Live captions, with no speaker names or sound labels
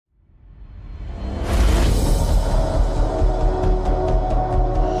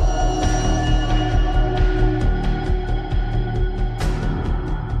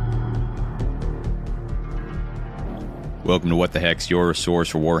Welcome to What the Heck's, your source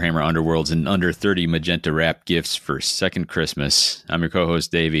for Warhammer Underworlds and under 30 magenta wrap gifts for second Christmas. I'm your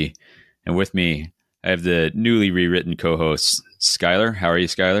co-host, Davy, and with me, I have the newly rewritten co-host, Skyler. How are you,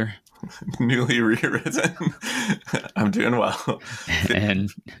 Skyler? Newly rewritten. I'm doing well.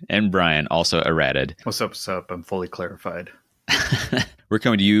 and Brian, also errated. What's up? I'm fully clarified. We're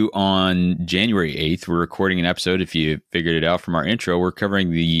coming to you on January 8th. We're recording an episode. If you figured it out from our intro, we're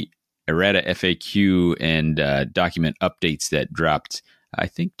covering the Errata FAQ and document updates that dropped, I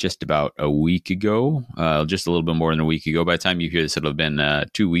think, just about a week ago, just a little bit more than a week ago. By the time you hear this, it'll have been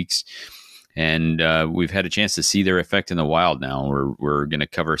 2 weeks. And we've had a chance to see their effect in the wild now. We're going to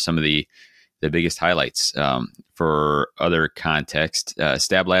cover some of the biggest highlights. For other context,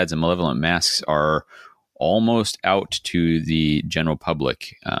 Stab Lads and Malevolent Masks are almost out to the general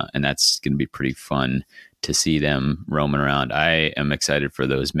public, and that's going to be pretty fun to see them roaming around. I am excited for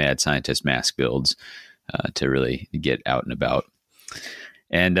those Mad Scientist mask builds to really get out and about.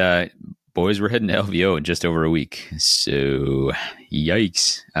 And boys, we're heading to LVO in just over a week, so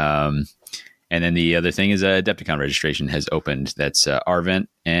yikes. And then the other thing is Adepticon registration has opened. That's our event,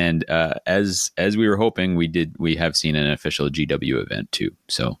 and as we were hoping, we have seen an official GW event too.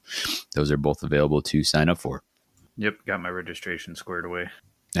 So those are both available to sign up for. Yep, got my registration squared away.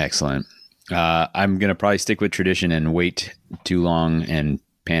 Excellent. I'm gonna probably stick with tradition and wait too long and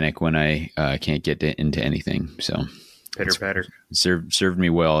panic when I can't get into anything. So Pitter patter served me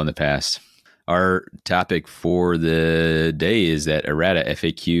well in the past. Our topic for the day is that Errata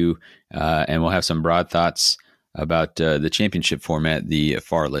FAQ, and we'll have some broad thoughts about the championship format, the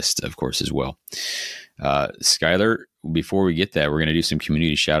FAR list, of course, as well. Skyler, before we get that, we're going to do some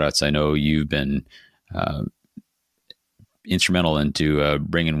community shout-outs. I know you've been instrumental into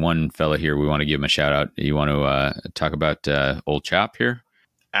bringing one fella here. We want to give him a shout-out. You want to talk about old Chop here?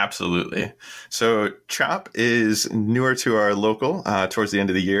 Absolutely. So Chop is newer to our local towards the end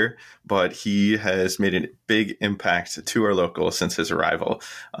of the year, but he has made a big impact to our local since his arrival.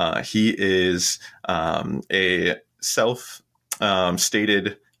 He is a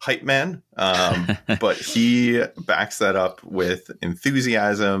self-stated hype man, but he backs that up with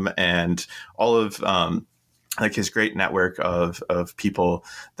enthusiasm and all of like his great network of people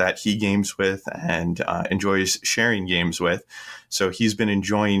that he games with and enjoys sharing games with. So he's been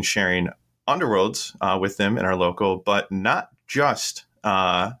enjoying sharing Underworlds with them in our local, but not just to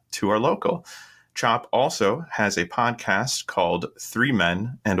our local. Chop also has a podcast called 3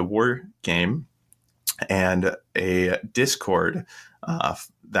 Men and a Wargame, and a Discord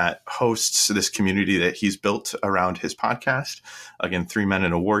that hosts this community that he's built around his podcast. Again, 3 Men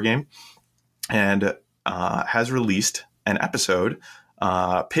and a Wargame. And has released an episode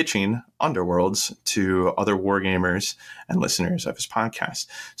pitching Underworlds to other wargamers and listeners of his podcast.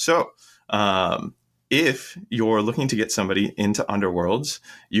 So if you're looking to get somebody into Underworlds,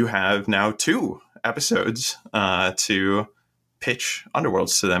 you have now 2 episodes to pitch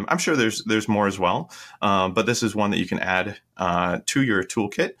Underworlds to them. I'm sure there's more as well, but this is one that you can add to your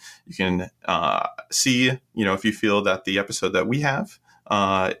toolkit. You can see, if you feel that the episode that we have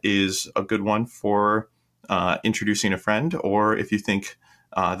is a good one for introducing a friend, or if you think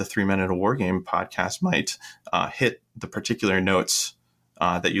the 3 Men and a Wargame podcast might hit the particular notes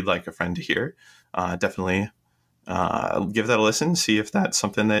that you'd like a friend to hear, definitely give that a listen, see if that's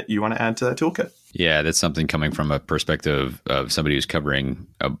something that you want to add to that toolkit. Yeah, that's something coming from a perspective of somebody who's covering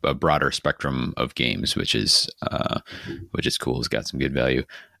a broader spectrum of games, which is cool. It's got some good value.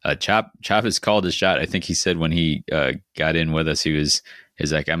 Chop has called his shot. I think he said when he got in with us, he's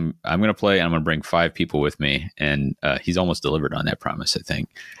like, I'm going to play and I'm going to bring 5 people with me. And he's almost delivered on that promise, I think.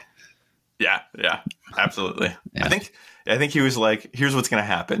 Yeah, absolutely. Yeah. I think he was like, here's what's going to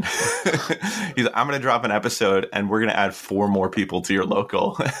happen. He's like, I'm going to drop an episode and we're going to add 4 more people to your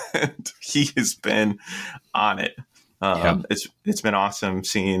local. And he has been on it. It's been awesome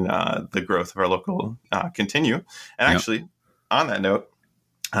seeing the growth of our local continue. And actually, on that note,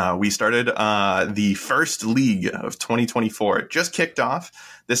 we started the first league of 2024. It just kicked off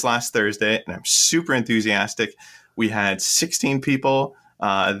this last Thursday, and I'm super enthusiastic. We had 16 people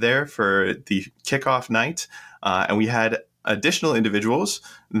there for the kickoff night, and we had additional individuals,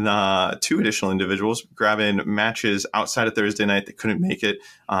 2 additional individuals, grabbing matches outside of Thursday night that couldn't make it.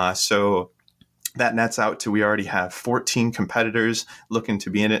 So that nets out to we already have 14 competitors looking to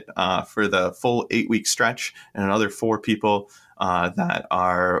be in it for the full 8-week stretch, and another 4 people that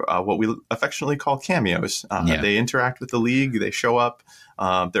are what we affectionately call cameos. They interact with the league, they show up,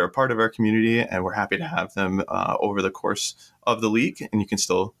 they're a part of our community, and we're happy to have them over the course of the league, and you can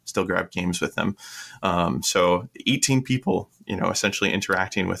still grab games with them. So 18 people, essentially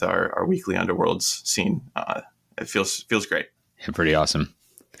interacting with our weekly Underworlds scene it feels great. Pretty awesome.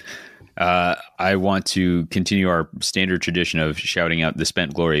 I want to continue our standard tradition of shouting out the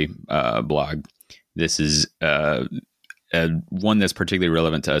Spent Glory blog. This is one that's particularly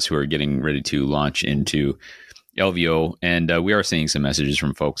relevant to us who are getting ready to launch into LVO, and we are seeing some messages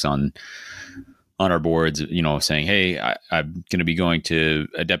from folks on our boards, saying, "Hey, I'm going to be going to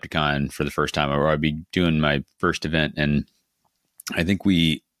Adepticon for the first time, or I'll be doing my first event." And I think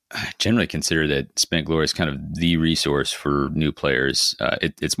we generally consider that Spent Glory is kind of the resource for new players.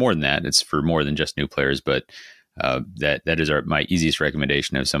 It's more than that; it's for more than just new players, but that is my easiest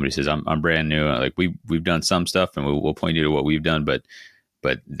recommendation. If somebody says, "I'm brand new," like we've done some stuff, and we'll point you to what we've done, but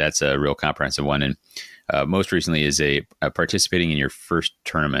that's a real comprehensive one. And most recently is a participating in your first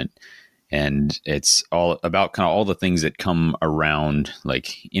tournament. And it's all about kind of all the things that come around,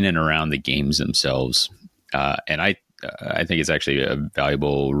 like in and around the games themselves. And I think it's actually a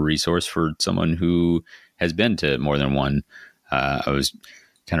valuable resource for someone who has been to more than one. I was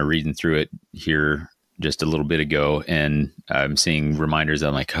kind of reading through it here just a little bit ago, and I'm seeing reminders that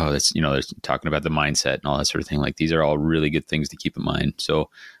I'm like, oh, that's, they're talking about the mindset and all that sort of thing. Like, these are all really good things to keep in mind. So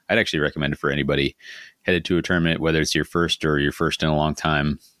I'd actually recommend it for anybody headed to a tournament, whether it's your first or your first in a long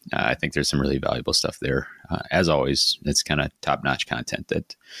time. I think there's some really valuable stuff there. As always, it's kind of top-notch content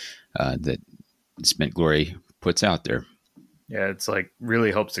that Spent Glory puts out there. Yeah, it's like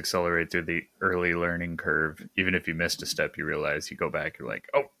really helps accelerate through the early learning curve. Even if you missed a step, you realize, you go back, you're like,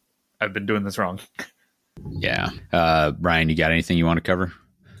 oh, I've been doing this wrong. Yeah. Brian, you got anything you want to cover?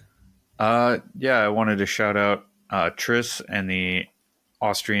 Yeah, I wanted to shout out Tris and the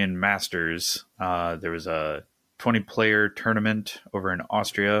Austrian Masters. There was a 20-player tournament over in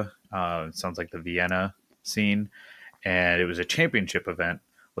Austria. It sounds like the Vienna scene. And it was a championship event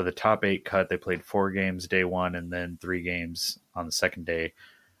with a top 8 cut. They played 4 games day 1 and then 3 games on the second day.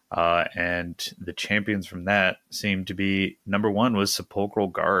 And the champions from that seemed to be, number 1 was Sepulchral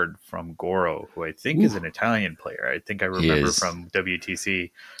Guard from Goro, who I think is an Italian player. I think I remember from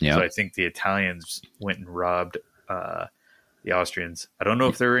WTC. Yep. So I think the Italians went and robbed the Austrians. I don't know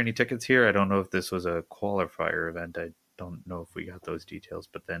if there were any tickets here. I don't know if this was a qualifier event. I don't know if we got those details.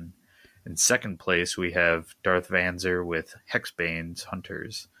 But then in second place, we have Darth Vanzer with Hexbane's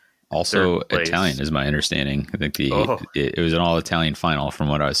Hunters. Also Italian is my understanding. I think it was an all-Italian final from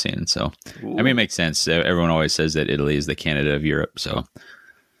what I was seeing. So, ooh. I mean, it makes sense. Everyone always says that Italy is the Canada of Europe. So,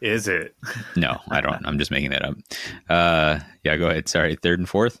 is it? No, I don't. I'm just making that up. Yeah, go ahead. Sorry, third and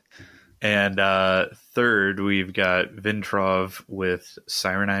fourth? And third, we've got Vintrov with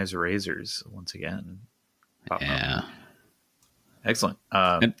Sirenized Razors once again. Yeah. Excellent.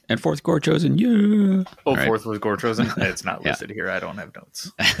 And fourth Gore Chosen. Yeah. Oh, right. Fourth was Gore Chosen? It's not listed here. I don't have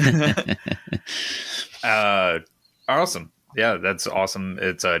notes. Awesome. Yeah, that's awesome.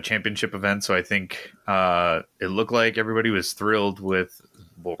 It's a championship event. So I think it looked like everybody was thrilled with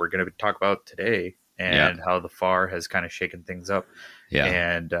what we're going to talk about today and how the FAR has kind of shaken things up. Yeah.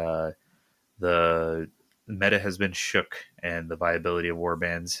 And the meta has been shook and the viability of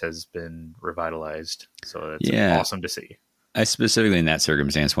warbands has been revitalized. So it's awesome to see. I specifically in that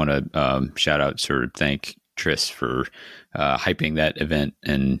circumstance want to shout out, sort of thank Tris for hyping that event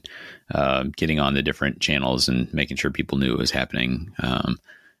and getting on the different channels and making sure people knew it was happening.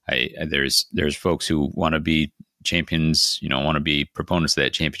 There's folks who want to be champions, want to be proponents of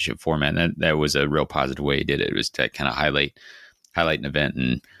that championship format. And that was a real positive way he did it. It was to kind of highlight an event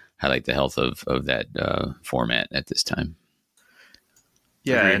and highlight the health of that format at this time.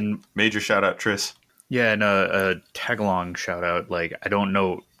 Yeah, and major shout out, Tris. Yeah, and a tag-along shout-out. Like, I don't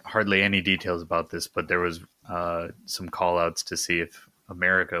know hardly any details about this, but there was some call-outs to see if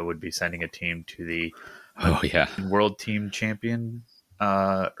America would be sending a team to the World Team Champion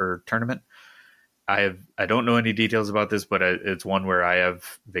or tournament. I don't know any details about this, but it's one where I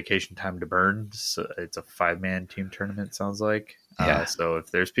have vacation time to burn. So it's a 5-man team tournament, sounds like. Yeah. So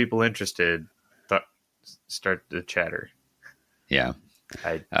if there's people interested, start the chatter. Yeah.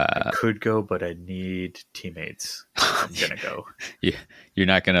 I could go, but I need teammates. I'm going to go. Yeah. You're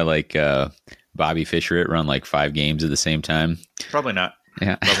not going to like Bobby Fischer it, run like 5 games at the same time? Probably not.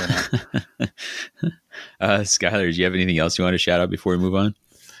 Yeah. Probably not. Skyler, do you have anything else you want to shout out before we move on?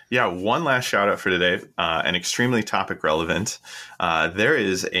 Yeah, one last shout out for today, and extremely topic relevant. There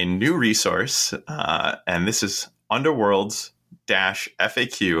is a new resource, and this is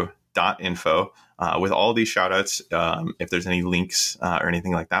underworlds-faq.info. With all these shout outs, if there's any links or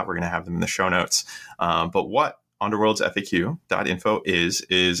anything like that, we're going to have them in the show notes. But what underworlds-faq.info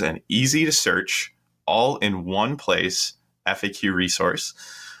is an easy to search, all in one place FAQ resource.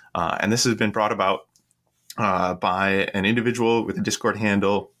 And this has been brought about by an individual with a Discord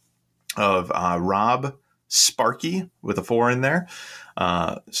handle of Rob Sparky with a 4 in there.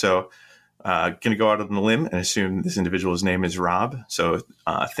 So going to go out on the limb and assume this individual's name is Rob. So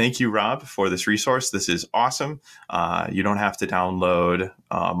thank you, Rob, for this resource. This is awesome. You don't have to download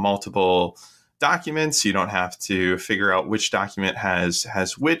multiple documents. You don't have to figure out which document has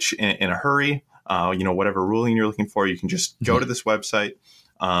which in a hurry. Whatever ruling you're looking for, you can just go to this website,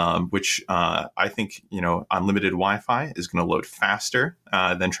 which I think, unlimited Wi-Fi is going to load faster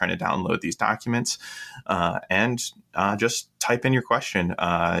than trying to download these documents. And just type in your question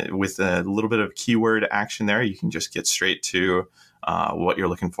with a little bit of keyword action there. You can just get straight to what you're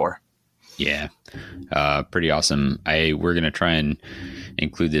looking for. Yeah, pretty awesome. We're going to try and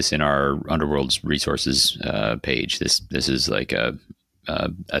include this in our Underworld's resources page. This is like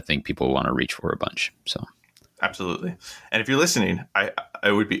I think people want to reach for a bunch. So absolutely. And if you're listening,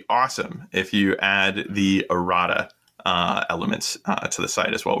 it would be awesome if you add the errata elements to the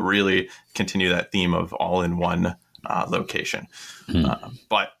site as well. Really continue that theme of all in one location.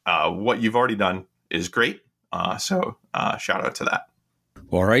 But what you've already done is great. So shout out to that.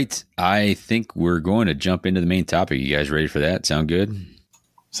 All right. I think we're going to jump into the main topic. You guys ready for that? Sound good?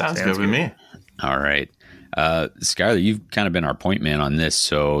 Sounds good with me. All right. Skyler, you've kind of been our point man on this.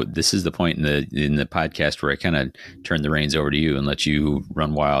 So this is the point in the podcast where I kind of turn the reins over to you and let you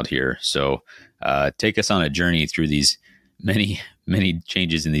run wild here. So take us on a journey through these many, many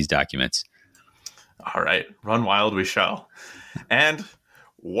changes in these documents. All right. Run wild we shall. And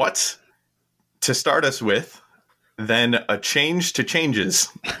what to start us with, then a change to changes.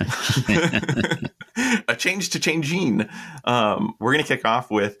 A change to changing. We're going to kick off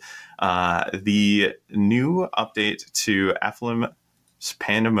with the new update to Ephelim's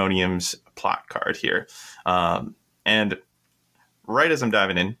Pandemonium's plot card here. And right as I'm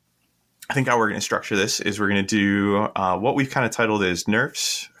diving in, I think how we're going to structure this is we're going to do what we've kind of titled as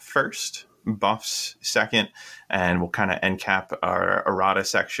nerfs first, buffs second, and we'll kind of end cap our errata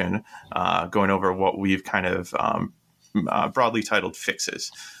section going over what we've kind of broadly titled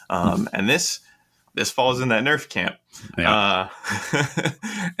fixes. And this falls in that nerf camp. Yeah.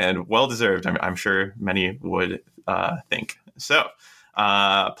 And well-deserved, I'm sure many would think. So,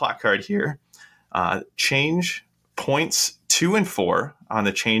 plot card here. Change points 2 and 4 on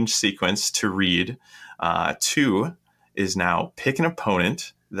the change sequence to read. 2 is now pick an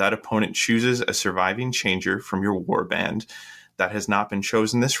opponent. That opponent chooses a surviving changer from your warband that has not been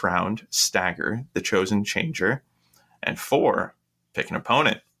chosen this round. Stagger the chosen changer. And 4, pick an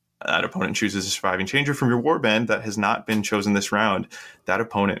opponent. That opponent chooses a surviving changer from your warband that has not been chosen this round. That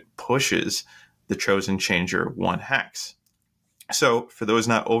opponent pushes the chosen changer 1 hex. So, for those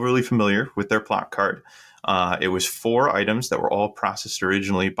not overly familiar with their plot card, it was 4 items that were all processed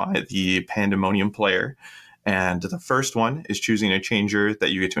originally by the Pandemonium player. And the first one is choosing a changer that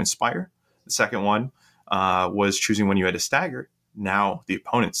you get to inspire. The second one was choosing when you had to stagger. Now the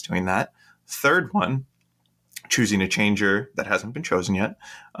opponent's doing that. Third one, choosing a changer that hasn't been chosen yet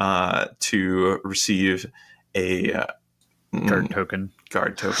to receive a guard token.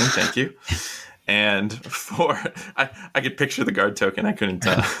 Guard token, thank you. And 4, I could picture the guard token. I couldn't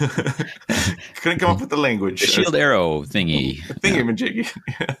couldn't come up with the language. The shield arrow thingy.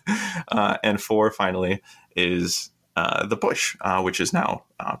 Thingy-majiggy. And 4, finally, is the push, which is now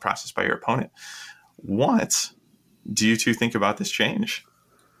processed by your opponent. What do you two think about this change?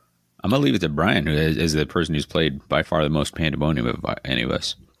 I'm going to leave it to Brian, who is the person who's played by far the most Pandemonium of any of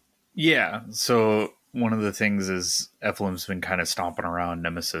us. Yeah, so one of the things is Ephelim's been kind of stomping around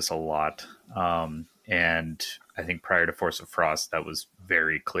Nemesis a lot. And I think prior to Force of Frost, that was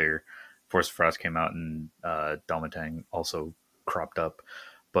very clear. Force of Frost came out and Dalmatang also cropped up.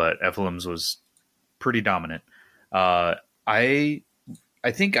 But Ephelim's was pretty dominant. I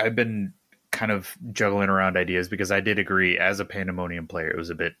think I've been kind of juggling around ideas because I did agree as a Pandemonium player, it was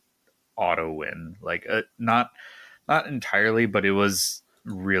a bit auto win, like not entirely, but it was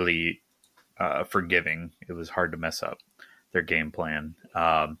really forgiving. It was hard to mess up their game plan.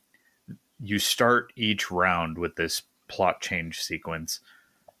 You start each round with this plot change sequence,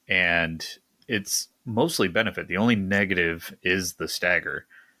 and it's mostly benefit. The only negative is the stagger.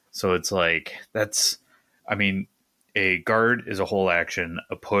 So it's like, a guard is a whole action.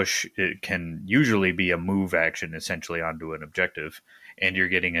 A push, it can usually be a move action essentially onto an objective, and you're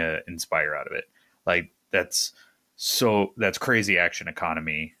getting a inspire out of it. Like that's crazy action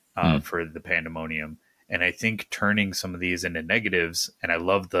economy for the Pandemonium. And I think turning some of these into negatives, and I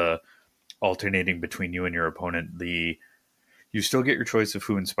love the alternating between you and your opponent. You still get your choice of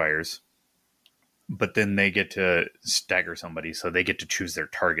who inspires, but then they get to stagger somebody, so they get to choose their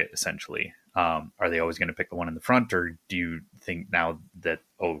target essentially. Are they always going to pick the one in the front, or do you think now that,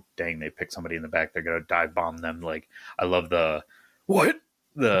 oh dang, they picked somebody in the back, they're going to dive bomb them? Like, I love the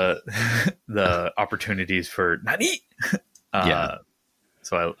the opportunities for nani.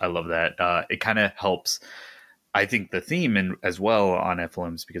 So I love that. It kind of helps, I think, the theme and as well on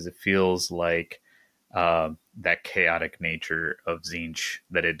FLMs, because it feels like that chaotic nature of Zinch,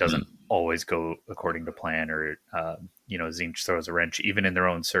 that it doesn't always go according to plan, or Zinch throws a wrench even in their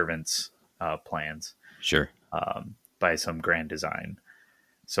own servants' plans. Sure. By some grand design.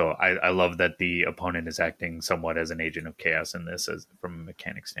 So I love that the opponent is acting somewhat as an agent of chaos in this, as from a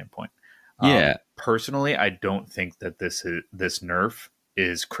mechanic standpoint. Yeah. Personally, I don't think that this nerf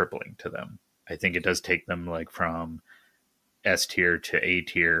is crippling to them. I think it does take them like from S tier to A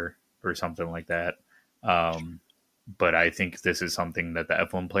tier or something like that. But I think this is something that the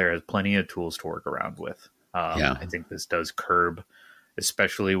F1 player has plenty of tools to work around with. I think this does curb,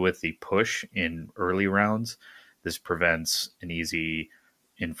 especially with the push in early rounds. This prevents an easy,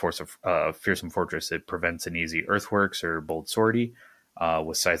 in Force of Fearsome Fortress, it prevents an easy Earthworks or Bold Sortie.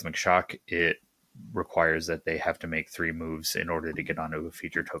 With Seismic Shock, it requires that they have to make 3 moves in order to get onto a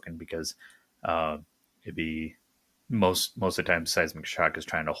feature token, because it'd be most of the time Seismic Shock is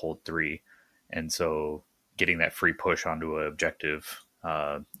trying to hold 3, and so getting that free push onto an objective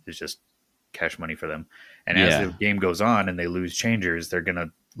is just cash money for them. And as the game goes on and they lose changers, they're going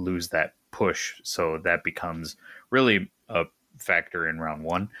to lose that push, so that becomes really a factor in round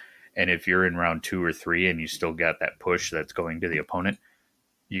 1. And if you're in round 2 or 3 and you still got that push that's going to the opponent,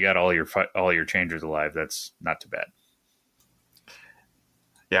 you got all your changers alive. That's not too bad.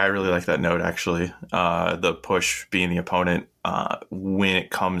 Yeah, I really like that note, actually. The push being the opponent, when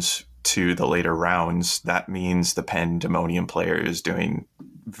it comes to the later rounds, that means the Pandemonium player is doing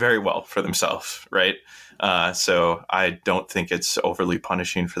very well for themselves, right? So I don't think it's overly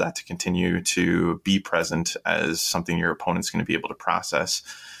punishing for that to continue to be present as something your opponent's going to be able to process,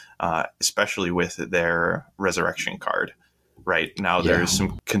 especially with their Resurrection card. Right now, there's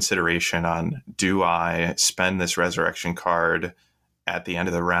some consideration on, do I spend this Resurrection card at the end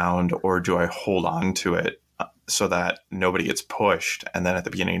of the round, or do I hold on to it so that nobody gets pushed? And then at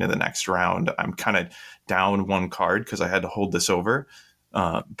the beginning of the next round, I'm kind of down 1 card because I had to hold this over,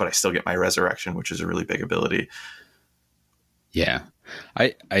 but I still get my Resurrection, which is a really big ability. Yeah,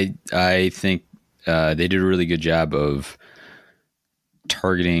 I think they did a really good job of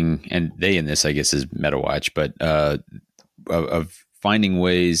targeting, and they in this, I guess, is MetaWatch, but of finding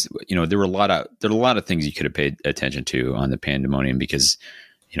ways. There were a lot of things you could have paid attention to on the Pandemonium, because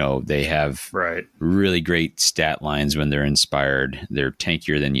they have really great stat lines when they're inspired. They're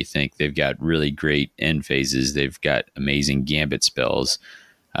tankier than you think. They've got really great end phases. They've got amazing gambit spells.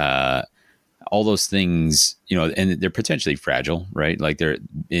 All those things, and they're potentially fragile, right? Like they're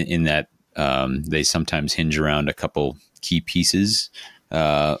in that they sometimes hinge around a couple key pieces.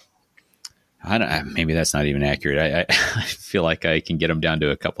 Maybe that's not even accurate. I feel like I can get them down to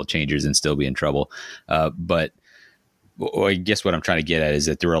a couple changers and still be in trouble. But I guess what I'm trying to get at is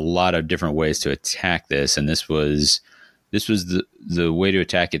that there are a lot of different ways to attack this, and this was the way to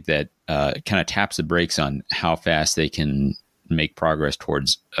attack it that kind of taps the brakes on how fast they can make progress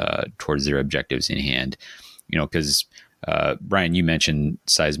towards their objectives in hand. Because Brian, you mentioned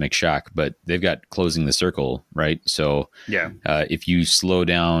Seismic Shock, but they've got Closing the Circle, right? So if you slow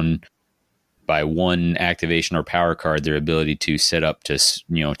down by 1 activation or power card their ability to set up to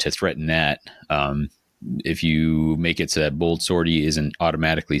threaten that, if you make it so that Bold Sortie isn't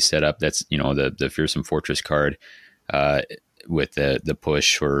automatically set up, that's the Fearsome Fortress card with the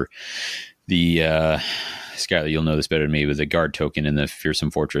push, or the Skyler, you'll know this better than me, with the guard token in the Fearsome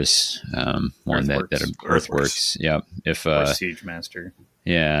Fortress one, that Earthworks. Yeah, if Siege Master.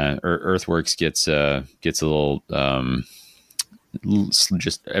 Yeah, or Earthworks gets a little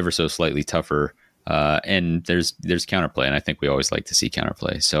just ever so slightly tougher, and there's counterplay, and I think we always like to see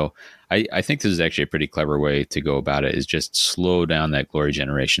counterplay. So I think this is actually a pretty clever way to go about it, is just slow down that glory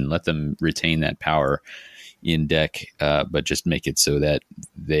generation, let them retain that power in deck, but just make it so that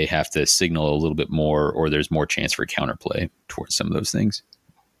they have to signal a little bit more, or there's more chance for counterplay towards some of those things.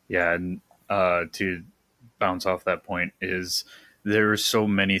 Yeah, and to bounce off that point is, there are so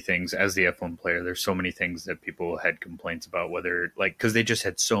many things as the F1 player. There's so many things that people had complaints about, whether because they just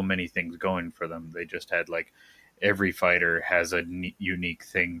had so many things going for them. They just had every fighter has a unique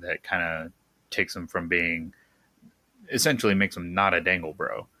thing that kind of takes them from being, essentially makes them not a dangle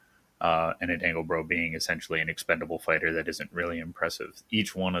bro. And a dangle bro being essentially an expendable fighter that isn't really impressive.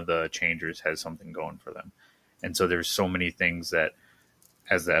 Each one of the changers has something going for them. And so there's so many things that,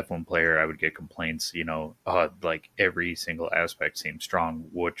 as the F1 player, I would get complaints, every single aspect seems strong,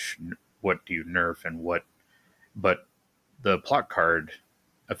 which what do you nerf and what, but the plot card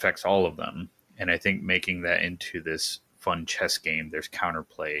affects all of them. And I think making that into this fun chess game, there's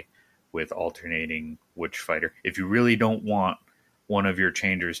counterplay with alternating which fighter. If you really don't want one of your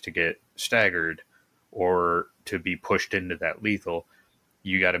changers to get staggered or to be pushed into that lethal,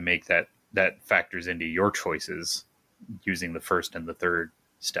 you got to make that factors into your choices using the first and the third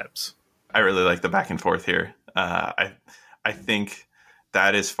steps. I really like the back and forth here. I think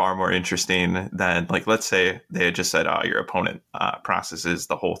that is far more interesting than, like, let's say they had just said, oh, your opponent processes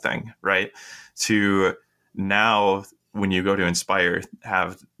the whole thing, right? To now, when you go to inspire,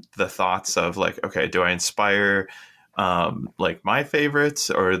 have the thoughts of like, okay, do I inspire like my favorites,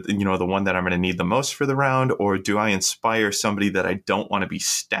 or, you know, the one that I'm going to need the most for the round, or do I inspire somebody that I don't want to be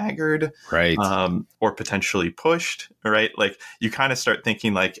staggered, right? Or potentially pushed, right? Like, you kind of start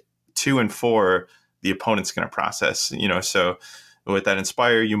thinking like 2 and 4, the opponent's going to process, you know, so with that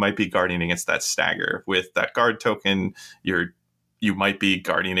inspire, you might be guarding against that stagger. With that guard token, you might be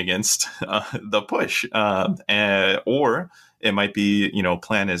guarding against the push, or it might be, you know,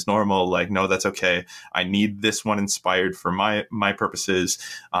 plan as normal. Like, no, that's okay. I need this one inspired for my purposes.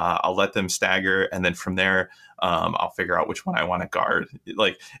 I'll let them stagger, and then from there, I'll figure out which one I want to guard.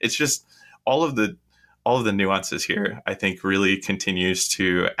 Like, it's just all of the nuances here, I think, really continues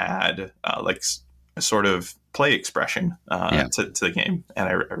to add like a sort of play expression to the game, and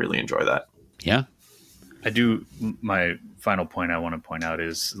I really enjoy that. Yeah, I do. My final point I want to point out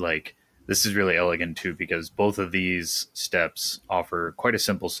is, like, this is really elegant too, because both of these steps offer quite a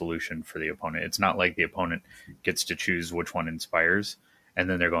simple solution for the opponent. It's not like the opponent gets to choose which one inspires, and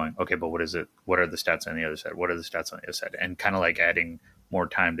then they're going, okay, but what is it? What are the stats on the other side? What are the stats on the other side? And kind of like adding more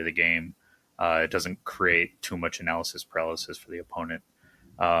time to the game. It doesn't create too much analysis paralysis for the opponent.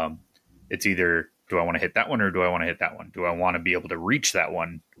 It's either, do I want to hit that one or do I want to hit that one? Do I want to be able to reach that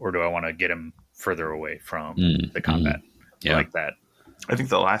one, or do I want to get him further away from the combat? Yeah. Like that. I think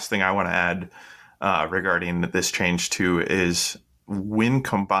the last thing I want to add regarding this change too is, when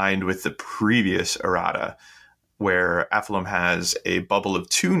combined with the previous errata, where Ephelum has a bubble of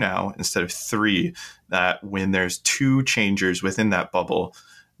 2 now instead of 3, that when there's 2 changers within that bubble,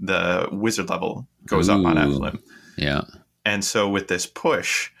 the wizard level goes up on Ephelum. Yeah. And so with this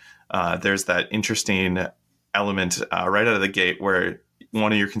push, there's that interesting element right out of the gate, where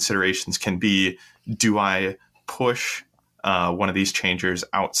one of your considerations can be, do I push one of these changers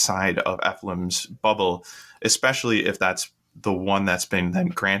outside of Ephelum's bubble, especially if that's the one that's been then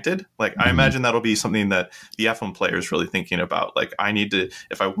granted? Like, I imagine that'll be something that the Ephelum player is really thinking about. Like, I need to,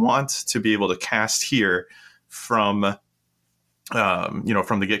 if I want to be able to cast here from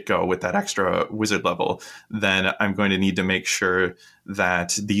from the get-go with that extra wizard level, then I'm going to need to make sure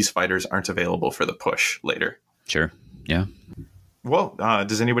that these fighters aren't available for the push later. Sure. Yeah. Well,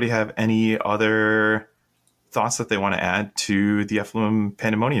 does anybody have any other thoughts that they want to add to the Ephelum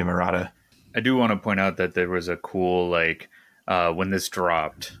Pandemonium errata? I do want to point out that there was a cool, like, when this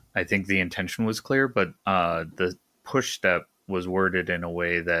dropped, I think the intention was clear, but the push step was worded in a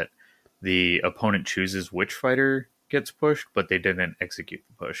way that the opponent chooses which fighter gets pushed, but they didn't execute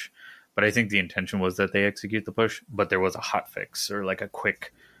the push. But I think the intention was that they execute the push, but there was a hot fix, or like a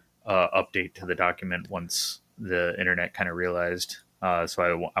quick update to the document once the internet kind of realized.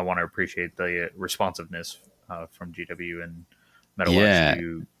 So I want to appreciate the responsiveness from GW and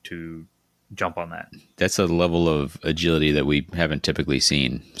MetaWatch to jump on that. That's a level of agility that we haven't typically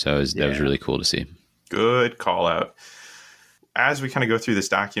seen. So that was really cool to see. Good call out. As we kind of go through this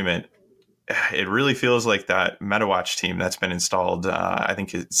document, it really feels like that MetaWatch team that's been installed, I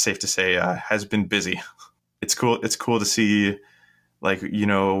think it's safe to say, has been busy. It's cool. It's cool to see, like, you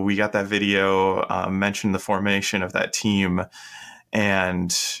know, we got that video, mentioned the formation of that team,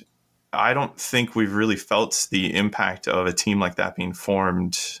 and I don't think we've really felt the impact of a team like that being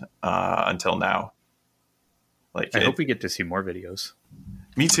formed until now. Like, I hope we get to see more videos.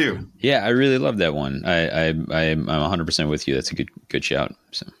 Me too. Yeah, I really love that one. I'm 100% with you. That's a good shout.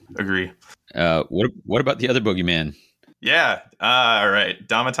 So agree. What about the other boogeyman? Yeah. All right.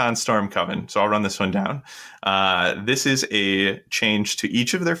 Domaton Storm Coven. So I'll run this one down. This is a change to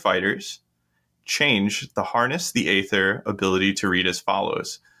each of their fighters. Change the Harness the Aether ability to read as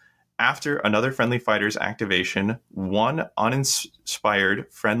follows. After another friendly fighter's activation, one uninspired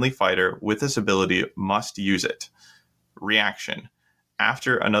friendly fighter with this ability must use it. Reaction.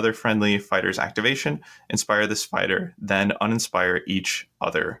 After another friendly fighter's activation, inspire this fighter, then uninspire each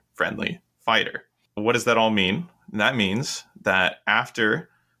other friendly fighter. What does that all mean? That means that after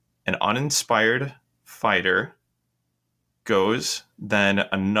an uninspired fighter goes, then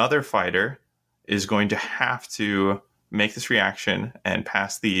another fighter is going to have to make this reaction and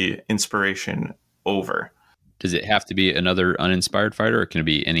pass the inspiration over. Does it have to be another uninspired fighter, or can it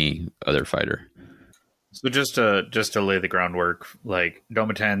be any other fighter? So just to lay the groundwork, like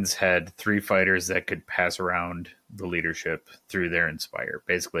Domitans had 3 fighters that could pass around the leadership through their inspire.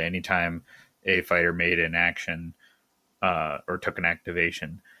 Basically, anytime a fighter made an action or took an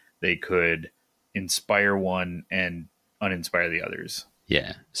activation, they could inspire one and uninspire the others.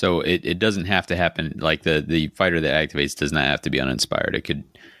 Yeah. So it doesn't have to happen. Like the fighter that activates does not have to be uninspired. It could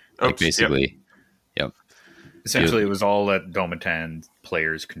basically. Yep. Essentially, it was all that Domitan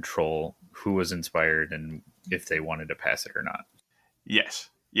players control who was inspired and if they wanted to pass it or not. Yes.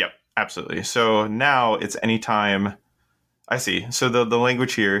 Yep. Absolutely. So now it's anytime. I see. So the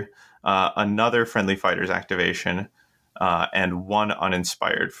language here, another friendly fighter's activation and 1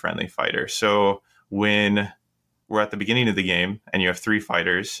 uninspired friendly fighter. So when we're at the beginning of the game and you have 3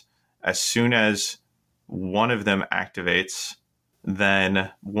 fighters, as soon as one of them activates,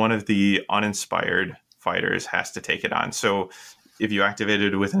 then one of the uninspired fighters has to take it on. So if you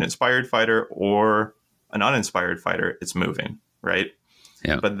activated with an inspired fighter or an uninspired fighter, it's moving, right?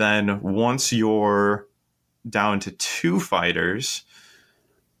 Yeah. But then once you're down to 2 fighters,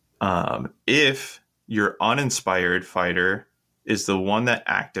 if your uninspired fighter is the one that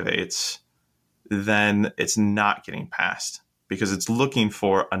activates, then it's not getting passed because it's looking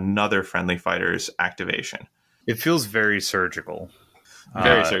for another friendly fighter's activation. It feels very surgical.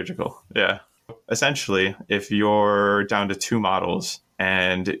 Very surgical, yeah. Essentially, if you're down to 2 models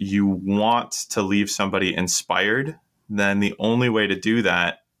and you want to leave somebody inspired, then the only way to do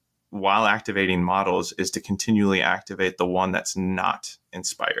that while activating models is to continually activate the one that's not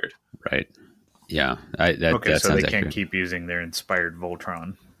inspired. Right. Yeah. Okay, so they can't accurate. keep using their inspired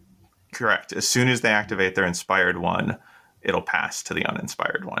Voltron. Correct. As soon as they activate their inspired one, it'll pass to the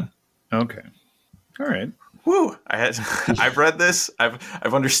uninspired one. Okay. All right. Woo! I've read this.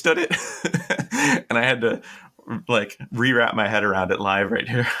 I've understood it, and I had to like rewrap my head around it live right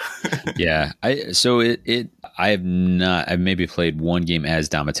here. Yeah. I've maybe played 1 game as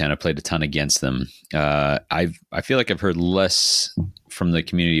Domitan. I played a ton against them. I feel like I've heard less from the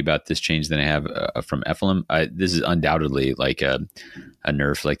community about this change than I have from Ephelum. This is undoubtedly like a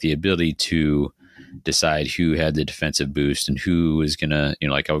nerf, like the ability to decide who had the defensive boost and who was gonna,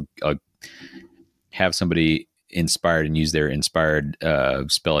 like I'll have somebody inspired and use their inspired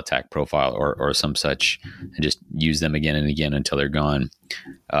spell attack profile or some such, and just use them again and again until they're gone.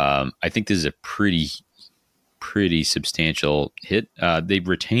 I think this is a pretty substantial hit. They've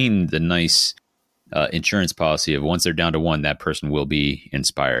retained the nice insurance policy of once they're down to 1, that person will be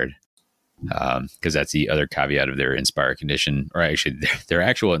inspired. Because that's the other caveat of their inspire condition, or actually their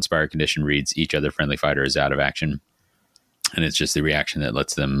actual inspire condition reads each other friendly fighter is out of action. And it's just the reaction that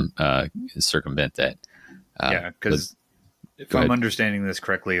lets them circumvent that. Yeah, because if I'm understanding this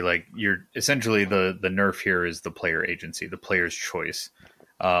correctly, like you're essentially the nerf here is the player agency, the player's choice,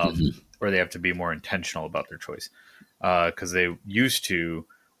 or they have to be more intentional about their choice. Because they used to,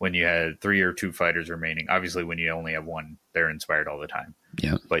 when you had 3 or 2 fighters remaining, obviously when you only have 1, they're inspired all the time.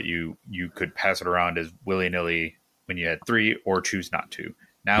 Yeah. But you could pass it around as willy-nilly when you had 3 or choose not to.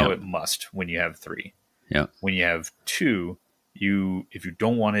 Now it must when you have 3. Yeah. When you have 2, if you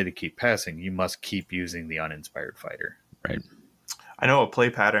don't want it to keep passing, you must keep using the uninspired fighter. Right. I know a play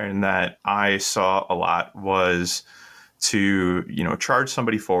pattern that I saw a lot was to, charge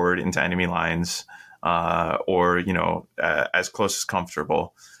somebody forward into enemy lines, or, as close as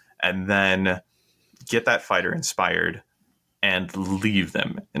comfortable, and then get that fighter inspired and leave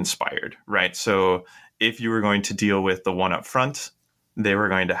them inspired, right? So if you were going to deal with the one up front, they were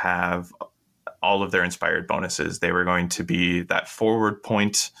going to have all of their inspired bonuses. They were going to be that forward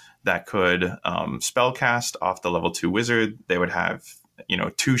point that could spell cast off the level 2 wizard. They would have,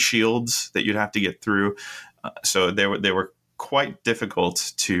 2 shields that you'd have to get through. So they were quite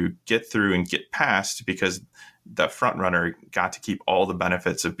difficult to get through and get past because the front runner got to keep all the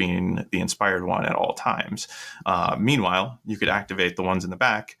benefits of being the inspired one at all times. Meanwhile, you could activate the ones in the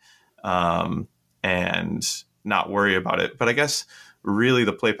back and not worry about it. But I guess really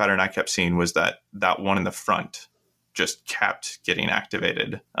the play pattern I kept seeing was that one in the front just kept getting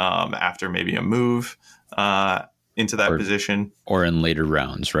activated after maybe a move into that position. Or in later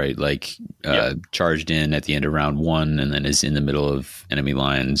rounds, right? Like charged in at the end of round 1 and then is in the middle of enemy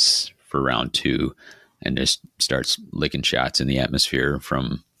lines for round 2 and just starts licking shots in the atmosphere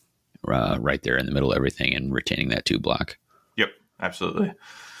from right there in the middle of everything and retaining that 2 block. Yep, absolutely.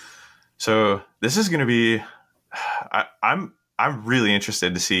 So this is going to be... I'm really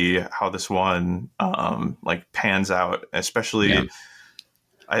interested to see how this one pans out, especially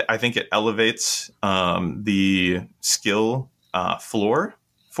I think it elevates the skill floor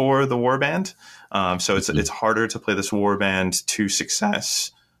for the warband. So it's harder to play this warband to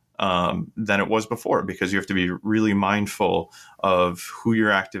success than it was before, because you have to be really mindful of who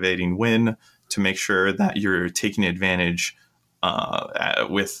you're activating when, to make sure that you're taking advantage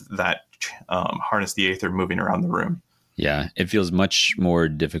with that Harness the Aether moving around the room. Yeah, it feels much more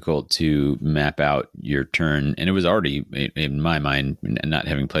difficult to map out your turn. And it was already, in my mind, not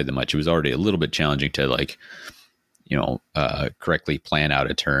having played them much, it was already a little bit challenging to, like, correctly plan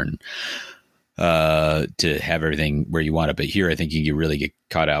out a turn to have everything where you want it. But here, I think you really get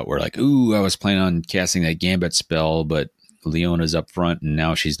caught out where, like, ooh, I was planning on casting that Gambit spell, but Leona's up front and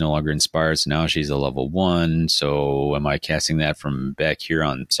now she's no longer inspired. So now she's a level 1. So am I casting that from back here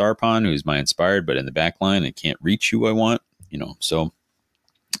on Sarpon, who's my inspired, but in the back line and can't reach who I want, So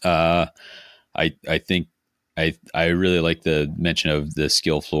I think I really like the mention of the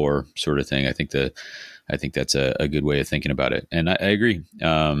skill floor sort of thing. I think that's a good way of thinking about it. And I agree.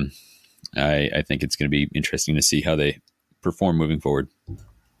 I think it's going to be interesting to see how they perform moving forward.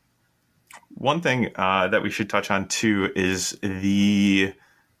 One thing that we should touch on too is the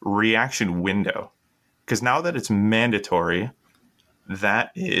reaction window, because now that it's mandatory,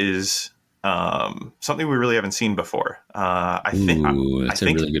 that is something we really haven't seen before. That's a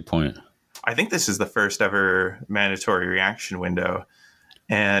really good point. I think this is the first ever mandatory reaction window,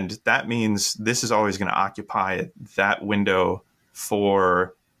 and that means this is always going to occupy that window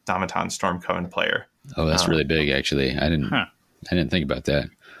for Domiton Storm Coven player. Oh, that's really big, actually. I didn't think about that.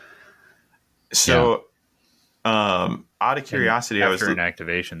 So, out of curiosity, after an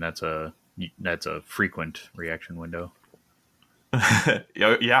activation, that's a frequent reaction window.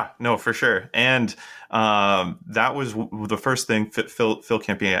 Yeah, no, for sure. And that was the first thing. Phil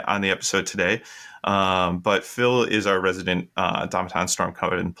can't be on the episode today, but Phil is our resident Domiton Storm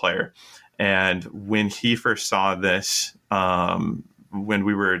Coven player. And when he first saw this, when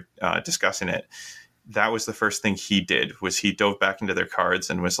we were discussing it, that was the first thing he did, was he dove back into their cards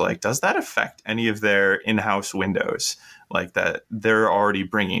and was like, does that affect any of their in-house windows, like, that they're already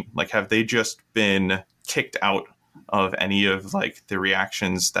bringing? Like, have they just been kicked out of any of, like, the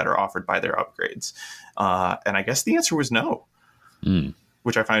reactions that are offered by their upgrades? And I guess the answer was no,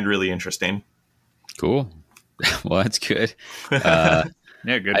 which I find really interesting. Cool. Well, that's good. Yeah,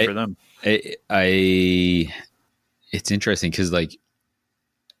 good for them. It's interesting because, like,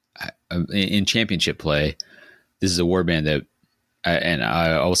 in championship play, this is a warband that,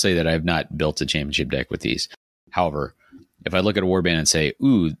 I will say that I have not built a championship deck with these. However, if I look at a warband and say,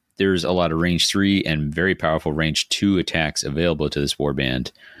 ooh, there's a lot of range 3 and very powerful range 2 attacks available to this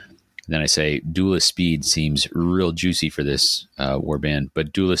warband, then I say duelist speed seems real juicy for this warband,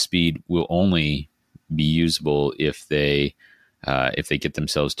 but duelist speed will only be usable if they get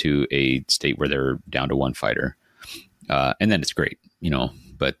themselves to a state where they're down to 1 fighter, and then it's great,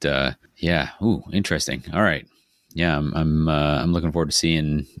 But yeah, ooh, interesting. All right, yeah, I'm looking forward to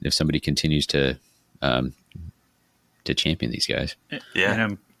seeing if somebody continues to champion these guys. Yeah,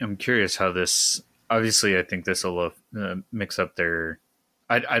 and I'm curious how this. Obviously, I think this will mix up their.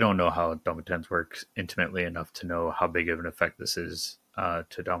 I don't know how Domitans work intimately enough to know how big of an effect this is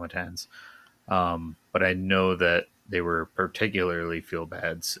to Domitans, but I know that they were particularly feel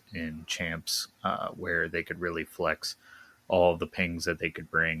bads in champs, where they could really flex all of the pings that they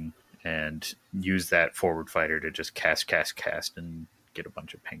could bring and use that forward fighter to just cast and get a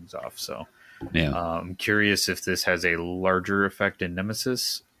bunch of pings off. So yeah, I'm curious if this has a larger effect in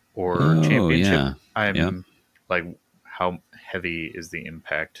Nemesis or Championship. Yeah. I'm like, how heavy is the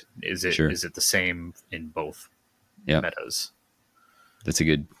impact? Is it is it the same in both metas? That's a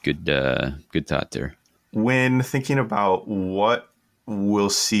good thought there. When thinking about what we'll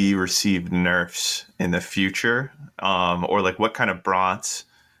see received nerfs in the future, or like what kind of brought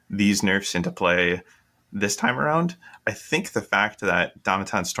these nerfs into play this time around, I think the fact that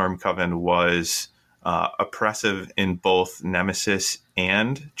Domiton Storm Coven was oppressive in both Nemesis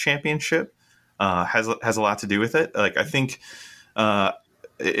and Championship has a lot to do with it. Like, I think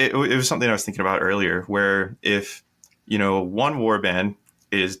it was something I was thinking about earlier, where if one warband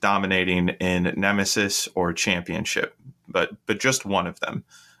is dominating in Nemesis or Championship, but just one of them,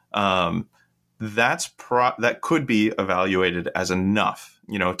 that could be evaluated as enough,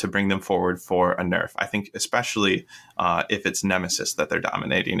 to bring them forward for a nerf. I think especially if it's Nemesis that they're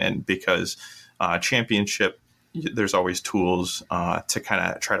dominating in, because Championship, there's always tools to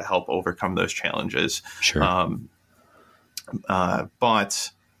kind of try to help overcome those challenges. Sure.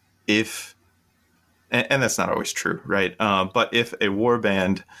 But if, and that's not always true, right? But if a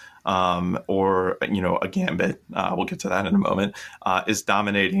warband or a Gambit, we'll get to that in a moment, is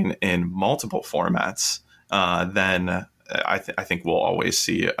dominating in multiple formats, then I think we'll always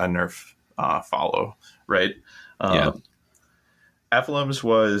see a nerf follow, right? Yeah. Ephelim's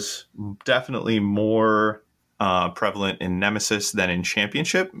was definitely more prevalent in Nemesis than in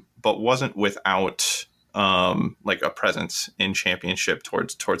Championship, but wasn't without like a presence in Championship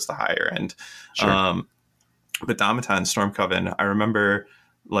towards the higher end. Sure. But Domiton, Storm Coven, I remember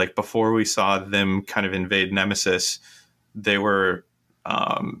like before we saw them kind of invade Nemesis, they were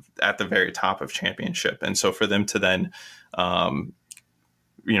at the very top of Championship. And so for them to then,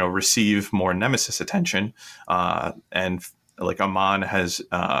 receive more Nemesis attention, and like Amon has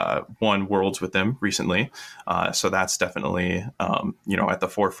won Worlds with them recently. So that's definitely, at the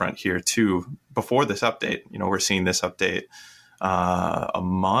forefront here too. Before this update, we're seeing this update a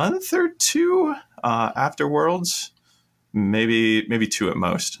month or two after Worlds, maybe two at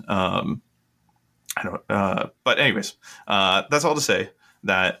most. I don't. But anyways, that's all to say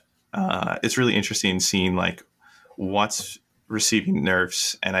that it's really interesting seeing like what's receiving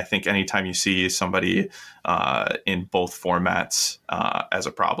nerfs, and I think anytime you see somebody in both formats as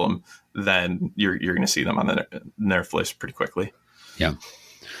a problem, then you're going to see them on the nerf list pretty quickly. Yeah,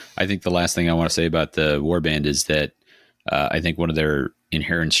 I think the last thing I want to say about the Warband is that I think one of their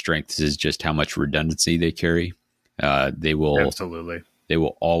inherent strengths is just how much redundancy they carry. They will absolutely. They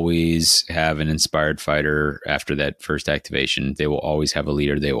will always have an inspired fighter after that first activation. They will always have a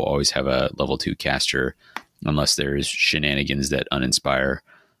leader. They will always have a level 2 caster, unless there's shenanigans that uninspire.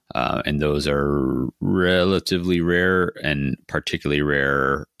 And those are relatively rare, and particularly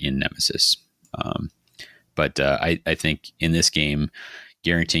rare in Nemesis. But I think in this game,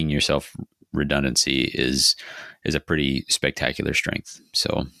 guaranteeing yourself redundancy is a pretty spectacular strength.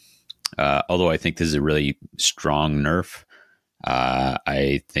 So although I think this is a really strong nerf,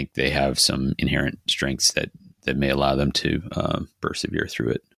 I think they have some inherent strengths that may allow them to persevere through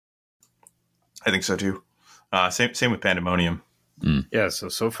it. I think so too. Same with Pandemonium. Yeah,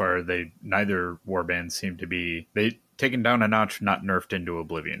 so far neither warbands seem to be taken down a notch, not nerfed into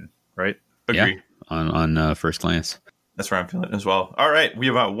oblivion, right? Agree. Yeah, on first glance. That's where I'm feeling as well. All right, we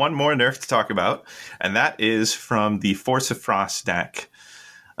have one more nerf to talk about, and that is from the Force of Frost deck.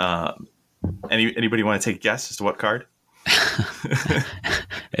 Anybody want to take a guess as to what card?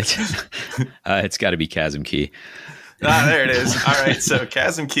 It's got to be Chasm Key. There it is. All right, so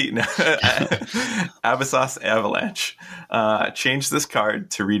Chasm Key, Abyssos Avalanche. Change this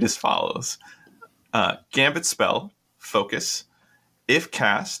card to read as follows. Gambit spell, focus. If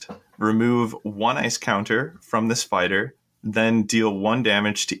cast, remove 1 ice counter from this fighter, then deal 1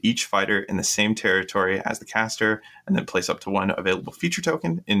 damage to each fighter in the same territory as the caster, and then place up to 1 available feature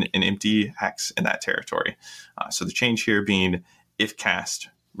token in an empty hex in that territory. So the change here being, if cast,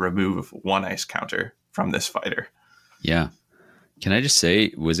 remove 1 ice counter from this fighter. Yeah. Can I just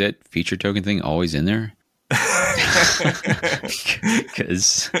say, was that feature token thing always in there?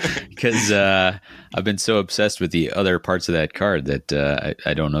 Because I've been so obsessed with the other parts of that card that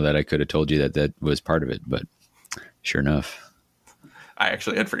I don't know that I could have told you that was part of it, but sure enough. I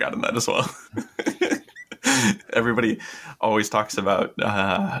actually had forgotten that as well. Everybody always talks about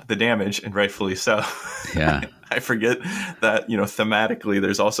the damage, and rightfully so. Yeah. I forget that, thematically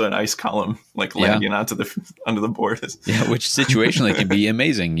there's also an ice column like landing onto the board. Yeah, which situationally can be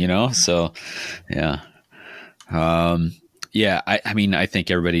amazing, So, yeah. I mean, I think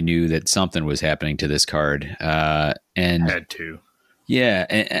everybody knew that something was happening to this card. And had to. Yeah,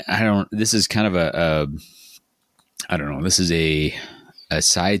 and this is kind of I don't know, this is a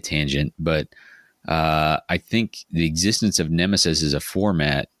side tangent, but I think the existence of Nemesis as a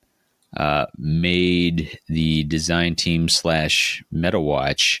format made the design team /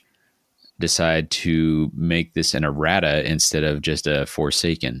 MetaWatch decide to make this an errata instead of just a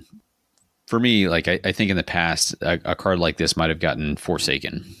Forsaken. For me, like I think in the past, a card like this might have gotten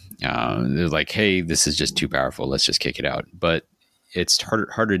Forsaken. They're like, hey, this is just too powerful. Let's just kick it out. But it's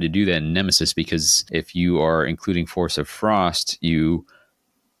harder to do that in Nemesis, because if you are including Force of Frost, you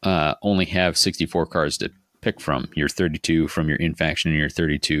only have 64 cards to pick from. Your 32 from your in-faction and your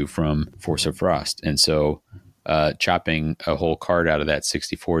 32 from Force of Frost. And so chopping a whole card out of that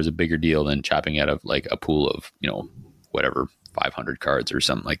 64 is a bigger deal than chopping out of like a pool of, whatever, 500 cards or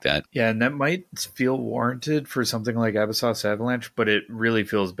something like that. Yeah, and that might feel warranted for something like Abyssos Avalanche, but it really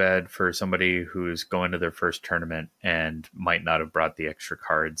feels bad for somebody who's going to their first tournament and might not have brought the extra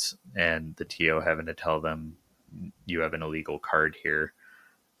cards, and the TO having to tell them, you have an illegal card here.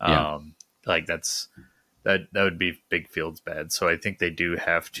 Yeah. Like that's That would be big fields bad. So I think they do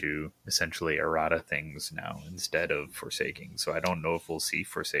have to essentially errata things now instead of Forsaking. So I don't know if we'll see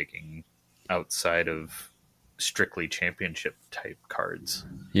Forsaking outside of strictly championship type cards.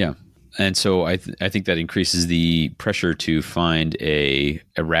 Yeah. And so I think that increases the pressure to find a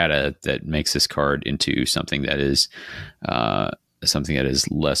errata that makes this card into something that is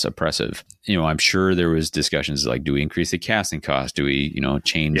less oppressive. I'm sure there was discussions like, do we increase the casting cost? Do we,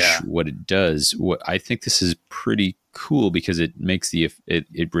 change what it does? What I think this is pretty cool because it makes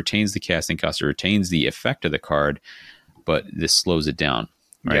it retains the casting cost, it retains the effect of the card, but this slows it down.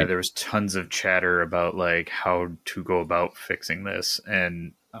 Right? Yeah, there was tons of chatter about like how to go about fixing this,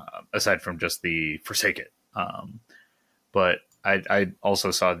 and aside from just the forsake it, but I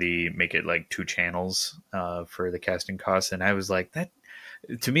also saw the make it like 2 channels for the casting costs, and I was like, that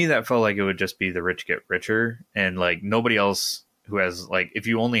to me that felt like it would just be the rich get richer, and like nobody else who has like, if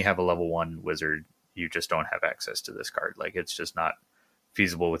you only have a level 1 wizard, you just don't have access to this card. Like it's just not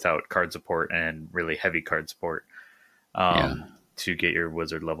feasible without card support and really heavy card support. To get your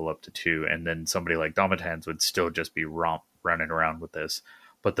wizard level up to 2, and then somebody like Domitans would still just be running around with this.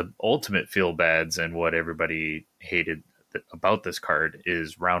 But the ultimate feel bads and what everybody hated about this card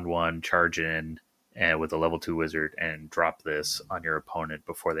is round 1, charge in and with a level 2 wizard and drop this on your opponent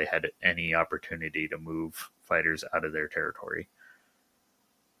before they had any opportunity to move fighters out of their territory.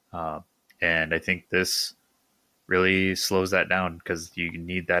 And I think this really slows that down because you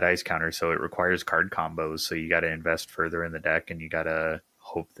need that ice counter, so it requires card combos, so you got to invest further in the deck and you got to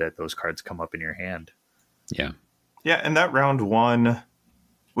hope that those cards come up in your hand. And that round 1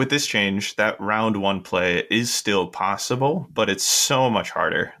 with this change, that round 1 play is still possible, but it's so much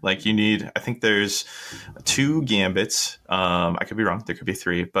harder. Like you need, I think there's 2 gambits, I could be wrong, there could be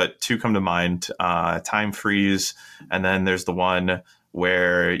 3, but 2 come to mind. Time freeze, and then there's the one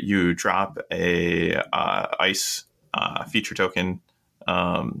where you drop a ice feature token,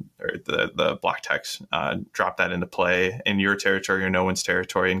 or the block text, drop that into play in your territory or no one's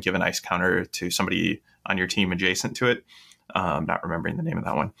territory, and give an ice counter to somebody on your team adjacent to it. Not remembering the name of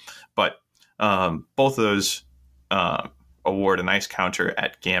that one, but both of those award an ice counter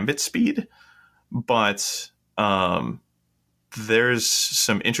at gambit speed, but there's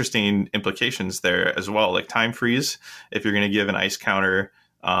some interesting implications there as well. Like time freeze, if you're going to give an ice counter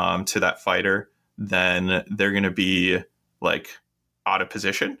to that fighter, then they're going to be like out of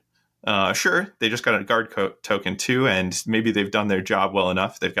position. Sure, they just got a guard token too, and maybe they've done their job well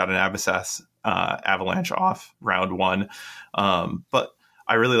enough. They've got an Abyssas avalanche off round 1, but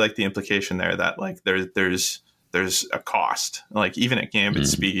I really like the implication there that like there's a cost, like even at gambit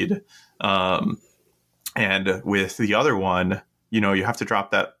speed. And with the other one, you have to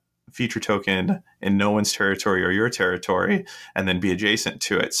drop that feature token in no one's territory or your territory and then be adjacent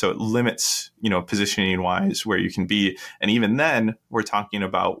to it. So it limits, positioning wise where you can be. And even then we're talking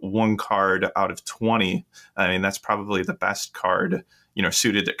about 1 card out of 20. I mean, that's probably the best card,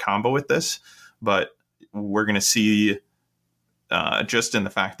 suited to combo with this, but we're going to see just in the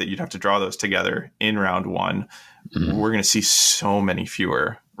fact that you'd have to draw those together in round 1, we're going to see so many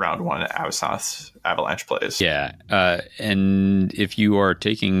fewer round 1 Abyssas avalanche plays. Yeah. And if you are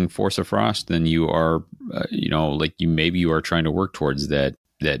taking Force of Frost, then you are, maybe you are trying to work towards that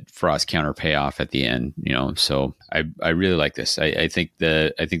frost counter payoff at the end, so I really like this. I think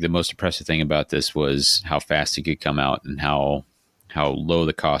the most impressive thing about this was how fast it could come out and how low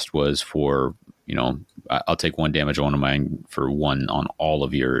the cost was for, I'll take 1 damage on one of mine for 1 on all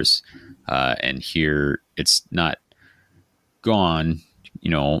of yours. And here it's not gone,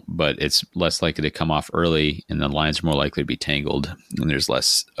 but it's less likely to come off early, and the lines are more likely to be tangled, and there's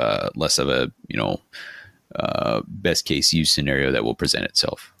less of a best case use scenario that will present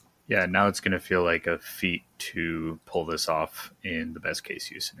itself. Yeah, now it's going to feel like a feat to pull this off in the best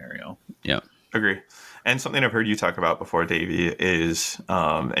case use scenario. Yeah, agree. And something I've heard you talk about before, Davy, is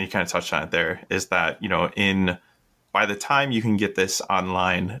and you kind of touched on it there, is that by the time you can get this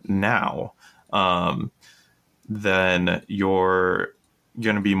online now, then you're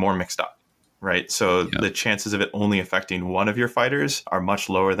going to be more mixed up, right? So the chances of it only affecting one of your fighters are much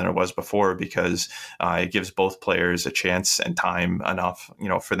lower than it was before, because it gives both players a chance and time enough,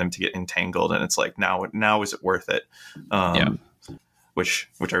 for them to get entangled. And it's like, now is it worth it? Which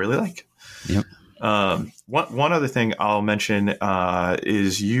I really like. Yep. One other thing I'll mention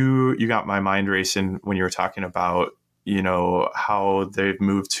is you got my mind racing when you were talking about how they've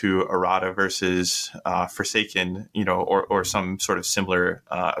moved to errata versus Forsaken, or some sort of similar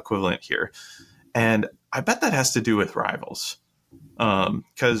equivalent here. And I bet that has to do with rivals,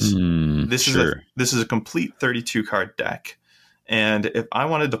 because this is a complete 32 card deck, And if I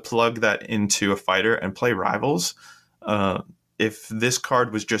wanted to plug that into a fighter and play Rivals, if this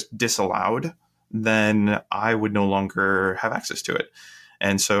card was just disallowed, then I would no longer have access to it.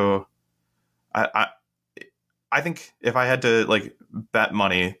 And so I think if I had to like bet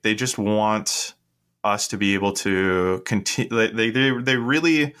money, they just want us to be able to continue. They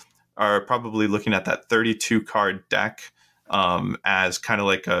really are probably looking at that 32 card deck as kind of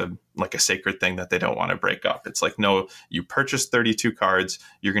like a sacred thing that they don't want to break up. It's like, no, you purchase 32 cards,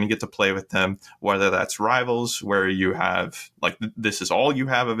 you're going to get to play with them, whether that's Rivals, where you have like, this is all you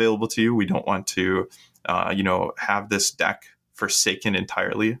have available to you. We don't want to, have this deck forsaken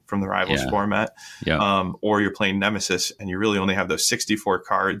entirely from the Rivals format. Or you're playing Nemesis and you really only have those 64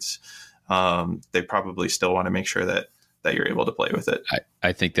 cards. They probably still want to make sure that you're able to play with it.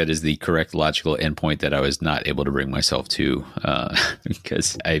 I think that is the correct logical endpoint that I was not able to bring myself to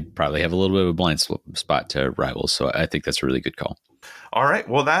because I probably have a little bit of a blind spot to Rivals. So I think that's a really good call. All right.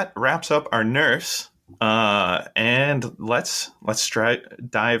 Well, that wraps up our nerfs. And let's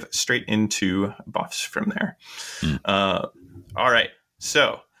dive straight into buffs from there. All right.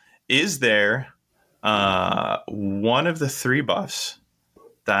 So is there one of the three buffs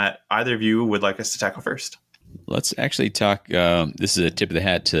that either of you would like us to tackle first? Let's actually talk. This is a tip of the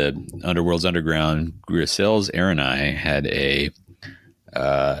hat to Underworld's Underground. Grisel's Aaron had a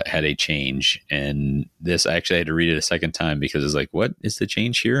change, and this I actually had to read it a second time because it's like, what is the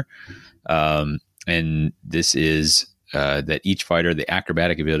change here? And this is that each fighter, the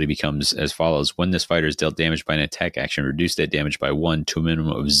acrobatic ability becomes as follows: when this fighter is dealt damage by an attack action, reduce that damage by 1 to a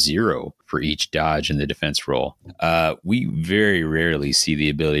minimum of 0 for each dodge in the defense roll. We very rarely see the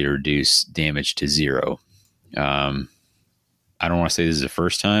ability to reduce damage to 0. I don't want to say this is the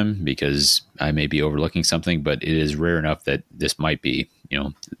first time because I may be overlooking something, but it is rare enough that this might be,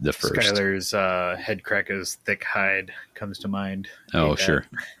 the first. Skyler's head crackers thick hide comes to mind. Oh, sure.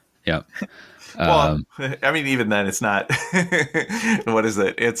 Yeah. Well, I mean, even then, it's not. What is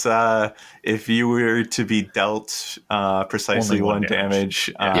it? It's if you were to be dealt precisely one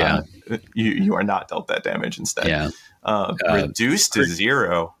damage, you are not dealt that damage instead. Yeah. Reduced to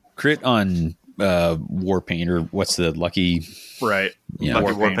 0. Crit on Warpaint, or what's the lucky? Right. Yeah.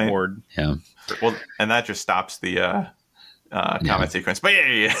 Lucky Warpaint Horde. Yeah. Well, and that just stops the comment sequence. But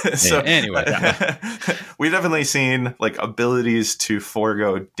yeah. So anyway, we've definitely seen like abilities to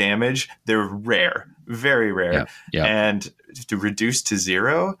forego damage. They're rare, very rare. Yeah. And to reduce to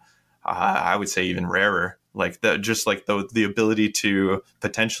 0, I would say even rarer. Like the ability to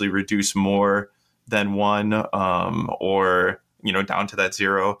potentially reduce more than 1, or down to that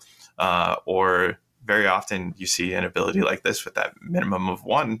 0, or very often you see an ability like this with that minimum of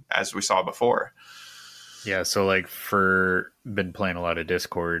 1, as we saw before. Yeah, so like been playing a lot of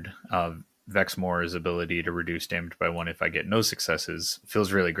Discord, Vexmore's ability to reduce damage by 1 if I get no successes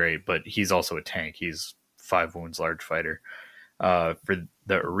feels really great, but he's also a tank. He's 5 wounds large fighter. For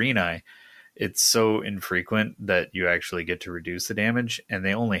the Arena, it's so infrequent that you actually get to reduce the damage, and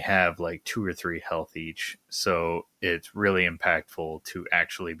they only have like 2 or 3 health each. So it's really impactful to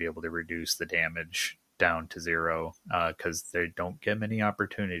actually be able to reduce the damage down to 0, because they don't get many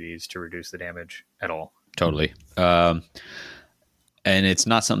opportunities to reduce the damage at all. Totally. And it's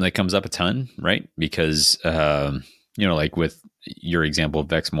not something that comes up a ton, right? Because, like with your example of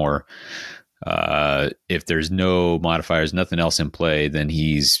Vexmore, if there's no modifiers, nothing else in play, then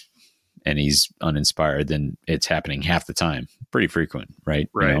he's uninspired, then it's happening half the time. Pretty frequent, right?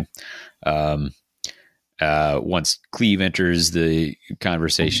 Right. Once Cleave enters the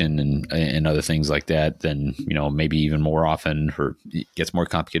conversation and other things like that, then, maybe even more often, or it gets more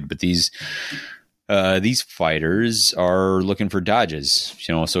complicated. But these fighters are looking for dodges,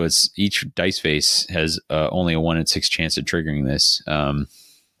 so it's each dice face has only a 1 in 6 chance of triggering this.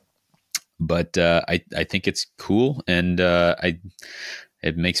 But I think it's cool, and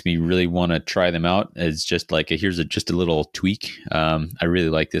it makes me really want to try them out. It's just like here's just a little tweak. I really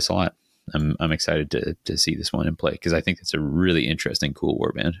like this a lot. I'm excited to see this one in play because I think it's a really interesting, cool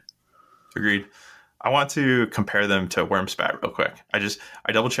warband. Agreed. I want to compare them to Wormspat real quick.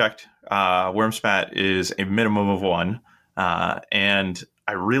 I double checked. Wormspat is a minimum of 1, and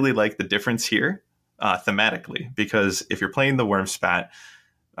I really like the difference here thematically, because if you're playing the Wormspat,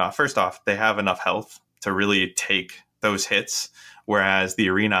 first off, they have enough health to really take those hits, whereas the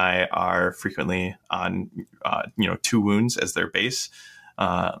Arena are frequently on 2 wounds as their base,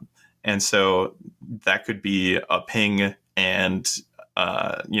 and so that could be a ping and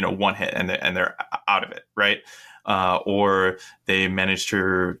 1 hit and they're out of it, right? or they manage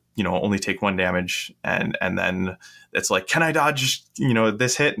to, only take 1 damage, and then it's like, can I dodge,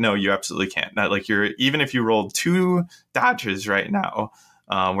 this hit? No, you absolutely can't. Not like even if you rolled 2 dodges right now,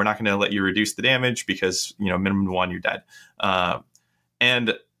 we're not going to let you reduce the damage because, minimum 1, you're dead.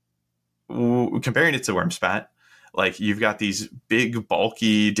 And comparing it to Wormspat, like you've got these big,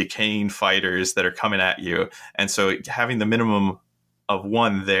 bulky, decaying fighters that are coming at you. And so having the minimum of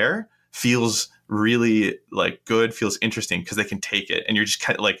 1 there feels really like good, feels interesting because they can take it. And you're just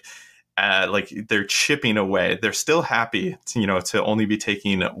kind of like they're chipping away. They're still happy to only be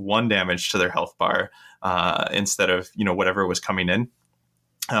taking 1 damage to their health bar instead of, whatever was coming in.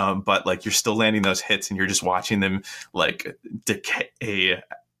 But like you're still landing those hits and you're just watching them like decay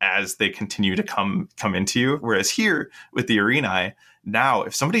as they continue to come into you. Whereas here with the Arena, now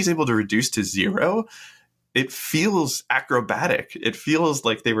if somebody's able to reduce to 0, it feels acrobatic. It feels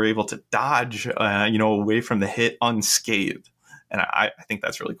like they were able to dodge, away from the hit unscathed. And I think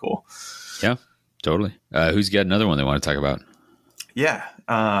that's really cool. Yeah, totally. Who's got another one they want to talk about? Yeah,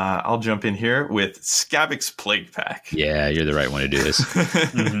 I'll jump in here with Skavek's Plague Pack. Yeah, you're the right one to do this.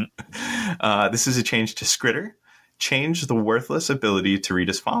 Mm-hmm. This is a change to Skritter. Change the worthless ability to read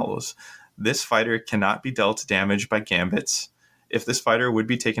as follows. This fighter cannot be dealt damage by gambits. If this fighter would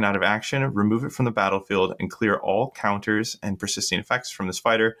be taken out of action, remove it from the battlefield and clear all counters and persisting effects from this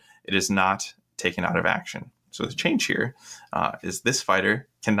fighter. It is not taken out of action. So the change here is this fighter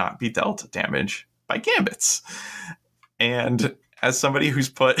cannot be dealt damage by gambits. And as somebody who's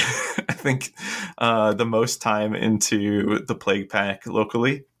put, I think, the most time into the Plague Pack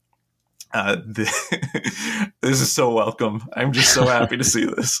locally, this is so welcome. I'm just so happy to see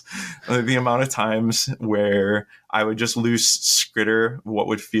this. The amount of times where I would just lose Skritter, what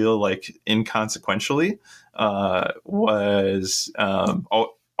would feel like inconsequentially, was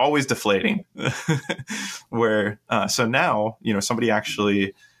always deflating. Where so now somebody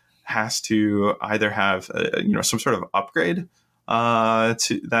actually has to either have some sort of upgrade that's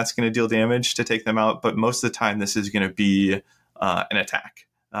going to deal damage to take them out, but most of the time this is going to be an attack.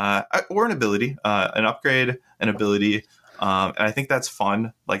 Or an ability, an upgrade, an ability. And I think that's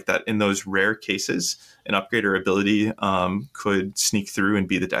fun, like that in those rare cases, an upgrade or ability could sneak through and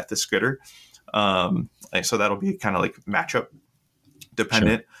be the death of Skritter. So that'll be kind of like matchup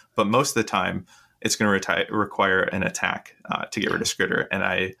dependent. Sure. But most of the time, it's going to require an attack to get rid of Skritter. And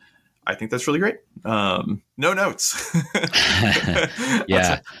I think that's really great. No notes.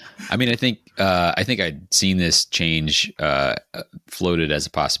 Yeah. I mean, I think I'd seen this change floated as a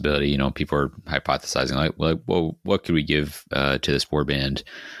possibility. People are hypothesizing like, well, what could we give to this warband?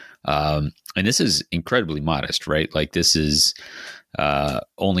 And this is incredibly modest, right? Like this is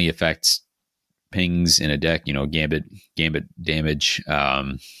only affects pings in a deck, gambit damage.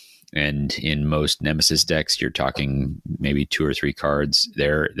 And in most Nemesis decks, you're talking maybe 2 or 3 cards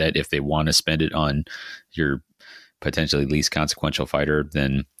there that if they want to spend it on your potentially least consequential fighter,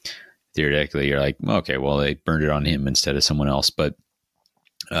 then theoretically you're like, okay, well, they burned it on him instead of someone else. But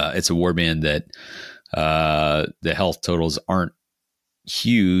it's a warband that the health totals aren't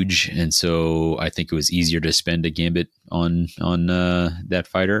huge. And so I think it was easier to spend a gambit on that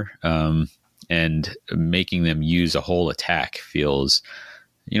fighter. And making them use a whole attack feels...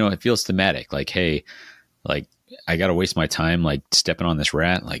 it feels thematic. Like, hey, like I got to waste my time like stepping on this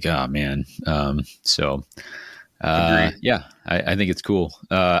rat. Like, oh man. Yeah, I think it's cool.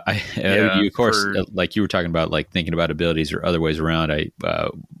 You, of course, like you were talking about, like thinking about abilities or other ways around.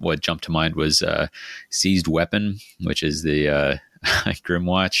 What jumped to mind was seized weapon, which is the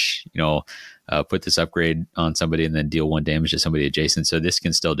Grimwatch. Put this upgrade on somebody and then deal 1 damage to somebody adjacent. So this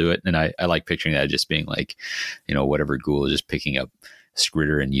can still do it. And I like picturing that just being like, whatever ghoul is just picking up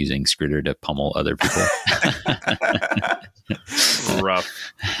Skritter and using Skritter to pummel other people. Rough.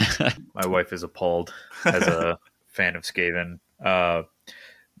 My wife is appalled as a fan of Skaven.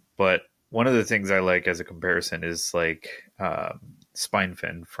 But one of the things I like as a comparison is like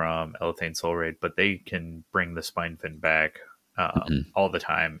Spinefin from Elethane Soul Raid, but they can bring the Spinefin back all the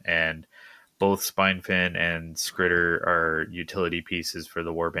time. And both Spinefin and Skritter are utility pieces for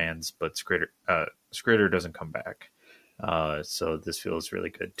the warbands, but Skritter doesn't come back. So this feels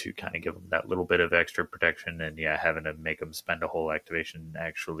really good to kind of give them that little bit of extra protection, and having to make them spend a whole activation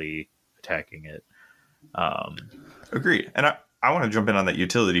actually attacking it. Agreed. And I want to jump in on that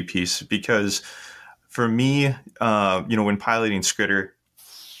utility piece because for me, when piloting Skritter,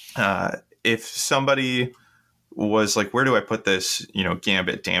 if somebody was like, where do I put this,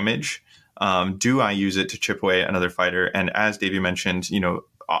 gambit damage? Do I use it to chip away another fighter? And as Davey mentioned,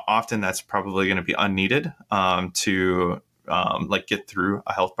 often that's probably going to be unneeded to like get through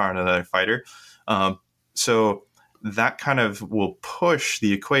a health bar on another fighter. So that kind of will push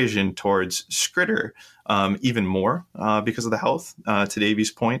the equation towards Skritter even more because of the health, to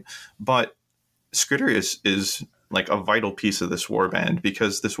Davy's point. But Skritter is like a vital piece of this warband,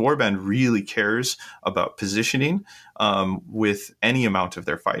 because this warband really cares about positioning with any amount of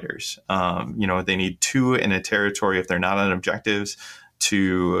their fighters. They need 2 in a territory if they're not on objectives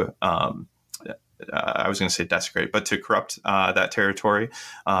to I was going to say desecrate, but to corrupt that territory.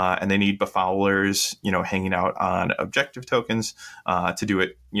 And they need befoulers, hanging out on objective tokens to do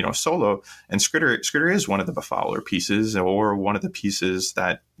it, solo. And Skritter is one of the befouler pieces, or one of the pieces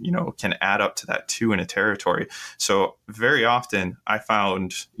that, can add up to that 2 in a territory. So very often I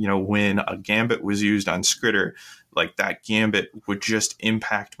found, when a gambit was used on Skritter, like that gambit would just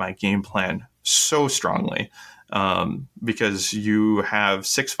impact my game plan so strongly. Because you have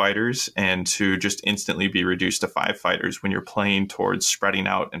 6 fighters, and to just instantly be reduced to 5 fighters when you're playing towards spreading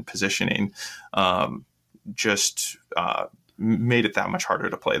out and positioning, just made it that much harder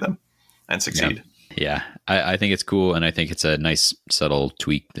to play them and succeed. Yeah. I think it's cool, and I think it's a nice subtle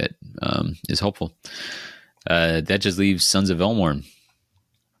tweak that is helpful. That just leaves Sons of Elmorn.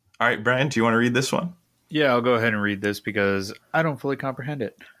 All right, Brian, do you want to read this one? Yeah, I'll go ahead and read this because I don't fully comprehend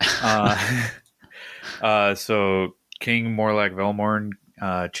it. So King Morlack Velmorn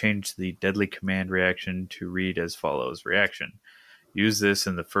changed the deadly command reaction to read as follows. Reaction. Use this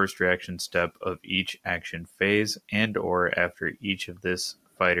in the first reaction step of each action phase and or after each of this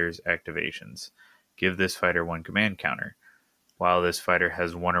fighter's activations. Give this fighter 1 command counter. While this fighter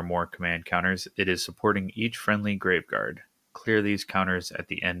has 1 or more command counters, it is supporting each friendly Graveguard. Clear these counters at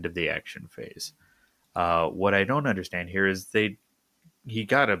the end of the action phase. What I don't understand here is he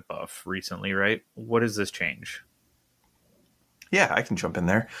got a buff recently, right? What does this change? Yeah, I can jump in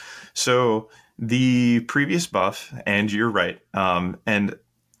there. So the previous buff, and you're right, and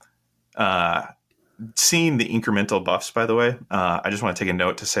seeing the incremental buffs, by the way, I just want to take a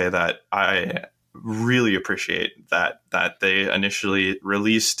note to say that I really appreciate that they initially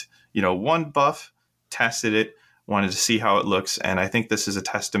released, 1 buff, tested it, wanted to see how it looks, and I think this is a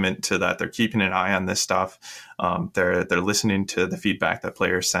testament to that. They're keeping an eye on this stuff. They're listening to the feedback that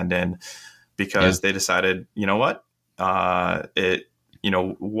players send in, because they decided, it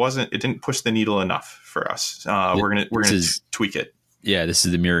didn't push the needle enough for us. We're gonna tweak it. Yeah, this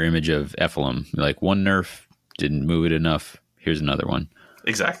is the mirror image of Ephelum. Like, 1 nerf didn't move it enough. Here's another one.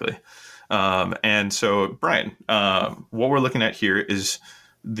 Exactly. And so, Brian, what we're looking at here is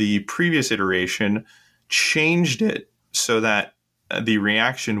the previous iteration changed it so that the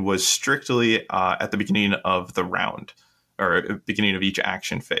reaction was strictly at the beginning of the round, or beginning of each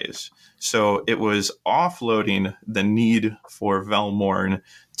action phase. So it was offloading the need for Velmorn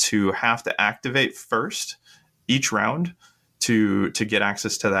to have to activate first each round to get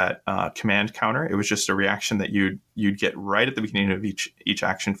access to that command counter. It was just a reaction that you'd get right at the beginning of each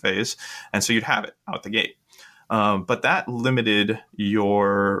action phase, and so you'd have it out the gate. But that limited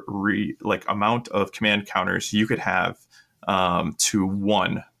your amount of command counters you could have to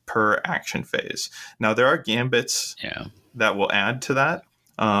 1 per action phase. Now, there are gambits that will add to that,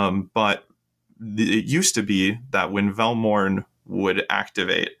 but it used to be that when Velmorn would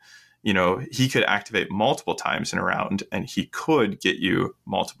activate, he could activate multiple times in a round, and he could get you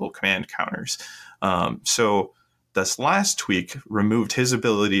multiple command counters. So this last tweak removed his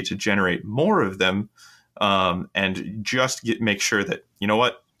ability to generate more of them, and just make sure that, you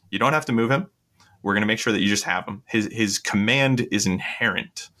don't have to move him. We're going to make sure that you just have him. His command is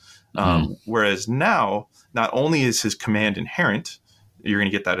inherent. Whereas now, not only is his command inherent, you're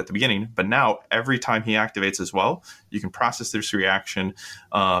going to get that at the beginning, but now every time he activates as well, you can process this reaction,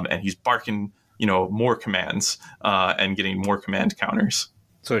 and he's barking, more commands and getting more command counters.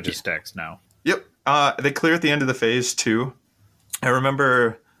 So it just stacks now. Yep. They clear at the end of the phase too. I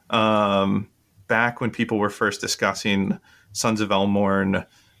remember back when people were first discussing Sons of Elmorn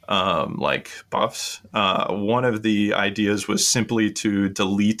buffs, one of the ideas was simply to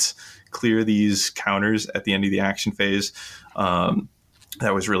clear these counters at the end of the action phase.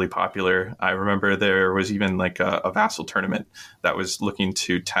 That was really popular. I remember there was even a vassal tournament that was looking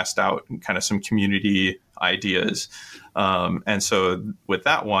to test out kind of some community ideas. And so with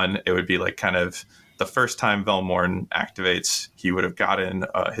that one, it would be kind of the first time Velmorn activates, he would have gotten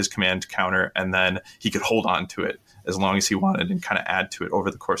his command counter, and then he could hold on to it as long as he wanted and kind of add to it over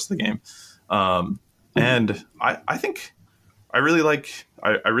the course of the game. And I think I really like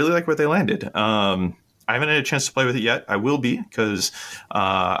where they landed. I haven't had a chance to play with it yet. I will be, because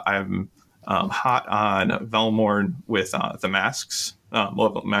I'm hot on Velmorn with the masks,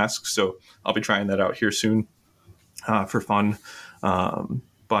 level masks. So I'll be trying that out here soon for fun.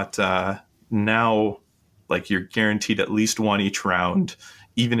 But now, like you're guaranteed at least one each round,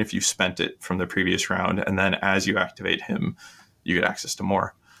 even if you spent it from the previous round. And then as you activate him, you get access to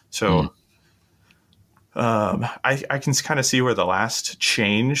more. So I can kind of see where the last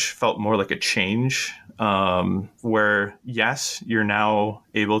change felt more like a change, where yes, you're now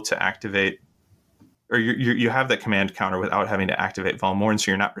able to activate, or you have that command counter without having to activate Valmorn,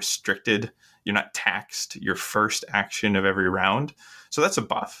 so you're not restricted, you're not taxed your first action of every round. So that's a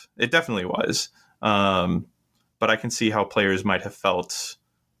buff. It definitely was. But I can see how players might have felt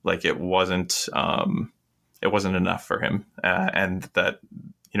like it wasn't enough for him, and that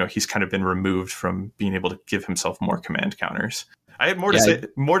he's kind of been removed from being able to give himself more command counters. I had more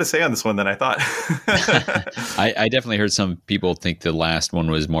to say on this one than I thought. I definitely heard some people think the last one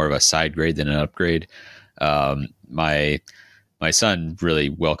was more of a side grade than an upgrade. My son really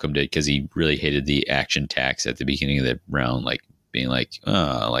welcomed it because he really hated the action tax at the beginning of the round, like being like,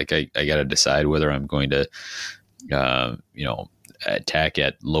 I got to decide whether I'm going to, attack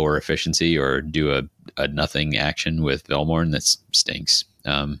at lower efficiency or do a nothing action with Velmorn. That stinks.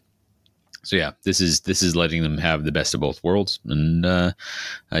 So yeah, this is letting them have the best of both worlds, and I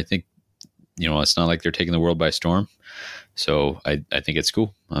think it's not like they're taking the world by storm. So I think it's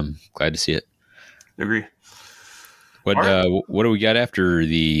cool. I'm glad to see it. Agree. What what do we got after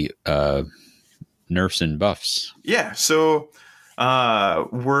the nerfs and buffs? Yeah, so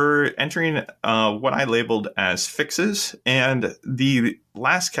we're entering what I labeled as fixes, and the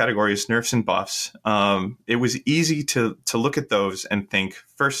last category is nerfs and buffs. It was easy to look at those and think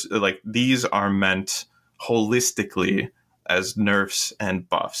first, like, these are meant holistically as nerfs and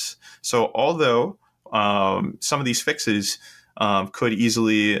buffs. So although some of these fixes could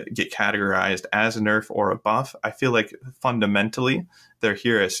easily get categorized as a nerf or a buff, I feel like fundamentally they're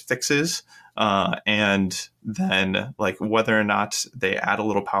here as fixes. And then, like, whether or not they add a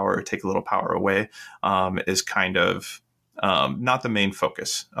little power or take a little power away is kind of not the main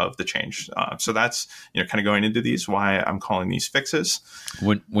focus of the change. So that's kind of going into these, why I'm calling these fixes.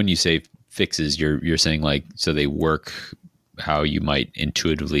 When you say fixes, you're saying, like, so they work how you might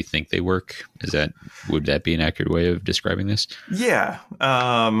intuitively think they work. Would that be an accurate way of describing this? Yeah.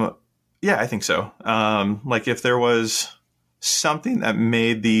 Yeah, I think so. Like, if there was something that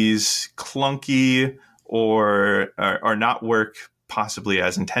made these clunky or not work possibly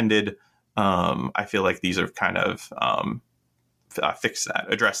as intended, I feel like these are kind of fixed that,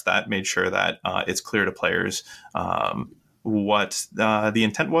 addressed that, made sure that it's clear to players what the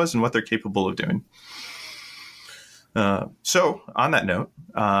intent was and what they're capable of doing. So on that note,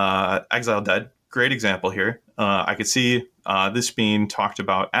 Exile Dead, great example here. I could see this being talked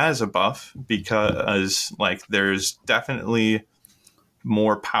about as a buff because, like, there's definitely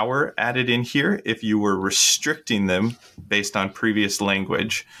more power added in here if you were restricting them based on previous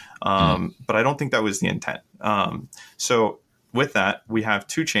language. But I don't think that was the intent. So with that, we have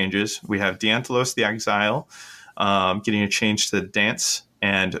two changes. We have Diantelos the Exile getting a change to the dance,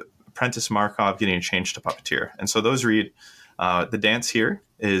 and Apprentice Markov getting a change to Puppeteer. And so those read, the dance here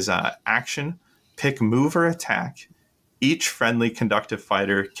is action, pick move or attack. Each friendly conductive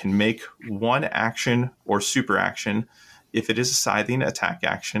fighter can make one action or super action if it is a scything attack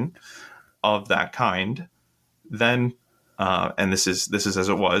action of that kind. Then, and this is as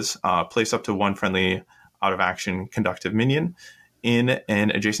it was, place up to one friendly out of action conductive minion in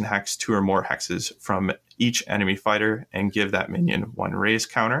an adjacent hex, 2 or more hexes from each enemy fighter, and give that minion one raise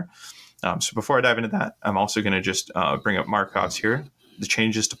counter. So before I dive into that, I'm also going to just bring up Markov's here. The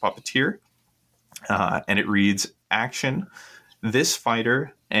changes to Puppeteer, and it reads, action, this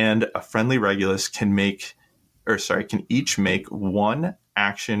fighter and a friendly Regulus can each make one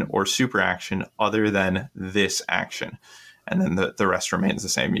action or super action other than this action. And then the rest remains the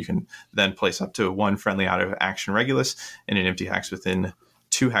same. You can then place up to one friendly out of action Regulus in an empty hex within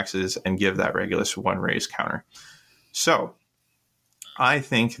 2 hexes and give that Regulus one raise counter. So I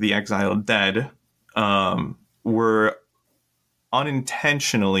think the Exiled Dead were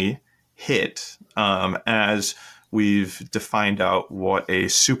unintentionally hit as we've defined out what a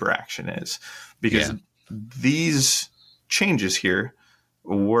super action is, because these changes here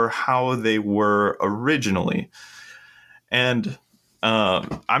were how they were originally. And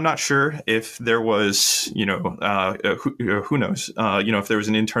I'm not sure if there was, who knows, if there was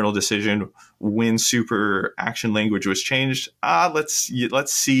an internal decision when super action language was changed. Let's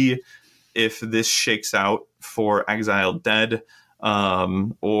see if this shakes out for Exiled Dead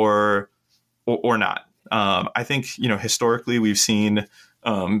or not. I think, historically we've seen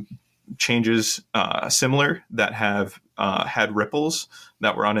changes similar that have had ripples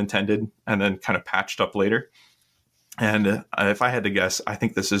that were unintended and then kind of patched up later. And if I had to guess, I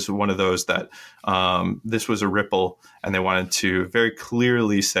think this is one of those that this was a ripple, and they wanted to very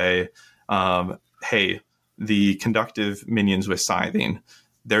clearly say, hey, the conductive minions with scything,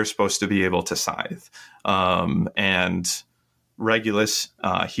 they're supposed to be able to scythe. And Regulus,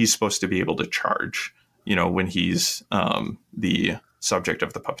 he's supposed to be able to charge, when he's the subject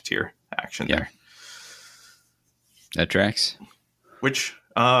of the puppeteer action there. That tracks. Which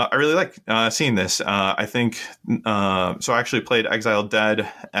I really like seeing this. I think so. I actually played Exiled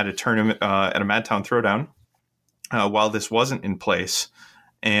Dead at a tournament at a Madtown Throwdown while this wasn't in place,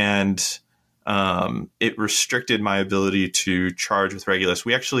 and it restricted my ability to charge with Regulus.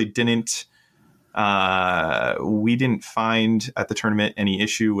 We actually didn't find at the tournament any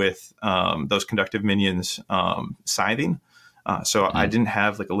issue with those conductive minions scything. So I didn't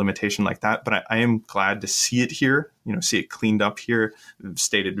have like a limitation like that, but I am glad to see it here, see it cleaned up here,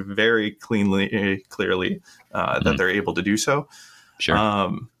 stated very clearly that they're able to do so.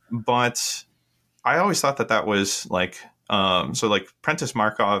 Sure. But I always thought that was like, so like Prentice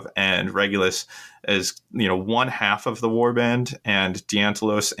Markov and Regulus is, one half of the warband, and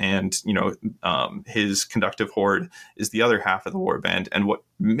Diantelos and, his conductive horde is the other half of the warband. And what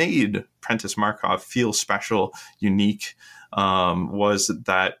made Prentice Markov feel special, unique, was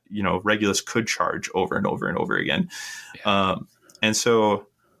that, Regulus could charge over and over and over again. Yeah. And so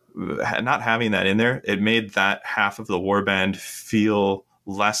not having that in there, it made that half of the warband feel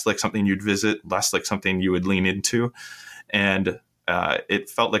less like something you'd visit, less like something you would lean into. And it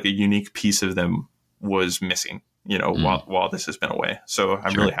felt like a unique piece of them was missing, while this has been away. So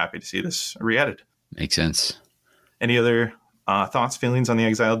I'm really happy to see this re-added. Makes sense. Any other thoughts, feelings on the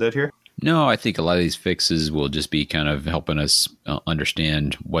Exiled Dead here? No, I think a lot of these fixes will just be kind of helping us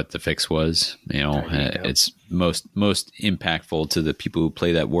understand what the fix was. It's most impactful to the people who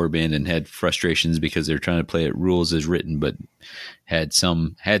play that warband and had frustrations because they're trying to play it rules as written, but had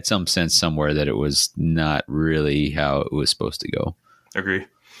some sense somewhere that it was not really how it was supposed to go. Agree.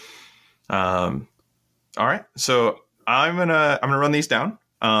 All right, so I'm gonna run these down,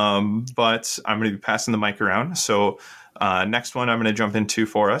 but I'm gonna be passing the mic around. So. Next one I'm going to jump into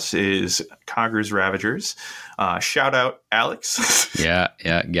for us is Cogger's Ravagers. Shout out, Alex. Yeah,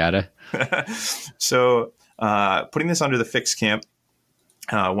 gotta. So putting this under the fix camp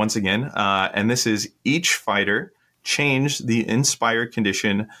once again, and this is each fighter change the inspire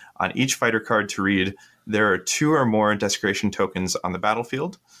condition on each fighter card to read there are 2 or more desecration tokens on the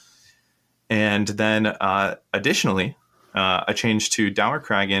battlefield. And then additionally, a change to Dower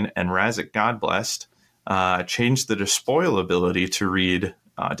Kragan and Razak Godblessed. Change the Despoil ability to read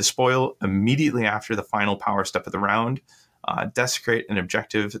Despoil immediately after the final power step of the round. Desecrate an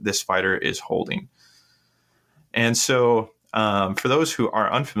objective this fighter is holding. And so for those who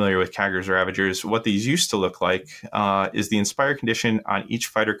are unfamiliar with Cogger's Ravagers, what these used to look like is the Inspire condition on each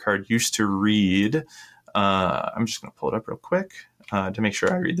fighter card used to read. I'm just going to pull it up real quick to make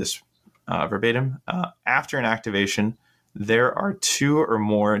sure I read this verbatim. After an activation, there are 2 or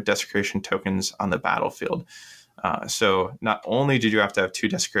more desecration tokens on the battlefield. So not only did you have to have 2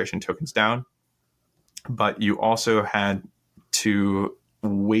 desecration tokens down, but you also had to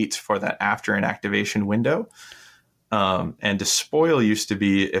wait for that after an activation window. And Despoil used to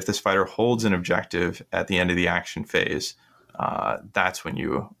be if this fighter holds an objective at the end of the action phase, that's when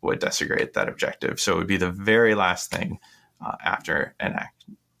you would desecrate that objective. So it would be the very last thing after an act,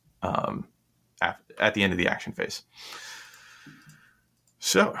 at the end of the action phase.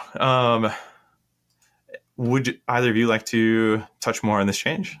 So, would either of you like to touch more on this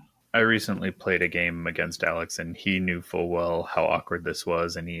change? I recently played a game against Alex, and he knew full well how awkward this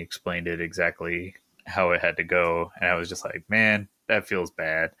was, and he explained it exactly how it had to go. And I was just like, man, that feels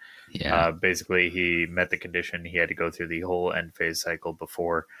bad. Yeah. Basically, he met the condition. He had to go through the whole end phase cycle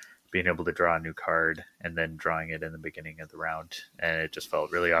before being able to draw a new card and then drawing it in the beginning of the round. And it just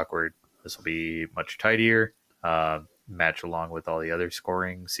felt really awkward. This will be much tidier. Match along with all the other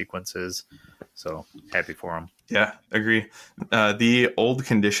scoring sequences. So happy for him. Yeah, agree. The old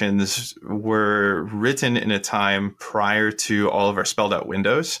conditions were written in a time prior to all of our spelled out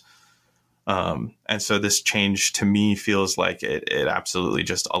windows. And so this change to me feels like it absolutely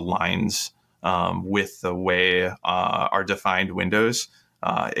just aligns with the way our defined windows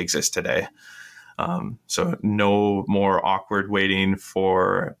exist today. So no more awkward waiting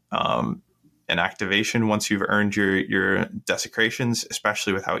for an activation once you've earned your desecrations,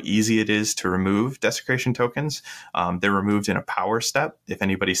 especially with how easy it is to remove desecration tokens. They're removed in a power step if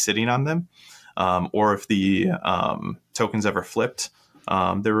anybody's sitting on them, or if the tokens ever flipped,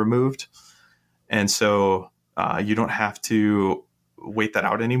 they're removed. And so you don't have to wait that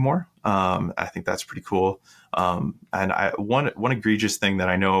out anymore. I think that's pretty cool. And one egregious thing that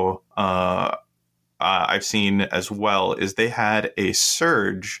I know I've seen as well is they had a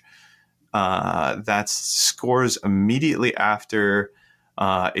surge that scores immediately after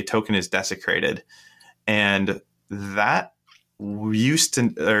a token is desecrated, and that used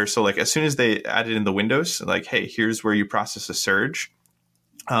to, or so like as soon as they added in the windows, like, hey, here's where you process a surge.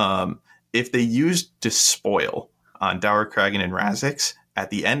 If they used Despoil on Dour Kragan and Razix at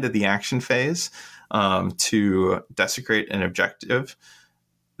the end of the action phase to desecrate an objective,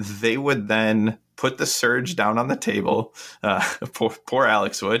 they would then put the surge down on the table, poor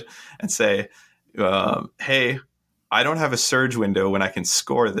Alex would, and say, hey, I don't have a surge window when I can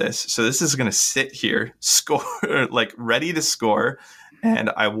score this. So this is going to sit here, score, like ready to score, and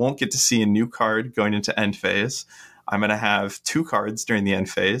I won't get to see a new card going into end phase. I'm going to have 2 cards during the end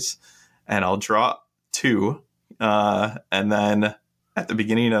phase, and I'll draw 2. And then at the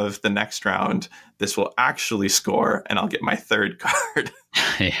beginning of the next round, this will actually score, and I'll get my 3rd card.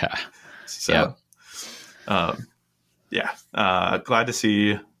 Yeah. So, glad to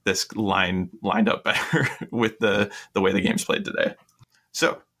see this lined up better with the way the game's played today.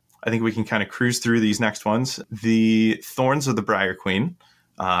 So I think we can kind of cruise through these next ones. The Thorns of the Briar Queen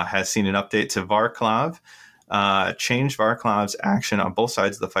has seen an update to Varklav. Change Varklav's action on both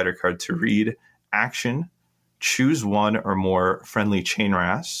sides of the fighter card to read action, choose 1 or more friendly chain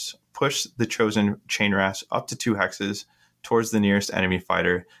rasps, push the chosen chain rasp up to 2 hexes towards the nearest enemy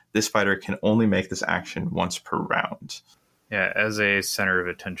fighter. This fighter can only make this action once per round. Yeah, as a center of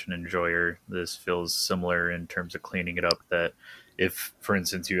attention enjoyer, this feels similar in terms of cleaning it up, that if, for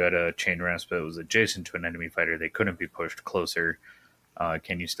instance, you had a chain rasp that was adjacent to an enemy fighter, they couldn't be pushed closer.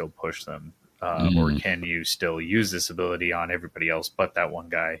 Can you still push them? Or can you still use this ability on everybody else but that one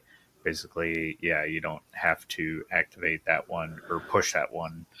guy? Basically, yeah, you don't have to activate that one or push that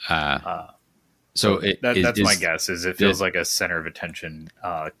one. That's my guess, is it feels like a center of attention,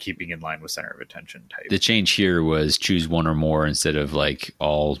 keeping in line with center of attention type. The change here was choose 1 or more instead of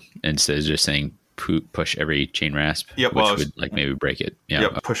instead of just saying push every chain rasp, which would maybe break it. Yeah,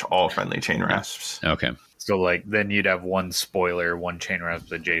 push all friendly chain rasps. Okay. So then you'd have 1 spoiler, 1 chain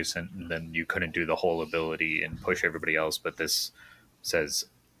rasp adjacent, and then you couldn't do the whole ability and push everybody else. But this says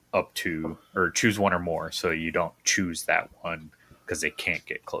up to, or choose 1 or more, so you don't choose that one because they can't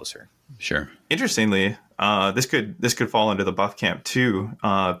get closer. Sure. Interestingly, this could fall under the buff camp too,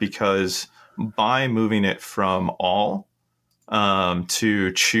 because by moving it from all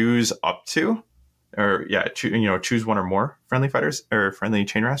to choose up to, or choose 1 or more friendly fighters or friendly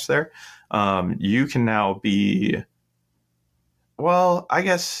chain rasps there, you can now be. Well, I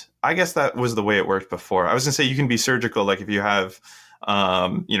guess that was the way it worked before. I was gonna say you can be surgical, like if you have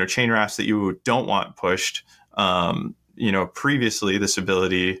chain rasps that you don't want pushed. Previously this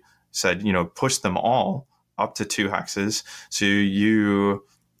ability said, push them all up to 2 hexes. So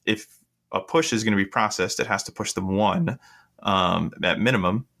if a push is going to be processed, it has to push them 1 at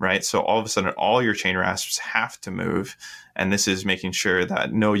minimum, right? So all of a sudden, all your chain rasps have to move. And this is making sure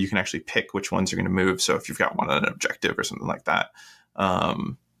that, no, you can actually pick which ones are going to move. So if you've got one on an objective or something like that,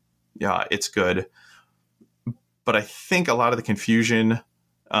 it's good. But I think a lot of the confusion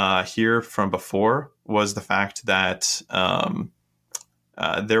here from before was the fact that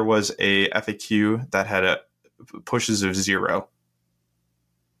there was a FAQ that had pushes of 0,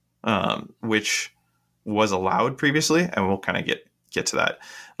 which was allowed previously, and we'll kind of get to that.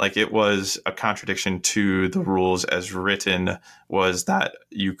 Like, it was a contradiction to the rules as written, was that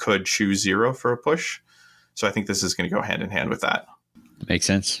you could choose 0 for a push. So I think this is going to go hand in hand with that. Makes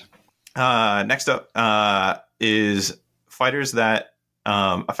sense. Next up is fighters that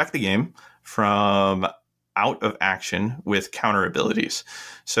affect the game from out of action with counter abilities.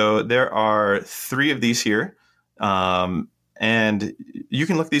 So there are 3 of these here, and you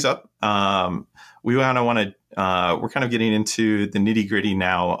can look these up. We're kind of getting into the nitty gritty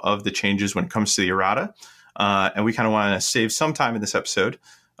now of the changes when it comes to the errata, and we kind of want to save some time in this episode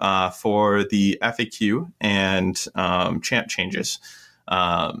for the FAQ and champ changes.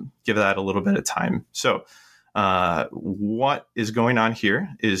 Give that a little bit of time. So what is going on here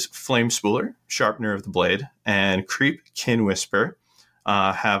is Flame Spooler, Sharpener of the Blade, and Creep Kin Whisper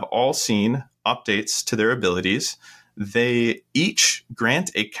have all seen updates to their abilities. They each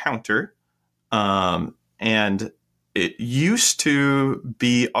grant a counter, and it used to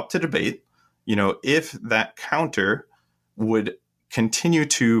be up to debate, if that counter would continue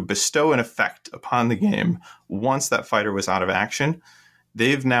to bestow an effect upon the game once that fighter was out of action.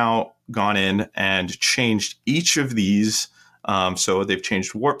 They've now gone in and changed each of these. So they've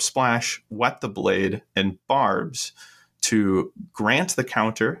changed Warp Splash, Wet the Blade, and Barbs to grant the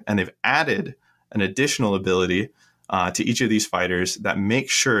counter, and they've added an additional ability to each of these fighters that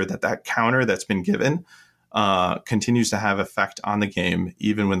makes sure that that counter that's been given continues to have effect on the game,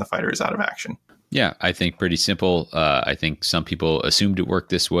 even when the fighter is out of action. Yeah, I think pretty simple. I think some people assumed it worked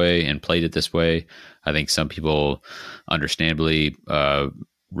this way and played it this way. I think some people understandably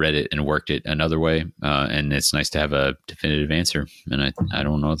read it and worked it another way. And it's nice to have a definitive answer. And I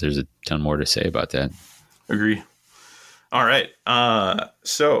don't know if there's a ton more to say about that. Agree. All right.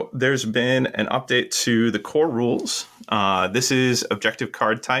 So there's been an update to the core rules. This is objective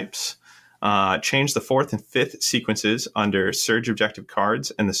card types. Change the 4th and 5th sequences under Surge objective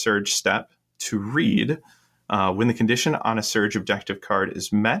cards and the Surge step to read, when the condition on a Surge objective card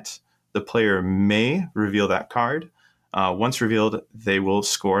is met, the player may reveal that card. Once revealed, they will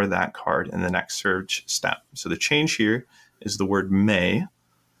score that card in the next Surge step. So the change here is the word may.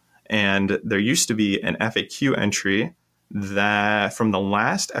 And there used to be an FAQ entry that from the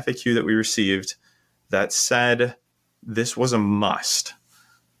last FAQ that we received that said this was a must.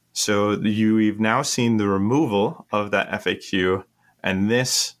 So you've now seen the removal of that FAQ, and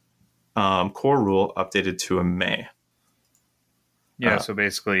this core rule updated to a may. Yeah, so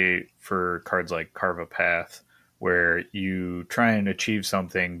basically for cards like Carve a Path, where you try and achieve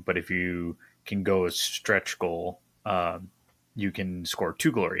something, but if you can go a stretch goal, you can score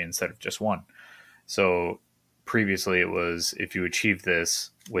 2 glory instead of just 1. So previously it was if you achieve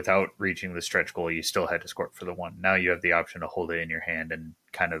this without reaching the stretch goal, you still had to score it for the 1. Now you have the option to hold it in your hand and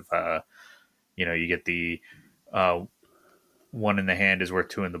kind of, you get the 1 in the hand is worth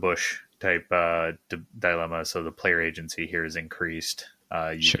 2 in the bush type dilemma. So the player agency here is increased.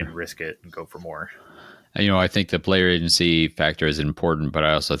 You can risk it and go for more. I think the player agency factor is important, but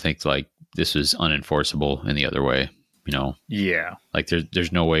I also think like this was unenforceable in the other way. Yeah, like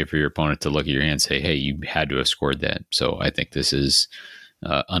there's no way for your opponent to look at your hand and say, hey, you had to have scored that. So I think this is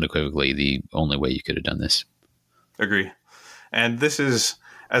unequivocally the only way you could have done this. Agree. And this is,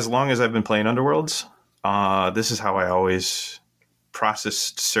 as long as I've been playing Underworlds, this is how I always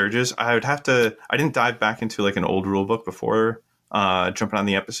processed surges. I didn't dive back into like an old rule book before jumping on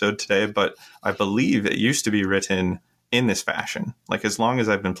the episode today, but I believe it used to be written in this fashion. Like as long as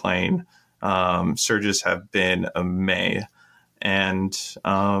I've been playing, surges have been a may. And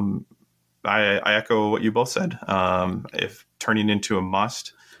I echo what you both said. If turning into a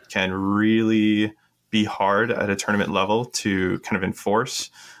must can really be hard at a tournament level to kind of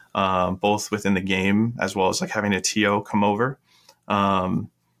enforce, both within the game as well as like having a TO come over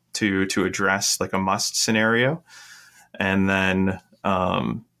to address like a must scenario. And then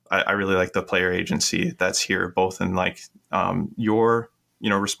I really like the player agency that's here, both in like you're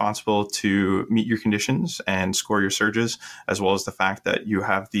responsible to meet your conditions and score your surges, as well as the fact that you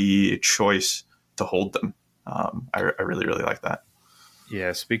have the choice to hold them. I really, really like that.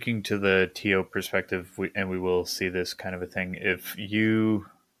 Yeah, speaking to the TO perspective, we will see this kind of a thing. If you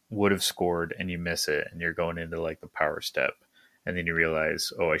would have scored and you miss it and you're going into like the power step and then you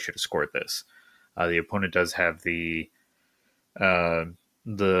realize, oh, I should have scored this. The opponent does have the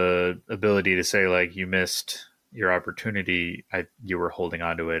ability to say like, you missed your opportunity, you were holding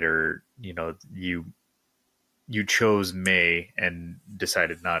on to it, or you chose may and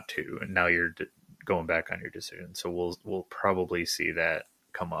decided not to, and now you're going back on your decision. So we'll probably see that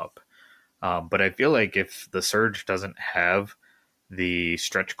come up. But I feel like if the surge doesn't have the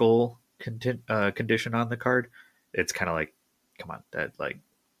stretch goal condition on the card, it's kind of like, come on, that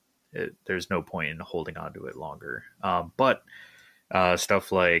there's no point in holding on to it longer. But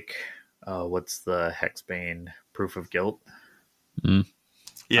stuff like what's the Hexbane Proof of Guilt?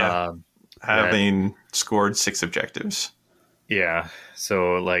 Yeah, having scored 6 objectives. Yeah,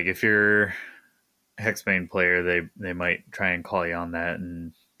 so like if you're a Hexbane player, they might try and call you on that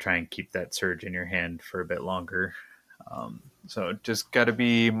and try and keep that surge in your hand for a bit longer. So just got to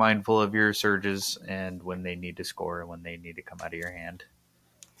be mindful of your surges and when they need to score and when they need to come out of your hand.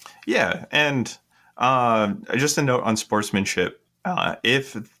 Yeah, and just a note on sportsmanship.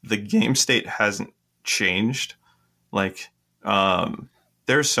 If the game state hasn't changed, like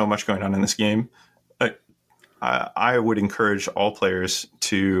there's so much going on in this game, I would encourage all players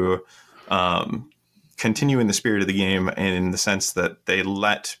to continue in the spirit of the game, and in the sense that they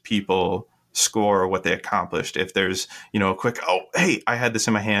let people score what they accomplished. If there's, a quick, oh, hey, I had this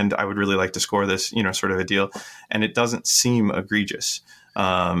in my hand, I would really like to score this, sort of a deal, and it doesn't seem egregious,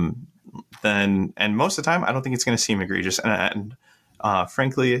 then, and most of the time, I don't think it's going to seem egregious. And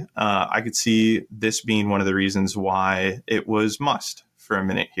frankly, I could see this being one of the reasons why it was must for a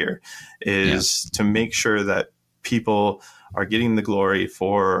minute here, is to make sure that people are getting the glory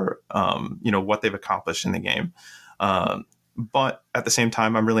for, what they've accomplished in the game. But at the same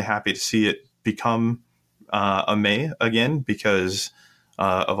time, I'm really happy to see it become a May again because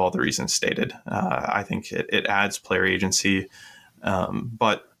of all the reasons stated. I think it adds player agency,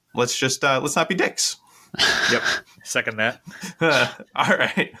 but let's not be dicks. Yep, second that. All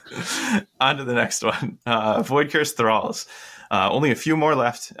right, on to the next one. Void Curse Thralls. Only a few more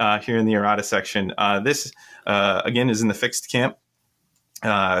left here in the errata section. This again is in the fixed camp.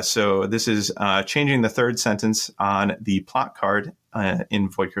 So this is changing the third sentence on the plot card in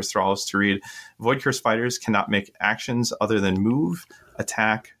Void Curse Thralls to read: Void Curse fighters cannot make actions other than move,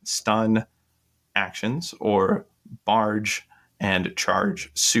 attack, stun actions, or barge and charge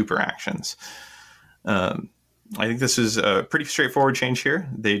super actions. I think this is a pretty straightforward change here.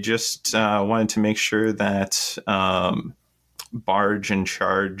 They just wanted to make sure that barge and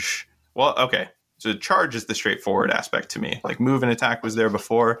charge... Well, okay. So charge is the straightforward aspect to me. Like move and attack was there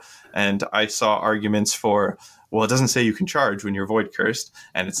before, and I saw arguments for, well, it doesn't say you can charge when you're void cursed,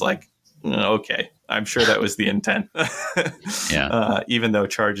 and it's like, okay, I'm sure that was the intent. Yeah. Even though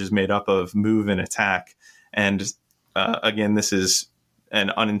charge is made up of move and attack, and again, this is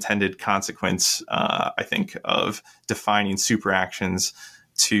an unintended consequence, I think, of defining super actions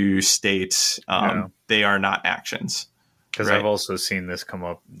to state they are not actions. Because right? I've also seen this come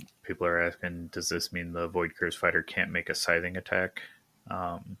up. People are asking, does this mean the Void Curse fighter can't make a scything attack?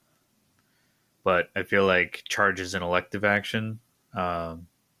 But I feel like charge is an elective action.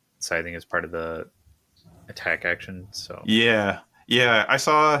 Scything is part of the attack action. So yeah, I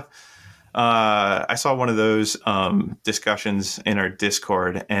saw one of those discussions in our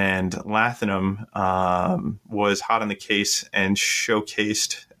Discord, and Lathinum was hot on the case and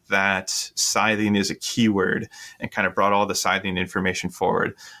showcased that scything is a keyword and kind of brought all the scything information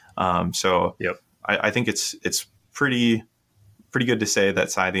forward. So yep. I think it's pretty good to say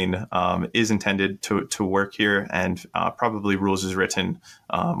that scything is intended to work here, and probably rules as written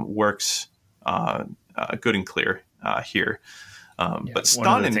works good and clear here. But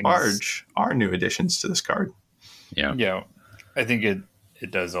stun and barge are new additions to this card. Yeah. I think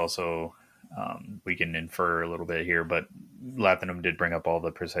it does also. We can infer a little bit here, but Lathinum did bring up all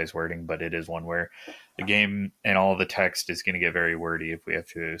the precise wording, but it is one where the game and all the text is going to get very wordy if we have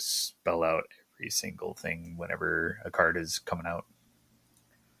to spell out every single thing whenever a card is coming out.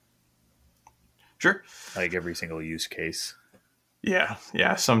 Sure. Like every single use case. Yeah.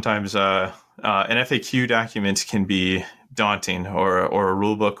 Sometimes an FAQ document can be daunting, or a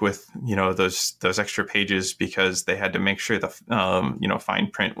rule book with those extra pages because they had to make sure the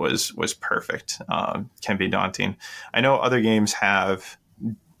fine print was perfect. Can be daunting. I know other games have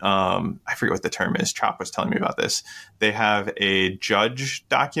I forget what the term is. Chop was telling me about this. They have a judge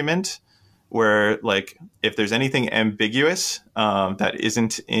document where, like, if there's anything ambiguous that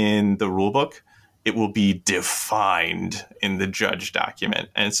isn't in the rule book, it will be defined in the judge document.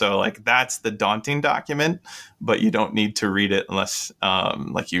 And so, like, that's the daunting document, but you don't need to read it unless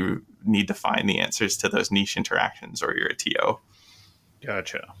you need to find the answers to those niche interactions or you're a TO.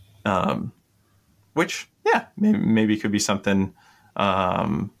 Gotcha. Which, yeah, maybe could be something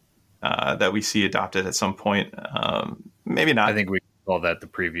that we see adopted at some point. Maybe not. I think we call that the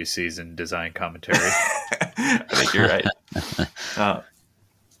previous season design commentary. I think you're right.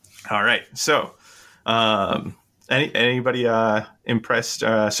 All right. So, anybody impressed,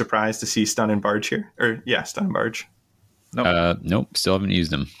 surprised to see stun and barge here? Or stun and barge. Nope. Still haven't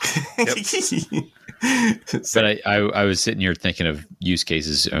used them. But I was sitting here thinking of use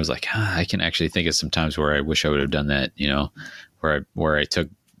cases. I was like, I can actually think of some times where I wish I would have done that. Where I took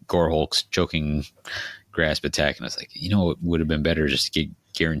Gorehulk's choking grasp attack, and I was like, it would have been better just to get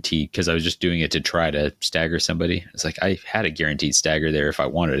guaranteed, because I was just doing it to try to stagger somebody. It's like I had a guaranteed stagger there if I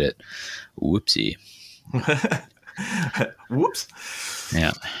wanted it. Whoopsie. Whoops.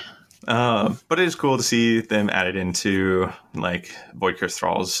 Yeah. But it is cool to see them added into, like, Void Curse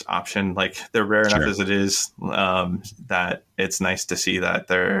Thralls option. Like, they're rare enough as it is, that it's nice to see that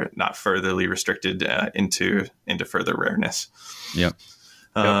they're not furtherly restricted into further rareness. Yep.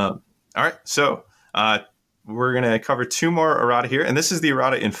 All right. So we're going to cover two more errata here. And this is the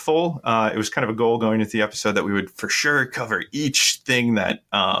errata in full. It was kind of a goal going into the episode that we would for sure cover each thing that,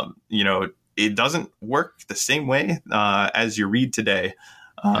 it doesn't work the same way as you read today.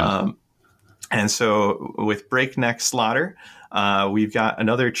 And so with Breakneck Slaughter, we've got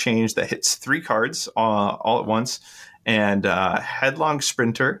another change that hits 3 cards all at once. And Headlong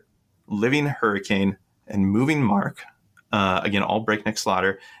Sprinter, Living Hurricane, and Moving Mark, again, all Breakneck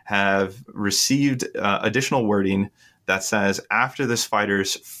Slaughter, have received additional wording that says after this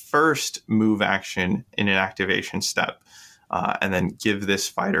fighter's first move action in an activation step, and then give this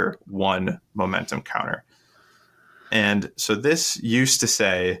fighter 1 momentum counter. And so this used to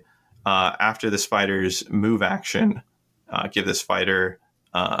say, after this fighter's move action, give this fighter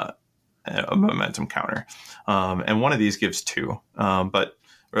a momentum counter. And one of these gives 2. But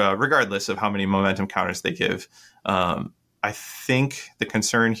regardless of how many momentum counters they give, I think the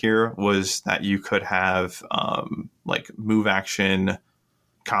concern here was that you could have like move action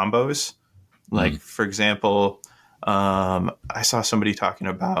combos. Like, for example, I saw somebody talking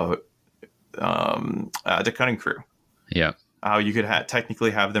about the cutting crew. Yeah. How you could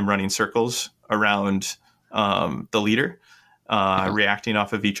technically have them running circles around the leader, reacting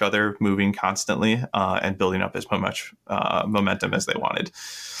off of each other, moving constantly, and building up as much momentum as they wanted.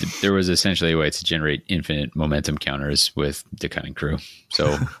 There was essentially a way to generate infinite momentum counters with the cutting crew.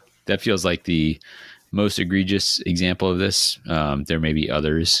 So that feels like the most egregious example of this. There may be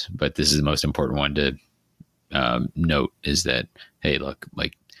others, but this is the most important one to note, is that, hey, look,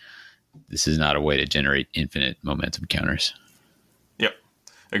 like, this is not a way to generate infinite momentum counters. Yep,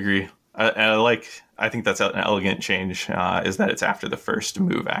 agree. I think that's an elegant change, is that it's after the first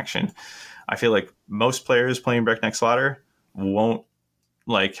move action. I feel like most players playing Breakneck Slaughter won't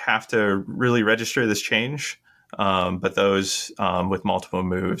like have to really register this change. But those with multiple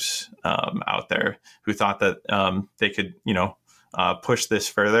moves out there who thought that they could, push this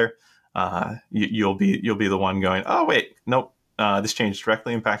further, you'll be the one going, oh wait, nope, this change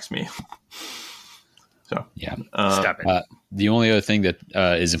directly impacts me. So yeah, stop it. The only other thing that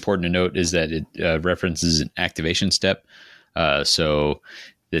is important to note is that it references an activation step. So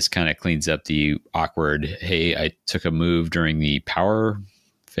this kind of cleans up the awkward, hey, I took a move during the power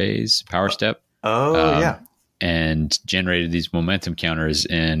step. Yeah. And generated these momentum counters.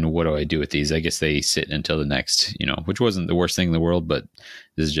 And what do I do with these? I guess they sit until the next, which wasn't the worst thing in the world, but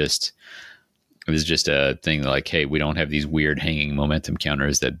this is just a thing like, hey, we don't have these weird hanging momentum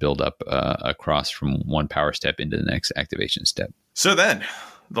counters that build up across from one power step into the next activation step. So then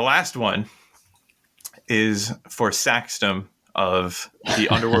the last one is for Saxdom of the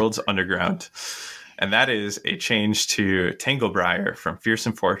Underworld's Underground. And that is a change to Tanglebriar from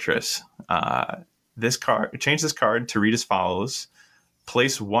Fearsome Fortress. Change this card to read as follows: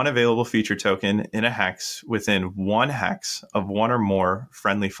 place one available feature token in a hex within 1 hex of one or more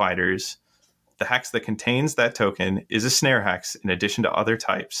friendly fighters. The hex that contains that token is a snare hex in addition to other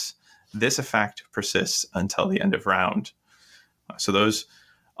types. This effect persists until the end of round. So those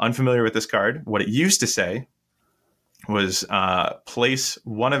unfamiliar with this card, what it used to say was place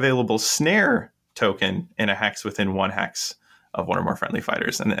one available snare token in a hex within 1 hex of one or more friendly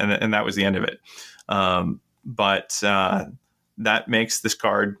fighters. And that was the end of it. But that makes this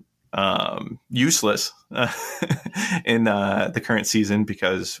card useless in the current season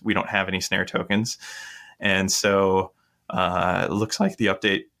because we don't have any snare tokens. And so it looks like the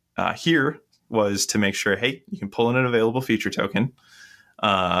update here was to make sure, hey, you can pull in an available feature token,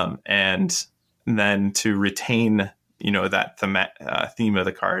 and then to retain, that theme of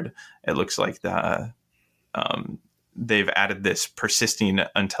the card. It looks like they've added this persisting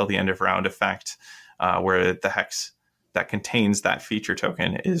until the end of round effect, where the hex that contains that feature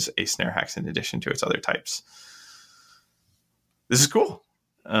token is a snare hex in addition to its other types. This is cool.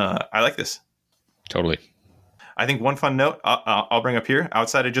 I like this. Totally. I think one fun note I'll bring up here,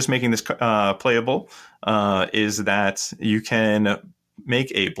 outside of just making this playable, is that you can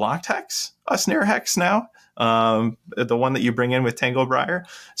make a blocked hex a snare hex now. The one that you bring in with Tanglebriar.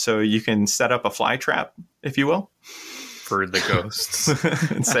 So you can set up a fly trap, if you will, for the ghosts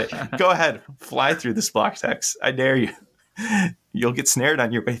and say, go ahead, fly through this blocked hex. I dare you. You'll get snared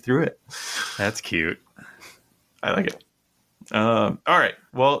on your way through it. That's cute. I like it. All right.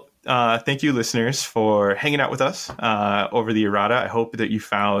 Well, thank you, listeners, for hanging out with us over the errata. I hope that you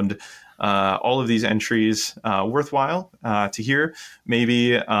found all of these entries worthwhile to hear.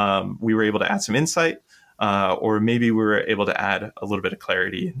 Maybe we were able to add some insight, or maybe we were able to add a little bit of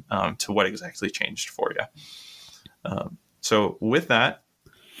clarity to what exactly changed for you. So with that,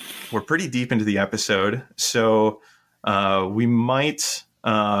 we're pretty deep into the episode. So we might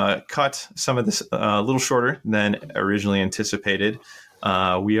cut some of this a little shorter than originally anticipated.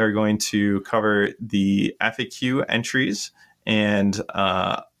 We are going to cover the FAQ entries and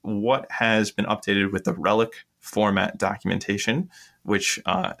what has been updated with the relic format documentation, which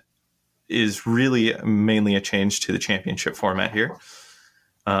is really mainly a change to the championship format here.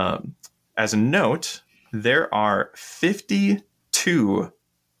 As a note, there are 52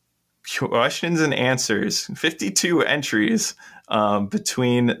 questions and answers, 52 entries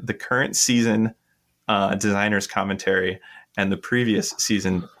between the current season designer's commentary and the previous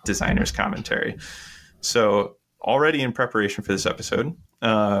season designer's commentary. So already in preparation for this episode,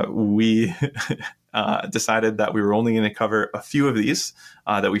 we decided that we were only going to cover a few of these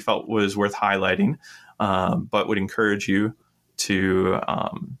that we felt was worth highlighting, but would encourage you to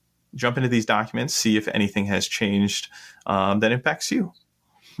jump into these documents, see if anything has changed that impacts you.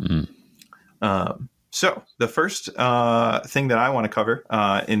 So the first thing that I want to cover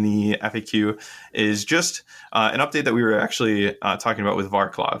in the FAQ is just an update that we were actually talking about with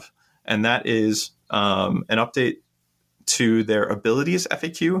Varklav, and that is an update to their abilities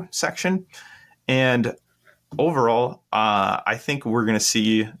FAQ section. And overall, I think we're going to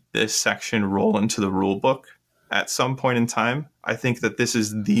see this section roll into the rule book at some point in time. I think that this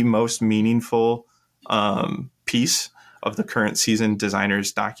is the most meaningful piece of the current season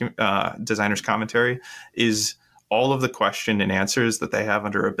designers commentary, is all of the question and answers that they have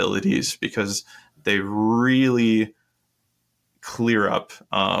under abilities, because they really clear up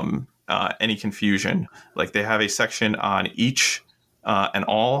any confusion. Like, they have a section on each and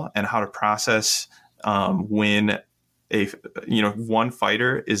all, and how to process when one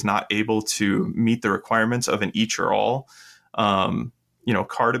fighter is not able to meet the requirements of an each or all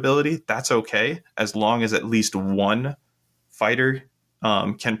card ability. That's okay, as long as at least one fighter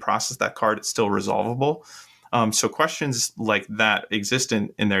can process that card. It's still resolvable. So questions like that exist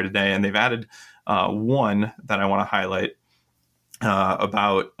in there today, and they've added one that I want to highlight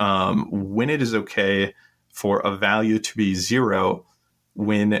about when it is okay for a value to be 0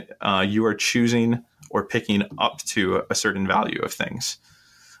 when you are choosing or picking up to a certain value of things.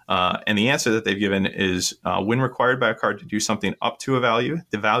 And the answer that they've given is when required by a card to do something up to a value,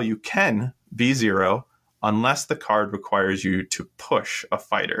 the value can be 0 unless the card requires you to push a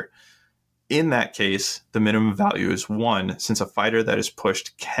fighter. In that case, the minimum value is 1, since a fighter that is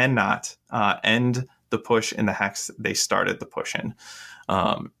pushed cannot end the push in the hex they started the push in.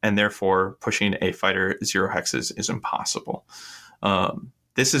 And therefore, pushing a fighter 0 hexes is impossible.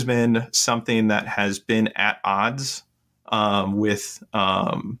 This has been something that has been at odds with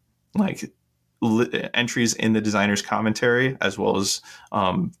entries in the designer's commentary, as well as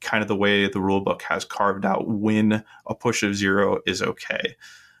kind of the way the rule book has carved out when a push of 0 is okay.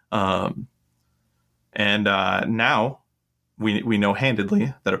 And now we know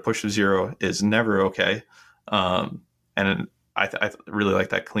handedly that a push of 0 is never okay. And I really like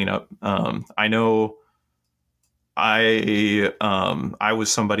that cleanup. I know I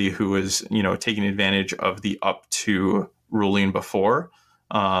was somebody who was, taking advantage of the up to ruling before,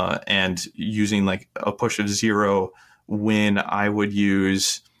 and using like a push of 0 when I would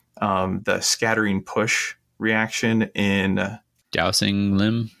use the scattering push reaction in Dousing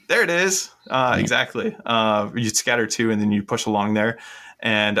limb. There it is. Exactly. You'd scatter 2 and then you push along there.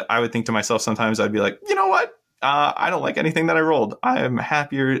 And I would think to myself sometimes, I'd be like, you know what? I don't like anything that I rolled. I'm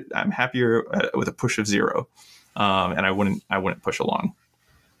happier with a push of 0. And I wouldn't push along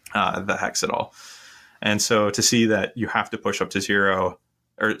the hex at all. And so to see that you have to push up to 0,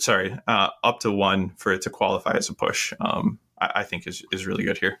 up to 1 for it to qualify as a push, I think is really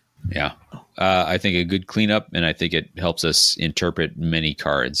good here. Yeah. I think a good cleanup, and I think it helps us interpret many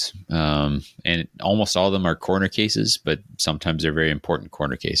cards. And almost all of them are corner cases, but sometimes they're very important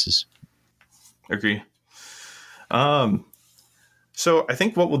corner cases. Agree. So I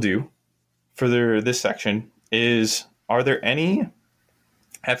think what we'll do for this section is, are there any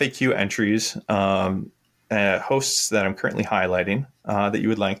FAQ entries, hosts that I'm currently highlighting that you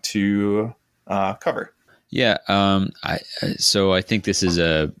would like to cover? Yeah. So I think this is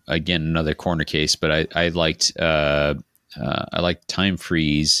again another corner case, but I liked time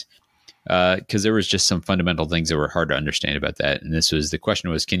freeze because there was just some fundamental things that were hard to understand about that. And the question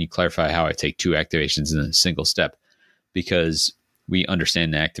was, can you clarify how I take 2 activations in a single step? Because we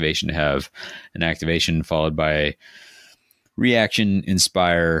understand the activation to have an activation followed by reaction,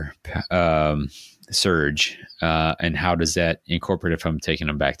 inspire, surge, and how does that incorporate if I'm taking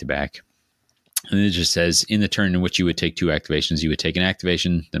them back to back? And it just says, in the turn in which you would take 2 activations, you would take an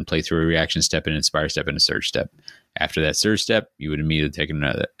activation, then play through a reaction step, an inspire step, and a surge step. After that surge step, you would immediately take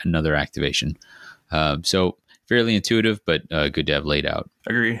another activation. So fairly intuitive, but good to have laid out.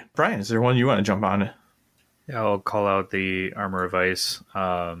 Agree. Brian, is there one you want to jump on? Yeah, I'll call out the Armor of Ice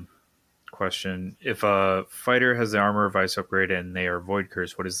question. If a fighter has the Armor of Ice upgrade and they are Void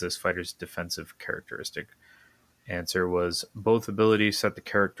Curse, what is this fighter's defensive characteristic? Answer was, both abilities set the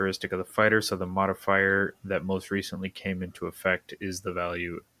characteristic of the fighter, so the modifier that most recently came into effect is the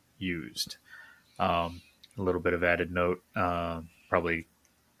value used. A little bit of added note, probably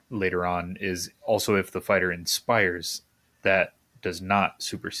later on, is also if the fighter inspires, that does not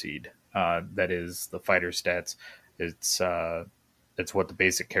supersede. That is the fighter stats. It's what the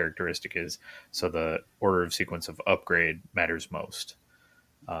basic characteristic is. So the order of sequence of upgrade matters most.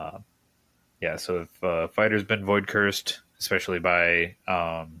 Yeah, so if a fighter's been void cursed, especially by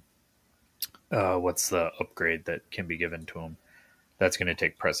what's the upgrade that can be given to him, that's going to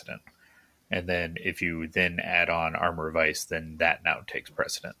take precedent. And then if you then add on Armor of Ice, then that now takes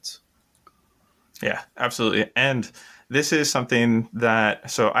precedence. Yeah, absolutely. And this is something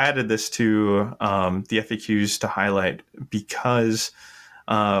that, so I added this to the FAQs to highlight because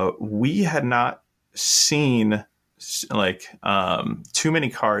we had not seen like too many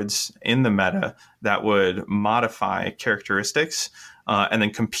cards in the meta that would modify characteristics and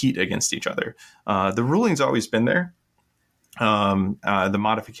then compete against each other. The ruling's always been there, the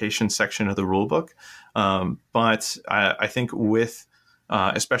modification section of the rule book. But I think with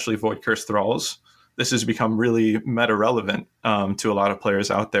especially Void Curse Thralls, this has become really meta relevant to a lot of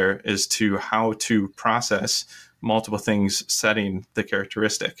players out there as to how to process multiple things setting the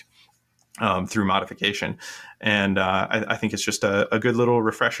characteristic through modification. And I think it's just a good little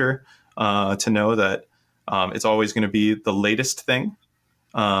refresher to know that it's always going to be the latest thing.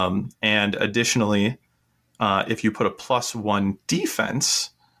 And additionally, if you put a +1 defense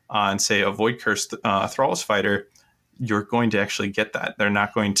on, say, a Void Curse Thralls fighter, you're going to actually get that. They're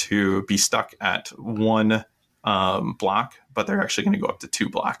not going to be stuck at 1 block, but they're actually going to go up to 2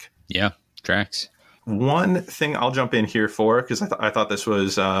 block. Yeah, tracks. One thing I'll jump in here for, because I thought this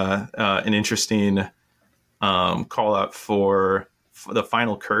was an interesting call out for the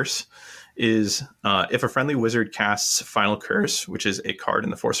Final Curse, is if a friendly wizard casts Final Curse, which is a card in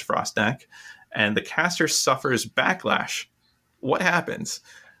the Force of Frost deck, and the caster suffers backlash, what happens?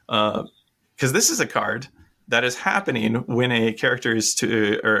 Because this is a card that is happening when a character is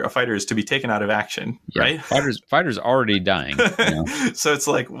or a fighter is to be taken out of action, yeah, right? Fighters already dying. You know? So it's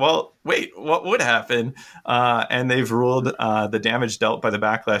like, well, wait, what would happen? And they've ruled the damage dealt by the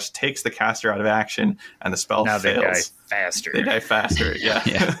backlash takes the caster out of action, and the spell fails. They die faster. They die faster, yeah.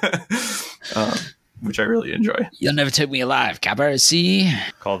 Which I really enjoy. You'll never take me alive, Capper. See?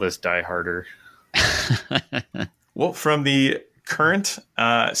 Call this Die Harder. Well, from the current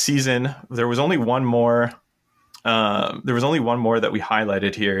season, there was only one more. That we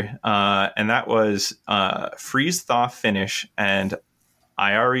highlighted here, and that was Freeze, Thaw, Finish, and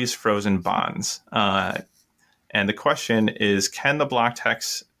Iari's Frozen Bonds. And the question is, can the blocked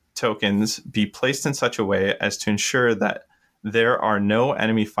hex tokens be placed in such a way as to ensure that there are no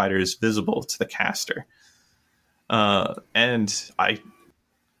enemy fighters visible to the caster? And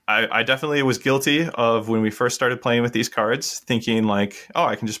I definitely was guilty of, when we first started playing with these cards, thinking like, oh,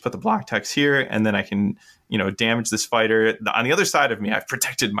 I can just put the block text here and then I can, damage this fighter. On the other side of me, I've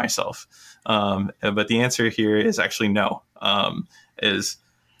protected myself. But the answer here is actually no. Is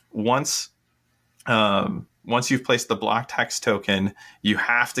once you've placed the blocked hex token, you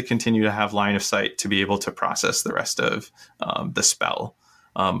have to continue to have line of sight to be able to process the rest of the spell,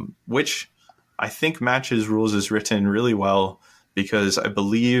 which I think matches Rules as Written really well. Because I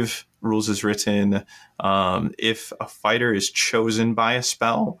believe Rules is Written, if a fighter is chosen by a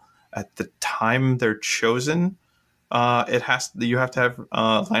spell, at the time they're chosen, you have to have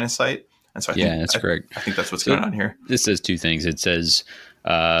line of sight. And so that's correct. I think that's what's going on here. This says two things. It says,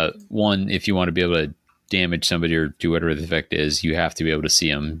 one, if you want to be able to damage somebody or do whatever the effect is, you have to be able to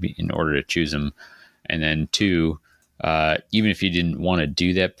see them in order to choose them. And then two, even if you didn't want to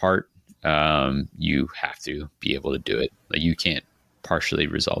do that part, you have to be able to do it. Like, you can't partially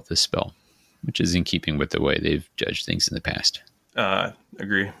resolve this spell, which is in keeping with the way they've judged things in the past.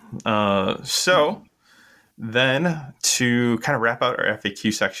 Agree. So then, to kind of wrap out our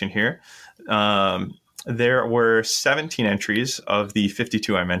FAQ section here, there were 17 entries of the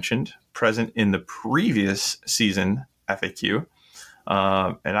 52 I mentioned present in the previous season FAQ.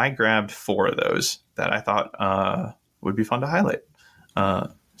 And I grabbed 4 of those that I thought would be fun to highlight.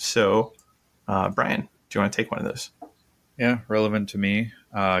 So, Brian, do you want to take one of those? Yeah, relevant to me.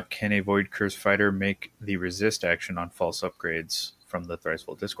 Can a Void Curse fighter make the resist action on false upgrades from the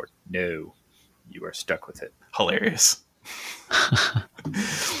Thricefold Discord? No, you are stuck with it. Hilarious.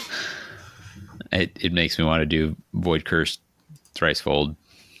 It makes me want to do Void Curse Thricefold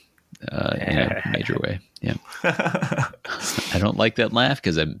in a major way. Yeah. I don't like that laugh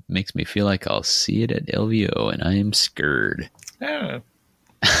because it makes me feel like I'll see it at LVO and I am scared. Yeah.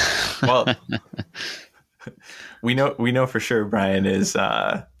 Well, we know for sure Brian is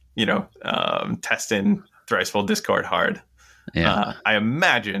testing Thricefold Discord hard. Yeah. I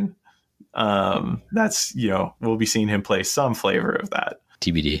imagine that's we'll be seeing him play some flavor of that.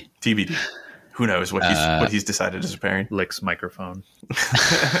 TBD. Who knows what he's decided as a pairing. Licks microphone.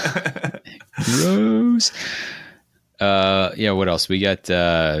 Gross. What else? We got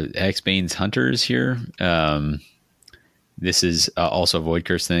Hexbane's Hunters here. this is also a Void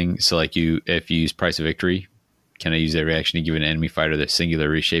Curse thing. So like if you use Price of Victory, can I use that reaction to give an enemy fighter the singular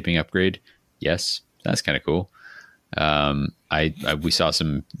reshaping upgrade? Yes, that's kind of cool. We saw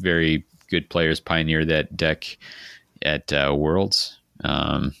some very good players pioneer that deck at Worlds,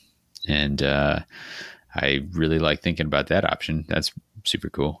 and I really like thinking about that option. That's super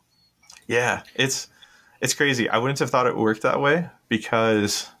cool. Yeah, it's crazy. I wouldn't have thought it worked that way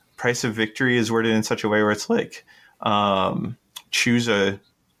because Price of Victory is worded in such a way where it's like choose a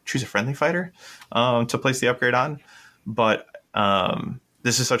friendly fighter to place the upgrade on. But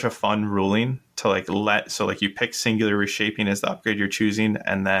this is such a fun ruling to like you pick singular reshaping as the upgrade you're choosing,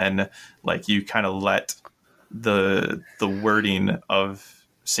 and then like you kind of let the wording of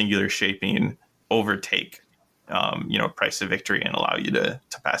singular shaping overtake Price of Victory and allow you to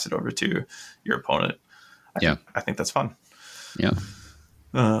pass it over to your opponent. I think that's fun. Yeah.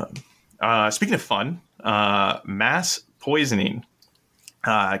 Speaking of fun, mass poisoning.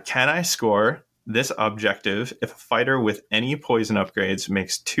 Can I score this objective if a fighter with any poison upgrades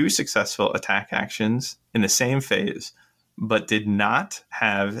makes 2 successful attack actions in the same phase, but did not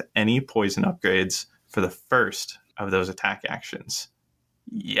have any poison upgrades for the first of those attack actions?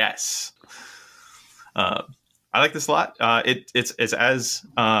 Yes. I like this a lot. It's as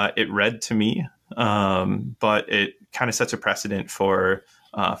it read to me, but it kind of sets a precedent for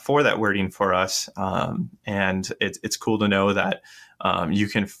that wording for us. And it's cool to know that you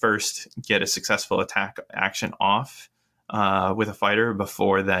can first get a successful attack action off with a fighter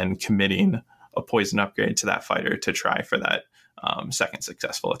before then committing a poison upgrade to that fighter to try for that second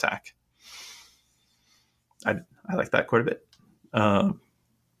successful attack. I like that quite a bit.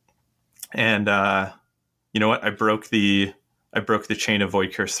 And you know what? I broke the chain of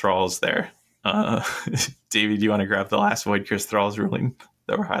Void Curse Thralls there. Davey, do you want to grab the last Void Curse Thralls ruling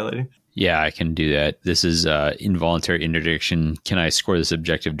that we're highlighting? Yeah, I can do that. This is involuntary interdiction. Can I score this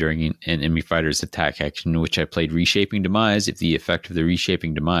objective during an enemy fighter's attack action in which I played Reshaping Demise if the effect of the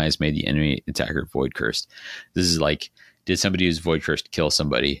Reshaping Demise made the enemy attacker Void Cursed? This is like, did somebody use Void Cursed kill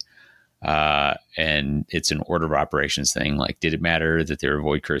somebody? And it's an order of operations thing. Like, did it matter that they were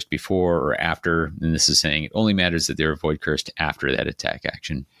Void Cursed before or after? And this is saying it only matters that they were Void Cursed after that attack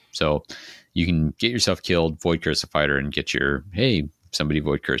action. So you can get yourself killed, Void Curse a fighter, and get your, hey, somebody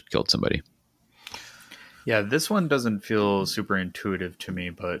Void Cursed killed somebody. Yeah, this one doesn't feel super intuitive to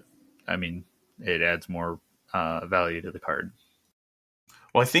me, but I mean, it adds more value to the card.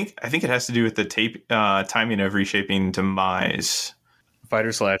 Well, I think it has to do with the timing of Reshaping Demise.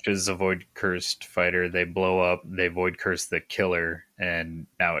 Fighter Slash is a Void Cursed fighter. They blow up, they Void Curse the killer, and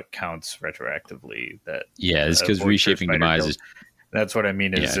now it counts retroactively. That it's because Reshaping Demise is. That's what I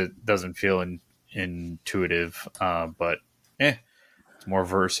mean. Is it doesn't feel intuitive, but it's more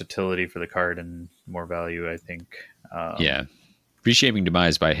versatility for the card and more value, I think. Reshaping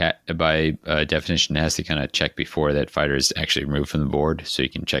Demise by definition has to kind of check before that fighter is actually removed from the board, so you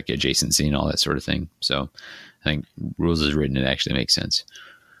can check adjacency and all that sort of thing. So I think rules as written, it actually makes sense.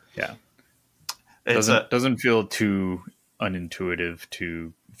 Yeah. It doesn't feel too unintuitive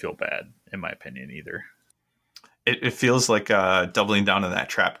to feel bad, in my opinion, either. It feels like doubling down on that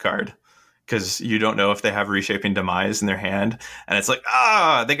trap card, because you don't know if they have Reshaping Demise in their hand, and it's like,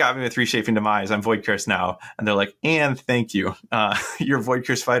 they got me with Reshaping Demise, I'm Void Curse now, and they're like, and thank you, your Void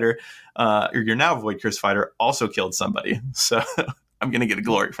Curse fighter, or your now Void Curse fighter also killed somebody, so I'm gonna get a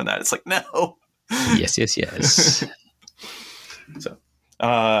glory from that. It's like, no. Yes. So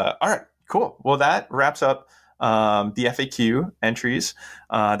all right, cool. Well, that wraps up the FAQ entries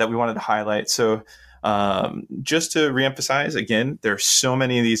that we wanted to highlight. So just to reemphasize again, there are so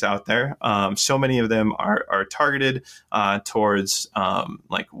many of these out there. So many of them are targeted towards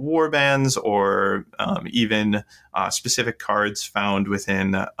like war bands or even specific cards found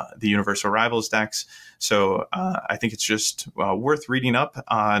within the Universal Rivals decks. So I think it's just worth reading up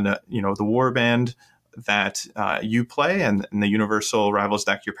on the war band that you play and the Universal Rivals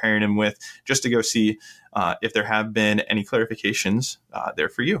deck you're pairing him with, just to go see if there have been any clarifications there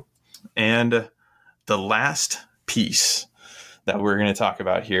for you. And the last piece that we're going to talk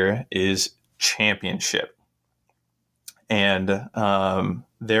about here is championship. And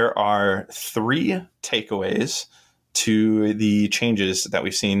there are 3 takeaways to the changes that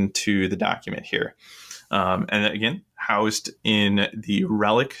we've seen to the document here. And again, housed in the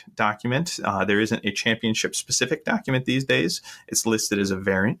Relic document. There isn't a championship specific document these days. It's listed as a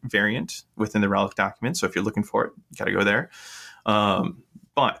variant within the Relic document. So if you're looking for it, you got to go there.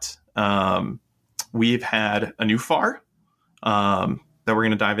 But we've had a new FAR that we're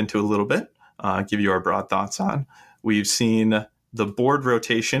going to dive into a little bit, give you our broad thoughts on. We've seen the board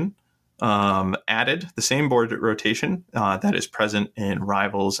rotation added the same board rotation that is present in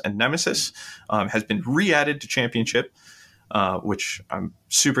Rivals and Nemesis, has been re-added to Championship, which I'm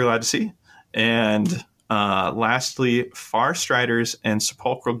super glad to see. And lastly, Far Striders and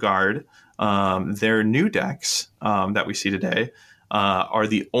Sepulchral Guard, their new decks that we see today, are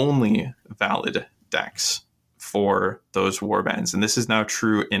the only valid decks for those warbands. And this is now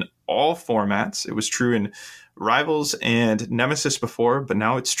true in all formats. It was true in Rivals and Nemesis before, but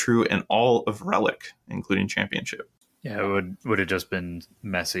now it's true in all of Relic, including Championship. Yeah, it would have just been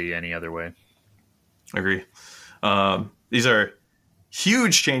messy any other way. Agree. These are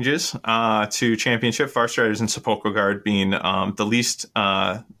huge changes to Championship, Far Striders and Sepulchral Guard being the least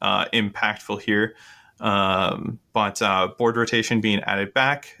impactful here. But board rotation being added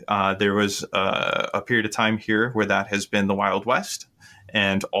back. There was a period of time here where that has been the Wild West,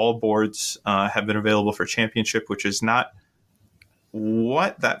 and all boards have been available for Championship, which is not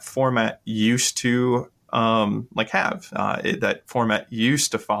what that format used to have. That format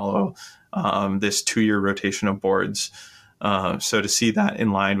used to follow this 2-year rotation of boards. So to see that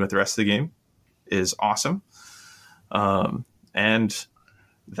in line with the rest of the game is awesome. And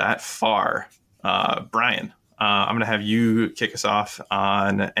that far, Brian, I'm going to have you kick us off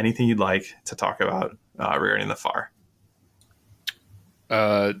on anything you'd like to talk about regarding the FAR.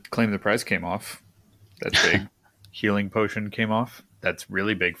 Claim the Prize came off. That's big. Healing Potion came off. That's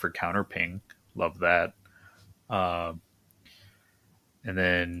really big for counter ping. Love that. And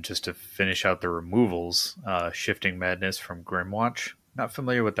then just to finish out the removals, Shifting Madness from Grimwatch. Not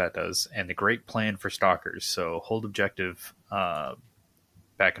familiar what that does. And the Great Plan for Stalkers. So hold objective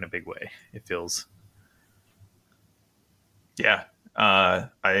back in a big way, it feels. Yeah,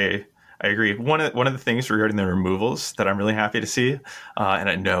 I agree. One of the things regarding the removals that I'm really happy to see, and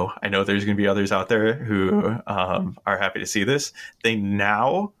I know there's going to be others out there who are happy to see this. They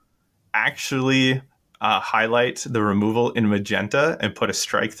now actually highlight the removal in magenta and put a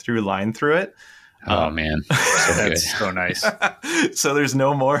strike through line through it. Oh man, so that's so nice. So there's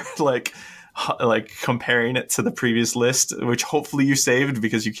no more like comparing it to the previous list, which hopefully you saved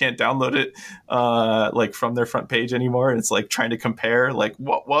because you can't download it from their front page anymore. And it's like trying to compare like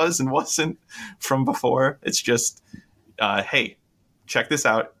what was and wasn't from before. It's just, hey, check this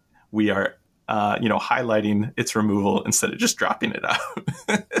out. We are, highlighting its removal instead of just dropping it out.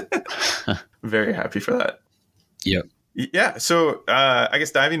 Very happy for that. Yep. Yeah. So I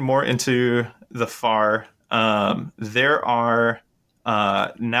guess diving more into the FAR, there are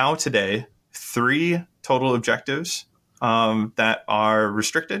now today 3 total objectives that are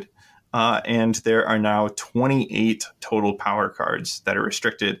restricted, and there are now 28 total power cards that are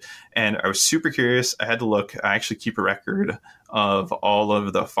restricted. And I was super curious. I had to look. I actually keep a record of all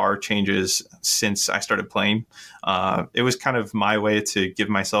of the FAR changes since I started playing. It was kind of my way to give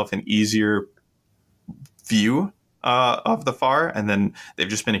myself an easier view of the FAR, and then they've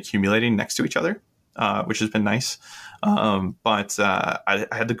just been accumulating next to each other, which has been nice. But I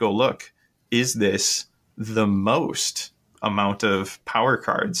had to go look. Is this the most amount of power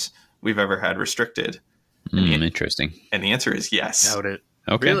cards we've ever had restricted? Interesting. And the answer is yes. Doubt it.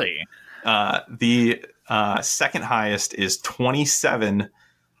 Okay. Really? The second highest is 27,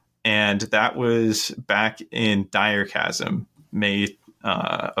 and that was back in Dire Chasm, May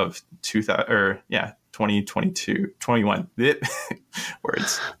of 2022, 21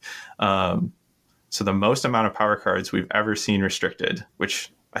 words. So the most amount of power cards we've ever seen restricted,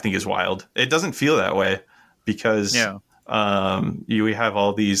 which I think is wild. It doesn't feel that way because we have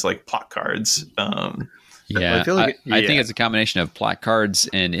all these like plot cards. Yeah, I think it's a combination of plot cards,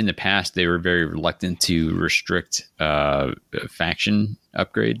 and in the past they were very reluctant to restrict faction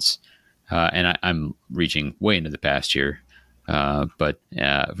upgrades. And I'm reaching way into the past here. But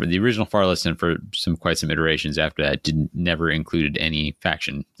for the original FAR list and for quite some iterations after that, never included any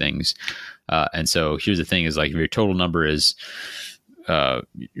faction things. And so here's the thing: is like if your total number is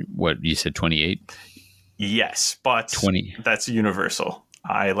what you said, 28. Yes, but 20. That's universal.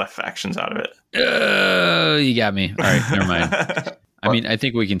 I left factions out of it. You got me. All right, never mind. I mean, I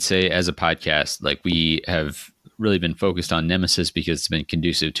think we can say as a podcast, like we have really been focused on Nemesis because it's been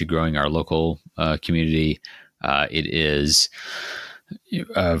conducive to growing our local community. It is,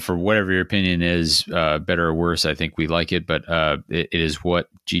 for whatever your opinion is, better or worse, I think we like it, but it is what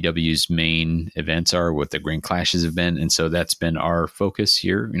GW's main events are, what the Grand Clashes have been. And so that's been our focus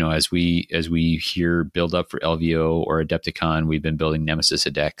here. You know, as we hear build up for LVO or Adepticon, we've been building Nemesis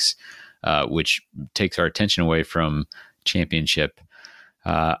decks, which takes our attention away from Championship.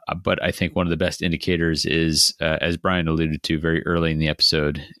 But I think one of the best indicators is, as Brian alluded to very early in the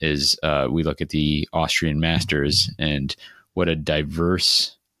episode, is we look at the Austrian Masters and what a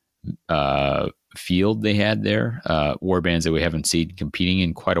diverse field they had there. Warbands that we haven't seen competing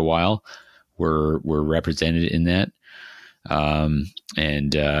in quite a while were represented in that.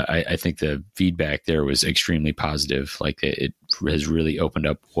 I think the feedback there was extremely positive. Like it has really opened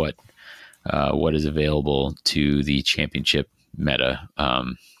up what is available to the championship meta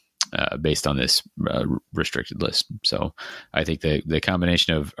based on this restricted list. So I think the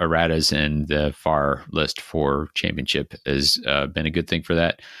combination of erratas and the FAR list for championship has been a good thing for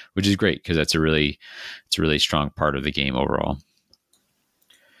that, which is great because it's a really strong part of the game overall.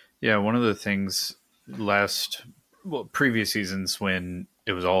 Yeah, one of the things previous seasons when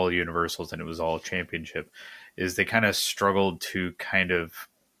it was all universals and it was all championship is they kind of struggled to kind of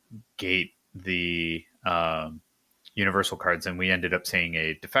gate the universal cards, and we ended up seeing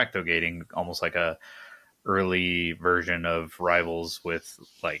a de facto gating, almost like a early version of Rivals with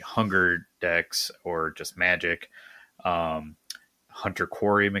like hunger decks or just magic, hunter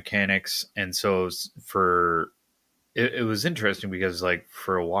quarry mechanics. And so it was interesting because like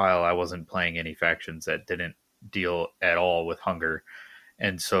for a while I wasn't playing any factions that didn't deal at all with hunger,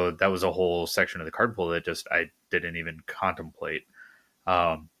 and so that was a whole section of the card pool that just I didn't even contemplate.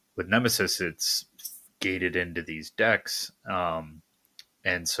 With Nemesis, it's gated into these decks,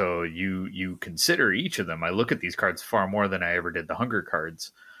 and so you consider each of them. I look at these cards far more than I ever did the hunger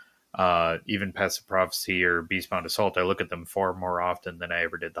cards. Even Passive Prophecy or Beastbound Assault, I look at them far more often than I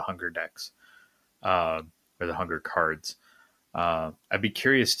ever did the hunger decks, or the hunger cards. I'd be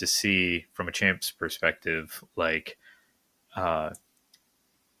curious to see from a champ's perspective, like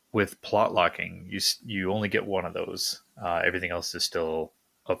with plot locking, you only get one of those. Everything else is still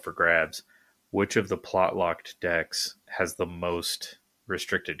up for grabs. Which of the plot locked decks has the most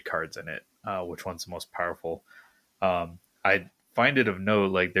restricted cards in it? Which one's the most powerful? I find it of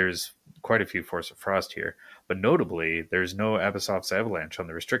note, like there's quite a few Force of Frost here, but notably there's no Abyssos's Avalanche on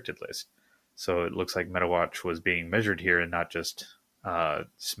the restricted list. So it looks like MetaWatch was being measured here and not just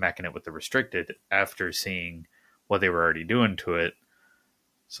smacking it with the restricted after seeing what they were already doing to it.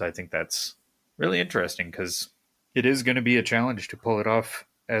 So I think that's really interesting because it is going to be a challenge to pull it off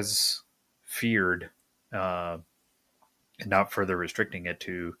as feared, and not further restricting it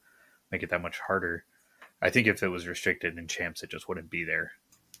to make it that much harder. I think if it was restricted in champs, it just wouldn't be there.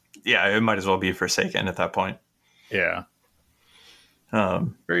 Yeah, it might as well be Forsaken at that point. Yeah.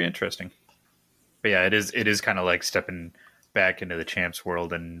 Very interesting. But yeah, it is kind of like stepping back into the champs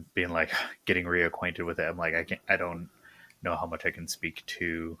world and being like getting reacquainted with it. I'm like, I don't know how much I can speak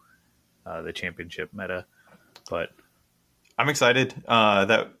to the championship meta, but I'm excited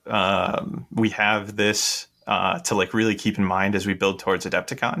that we have this to like really keep in mind as we build towards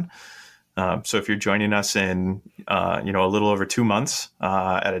Adepticon. So if you're joining us in a little over 2 months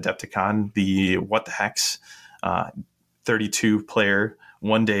at Adepticon, the What the Hex 32 player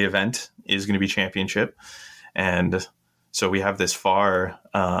 1 day event is going to be championship, and so we have this far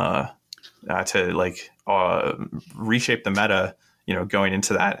to like reshape the meta. Going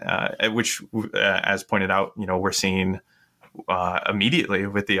into that, which as pointed out, we're seeing. Immediately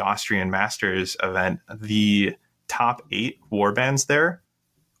with the Austrian Masters event, the top 8 warbands there,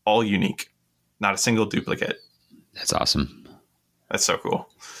 all unique, not a single duplicate. That's awesome. That's so cool.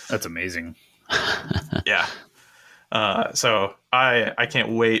 That's amazing. Yeah. So I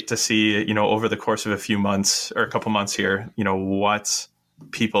can't wait to see, over the course of a few months or a couple months here, what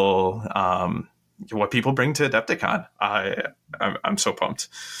people bring to Adepticon. I'm so pumped.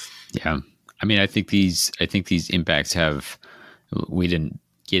 Yeah. I mean, I think these impacts have. We didn't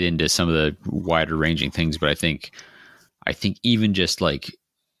get into some of the wider ranging things, but I think even just like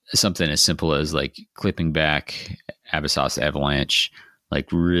something as simple as like clipping back Abyssos's Avalanche, like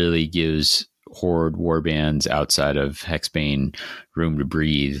really gives Horde warbands outside of Hexbane room to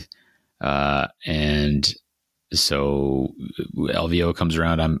breathe, and so LVO comes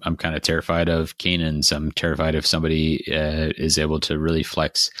around. I'm kind of terrified of Canaans. I'm terrified if somebody is able to really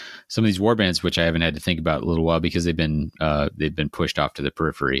flex some of these warbands, which I haven't had to think about in a little while because they've been pushed off to the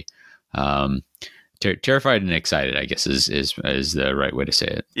periphery. Terrified and excited, I guess is the right way to say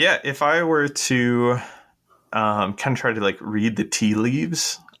it. Yeah, if I were to kind of try to like read the tea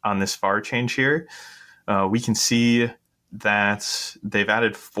leaves on this FAR change here, we can see that they've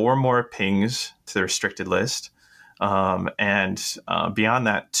added 4 more pings to the restricted list. And beyond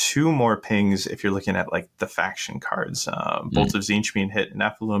that, 2 more pings if you're looking at like the faction cards. Bolt of Tzeentch being hit,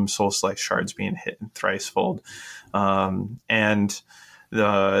 Nephilim, Soul Slice Shards being hit, and Thricefold. And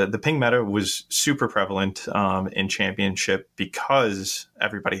the ping meta was super prevalent in Championship because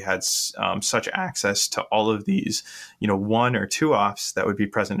everybody had such access to all of these, 1 or 2 offs that would be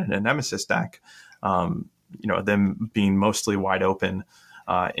present in a Nemesis deck. Them being mostly wide open.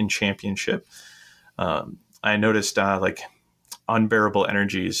 in Championship. I noticed like Unbearable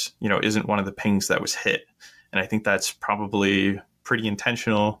Energies, isn't one of the pings that was hit. And I think that's probably pretty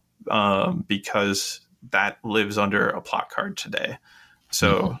intentional because that lives under a plot card today.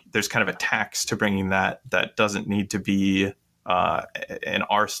 So there's kind of a tax to bringing that doesn't need to be an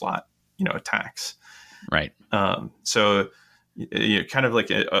R slot, tax. Right. So kind of like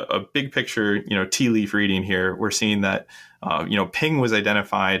a big picture, tea leaf reading here. We're seeing that, ping was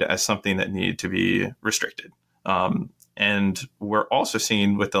identified as something that needed to be restricted. And we're also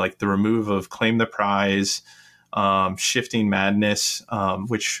seeing with the remove of Claim the Prize, Shifting Madness,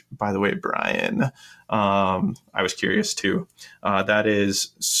 which, by the way, Brian, I was curious too. That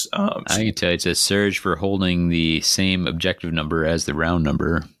is, I can tell you, it's a surge for holding the same objective number as the round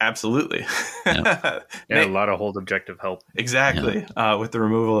number. Absolutely. Yeah, a lot of hold objective help. Exactly. Yeah. With the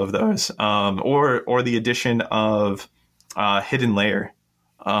removal of those, or the addition of Hidden Layer,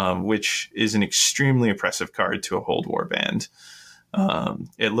 which is an extremely oppressive card to a hold warband.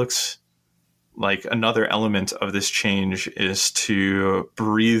 It looks like another element of this change is to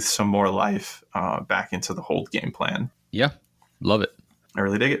breathe some more life back into the hold game plan. Yeah, love it. I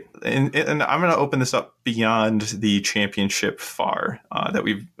really dig it. And I'm going to open this up beyond the Championship FAR that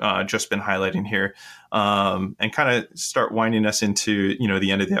we've just been highlighting here, and kind of start winding us into,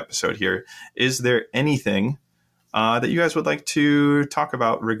 the end of the episode here. Is there anything that you guys would like to talk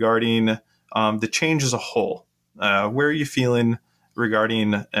about regarding the change as a whole? Where are you feeling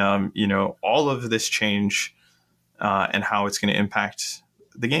regarding, all of this change and how it's going to impact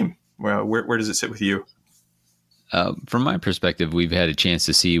the game? Where does it sit with you? From my perspective, we've had a chance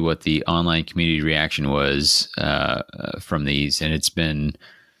to see what the online community reaction was from these, and it's been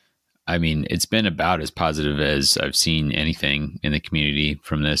about as positive as I've seen anything in the community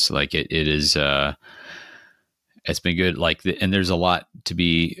from this. Like it is, it's been good. And there's a lot to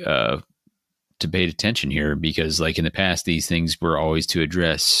be to pay attention here, because in the past, these things were always to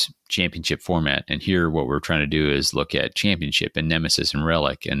address Championship format, and here what we're trying to do is look at Championship and Nemesis and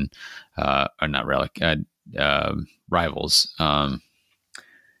Relic and or not Relic, Rivals,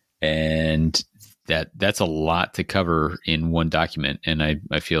 and that's a lot to cover in one document, and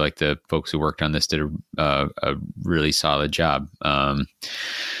I feel like the folks who worked on this did a really solid job,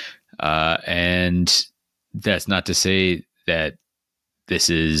 and that's not to say that this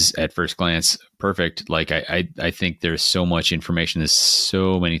is at first glance perfect. I think there's so much information. There's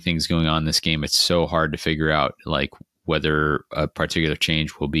so many things going on in this game. It's so hard to figure out whether a particular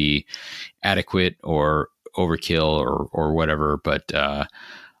change will be adequate or overkill or whatever. But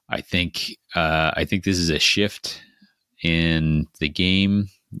I think this is a shift in the game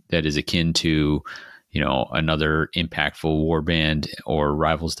that is akin to, another impactful warband or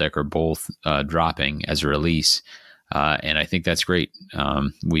Rivals deck or both dropping as a release. And I think that's great.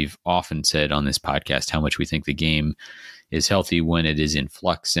 We've often said on this podcast how much we think the game is healthy when it is in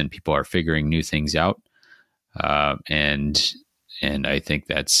flux and people are figuring new things out. And I think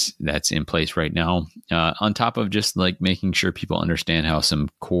that's in place right now. On top of just making sure people understand how some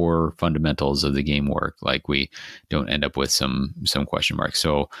core fundamentals of the game work, we don't end up with some question marks.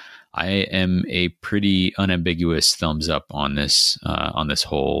 So I am a pretty unambiguous thumbs up on this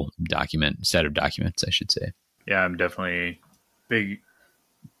whole set of documents, I should say. Yeah, I'm definitely big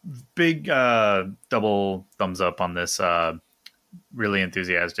double thumbs up on this. Really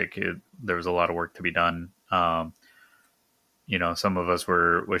enthusiastic. There was a lot of work to be done. Some of us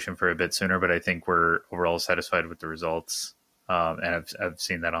were wishing for a bit sooner, but I think we're overall satisfied with the results. And I've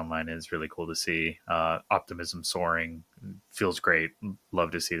seen that online. It's really cool to see. Optimism soaring, feels great.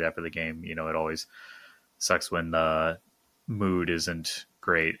 Love to see that for the game. It always sucks when the mood isn't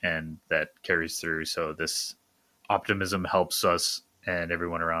great, and that carries through. So this optimism helps us and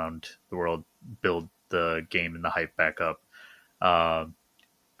everyone around the world build the game and the hype back up.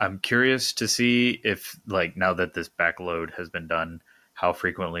 I'm curious to see if, now that this backload has been done, how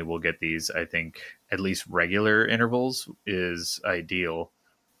frequently we'll get these. I think at least regular intervals is ideal.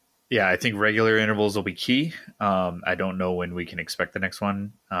 Yeah, I think regular intervals will be key. I don't know when we can expect the next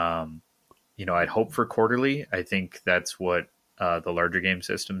one. I'd hope for quarterly. I think that's what the larger game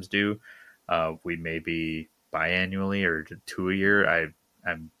systems do. We may be biannually or 2 a year.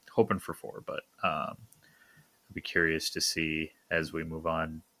 I'm hoping for 4, but I'd be curious to see as we move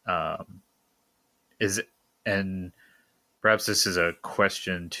on. And perhaps this is a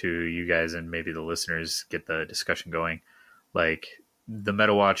question to you guys and maybe the listeners, get the discussion going. The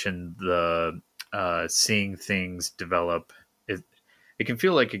meta watch and the seeing things develop, it can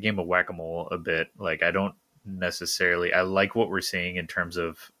feel like a game of whack-a-mole a bit. I don't necessarily, I like what we're seeing in terms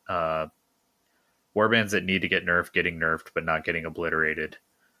of warbands that need to get nerfed getting nerfed but not getting obliterated.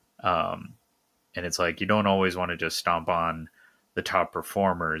 And it's like you don't always want to just stomp on the top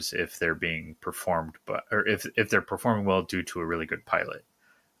performers if they're being performed, or if they're performing well due to a really good pilot.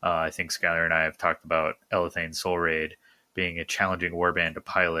 I think Skyler and I have talked about Elethane Soul Raid being a challenging warband to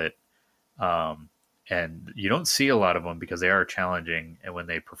pilot. And you don't see a lot of them because they are challenging, and when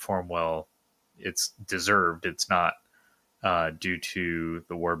they perform well, it's deserved. It's not due to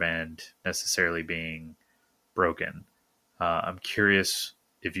the warband necessarily being broken. I'm curious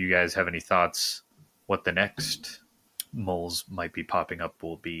if you guys have any thoughts what the next moles might be popping up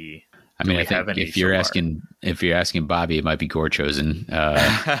will be. I mean, I think if you're asking Bobby, it might be Gore Chosen.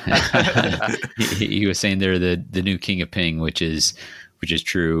 He was saying they're the new king of ping, which is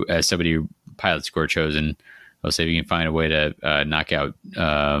true. As somebody who pilots Gore Chosen, I'll say if you can find a way to knock out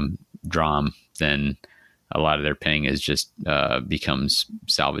Drom, then a lot of their ping is just becomes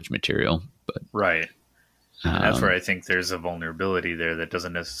salvage material. But right. And that's where I think there's a vulnerability there that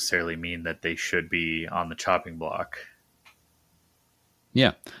doesn't necessarily mean that they should be on the chopping block.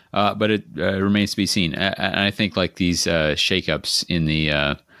 Yeah, but it remains to be seen. And I think like these shakeups in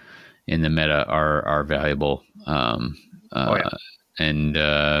the meta are valuable. And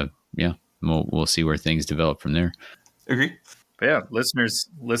we'll see where things develop from there. Agree. But yeah, listeners,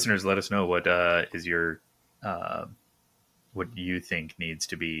 let us know what is your what you think needs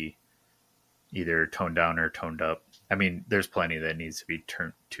to be either toned down or toned up. I mean, there's plenty that needs to be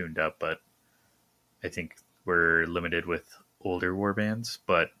tuned up, but I think we're limited with older warbands,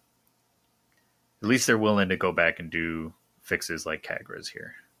 but at least they're willing to go back and do fixes like Kagra's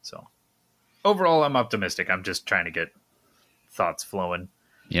here. So overall, I'm optimistic. I'm just trying to get thoughts flowing.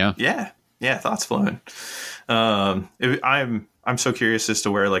 Yeah, thoughts flowing. I'm so curious as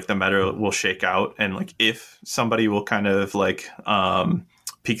to where like the meta will shake out, and like if somebody will kind of like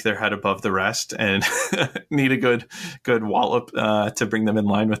peek their head above the rest and need a good wallop to bring them in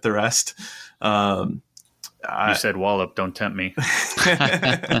line with the rest. You said wallop, don't tempt me.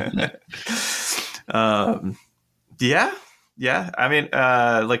 Yeah. I mean,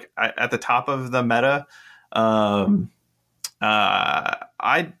 at the top of the meta,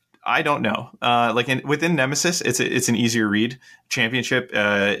 I don't know. Within Nemesis, it's an easier read. Championship,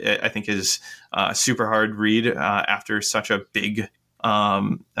 I think, is a super hard read after such a big.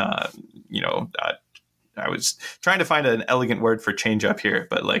 I was trying to find an elegant word for change up here,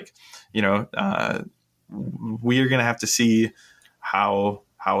 but we are going to have to see how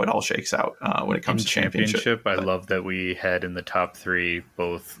it all shakes out when it comes to championship. I love that we had in the top 3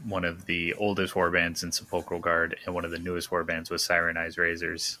 both one of the oldest warbands in Sepulchral Guard and one of the newest warbands with Siren Eyes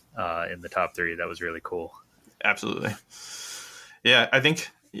Razors in the top 3. That was really cool. Absolutely. Yeah, I think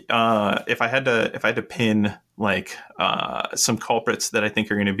if I had to pin some culprits that I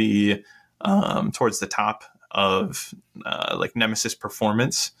think are going to be towards the top of Nemesis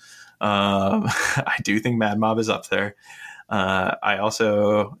performance. I do think Mad Mob is up there. I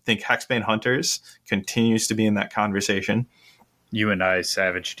also think Hexbane Hunters continues to be in that conversation. You and I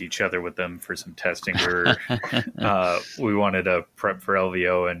savaged each other with them for some testing. We wanted to prep for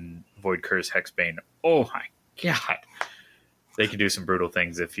LVO and Void Curse Hexbane. Oh my god. They can do some brutal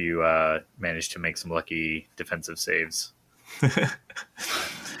things if you manage to make some lucky defensive saves.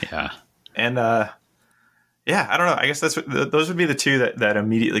 Yeah. And I don't know. I guess those would be the two that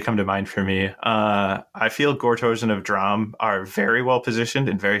immediately come to mind for me. I feel Gortosen of Drom are very well positioned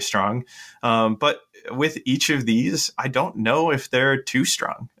and very strong. But with each of these, I don't know if they're too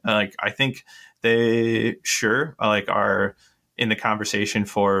strong. I think they are in the conversation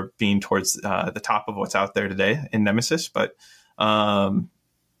for being towards the top of what's out there today in Nemesis. But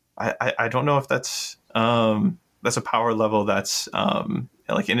I don't know if that's a power level that's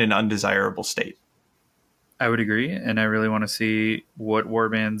in an undesirable state. I would agree, and I really want to see what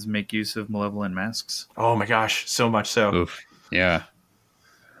warbands make use of Malevolent Masks. Oh my gosh, so much so. Oof. Yeah.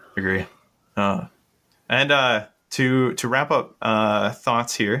 Agree. And to wrap up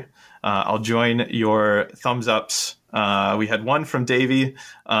thoughts here, I'll join your thumbs ups. We had one from Davy,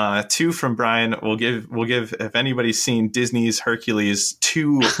 2 from Brian. We'll give if anybody's seen Disney's Hercules,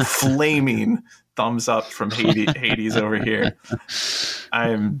 2 flaming thumbs up from Hades over here.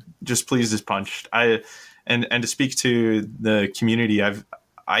 I'm just pleased as punched. And to speak to the community,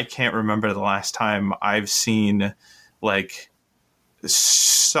 I can't remember the last time I've seen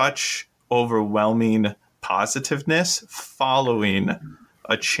such overwhelming positiveness following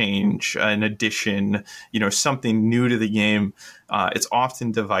a change, an addition, something new to the game. It's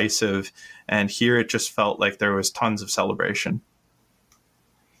often divisive, and here it just felt like there was tons of celebration.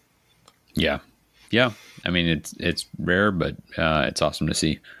 Yeah. I mean, it's rare, but it's awesome to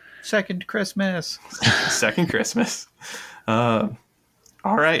see. Second Christmas. Second Christmas. All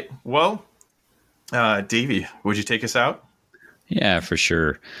right. Well, Davy, would you take us out? Yeah, for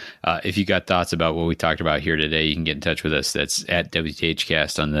sure. If you got thoughts about what we talked about here today, you can get in touch with us. That's at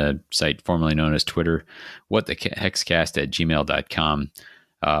WTHcast on the site formerly known as Twitter, whatthehexcast@gmail.com.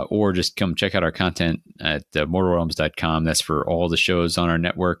 Or just come check out our content at mortalrealms.com. That's for all the shows on our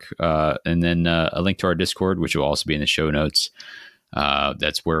network. And then a link to our Discord, which will also be in the show notes.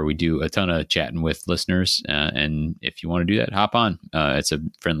 That's where we do a ton of chatting with listeners. And if you want to do that, hop on. It's a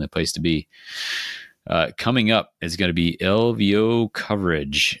friendly place to be. Coming up is going to be LVO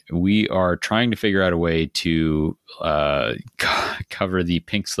coverage. We are trying to figure out a way to cover the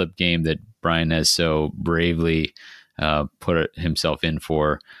pink slip game that Brian has so bravely put himself in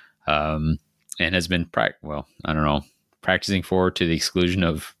for, and has been practicing for to the exclusion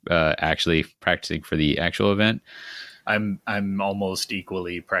of actually practicing for the actual event. I'm almost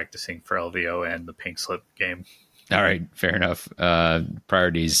equally practicing for LVO and the pink slip game. All right, fair enough.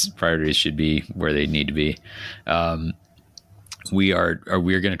 Priorities should be where they need to be. We are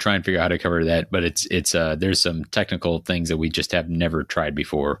going to try and figure out how to cover that, but it's there's some technical things that we just have never tried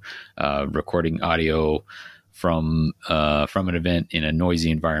before. Recording audio from an event in a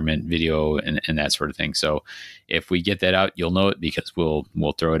noisy environment, video and that sort of thing. So if we get that out, you'll know it because we'll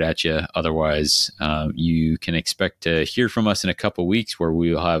throw it at you. Otherwise, you can expect to hear from us in a couple weeks where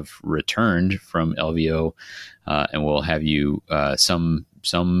we will have returned from LVO. And we'll have you some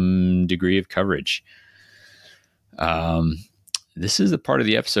degree of coverage. This is the part of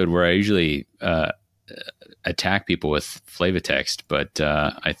the episode where I usually attack people with flavor-text, but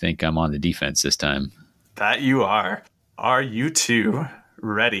I think I'm on the defense this time. That you are. Are you two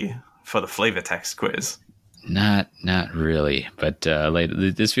ready for the flavor-text quiz? Not really, but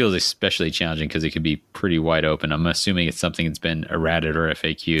this feels especially challenging because it could be pretty wide open. I'm assuming it's something that's been errated or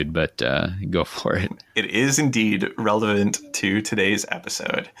FAQ'd, but go for it. It is indeed relevant to today's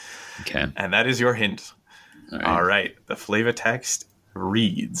episode. Okay. And that is your hint. All right. The flavor text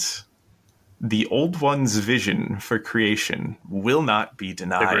reads, "The Old One's vision for creation will not be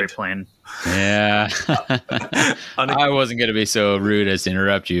denied." The Great Plan. Yeah. I wasn't going to be so rude as to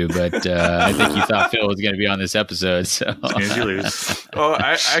interrupt you, but I think you thought Phil was going to be on this episode. So. As soon as you lose. Oh,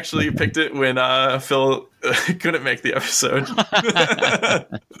 I actually picked it when Phil couldn't make the episode.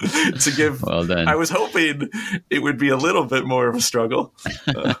 To give, well done. I was hoping it would be a little bit more of a struggle.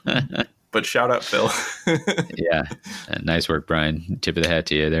 But shout out, Phil. Yeah. Nice work, Brian. Tip of the hat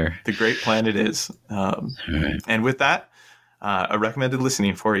to you there. The Great Plan it is. Right. And with that, a recommended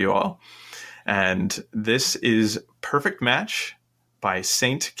listening for you all. And this is Perfect Match by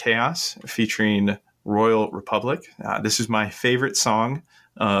Saint Chaos featuring Royal Republic. This is my favorite song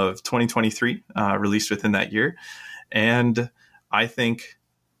of 2023, released within that year. And I think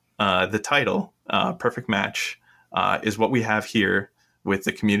the title, Perfect Match, is what we have here with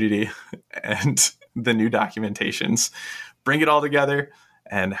the community and the new documentations. Bring it all together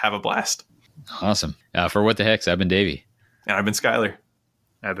and have a blast. Awesome. For What the Hex, I've been Davy. And I've been Skyler.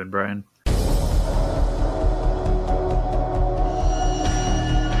 I've been Brian.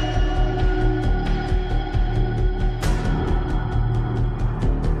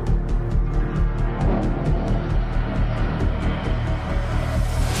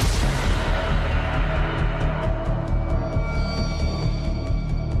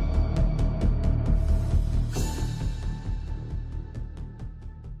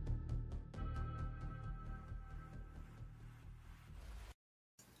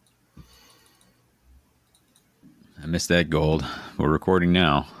 I missed that gold. We're recording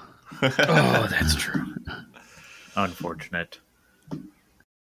now. Oh, that's true. Unfortunate.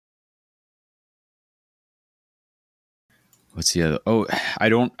 What's the other? Oh,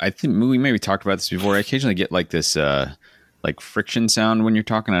 I think we maybe talked about this before. I occasionally get like this, like friction sound when you're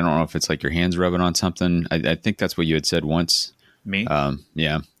talking. I don't know if it's like your hands rubbing on something. I think that's what you had said once. Me?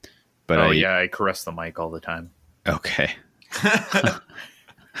 Yeah. But I caress the mic all the time. Okay.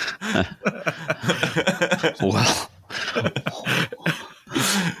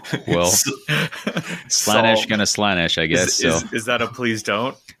 well, Slanish gonna Slanish, I guess. Is that a please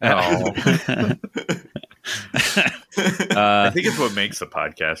don't? No. I think it's what makes the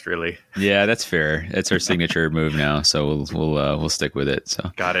podcast, really. Yeah, that's fair. It's our signature move now, so we'll stick with it.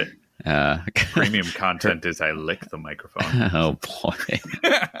 So got it. Premium content is I lick the microphone. Oh boy.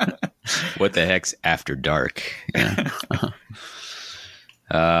 What the heck's after dark? Yeah.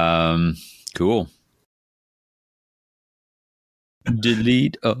 Cool.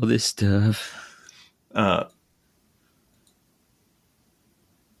 Delete all this stuff.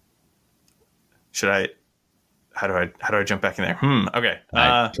 Should I? how do I jump back in there? Okay.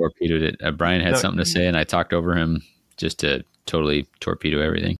 I torpedoed it. Brian had no, something to say, and I talked over him just to totally torpedo everything.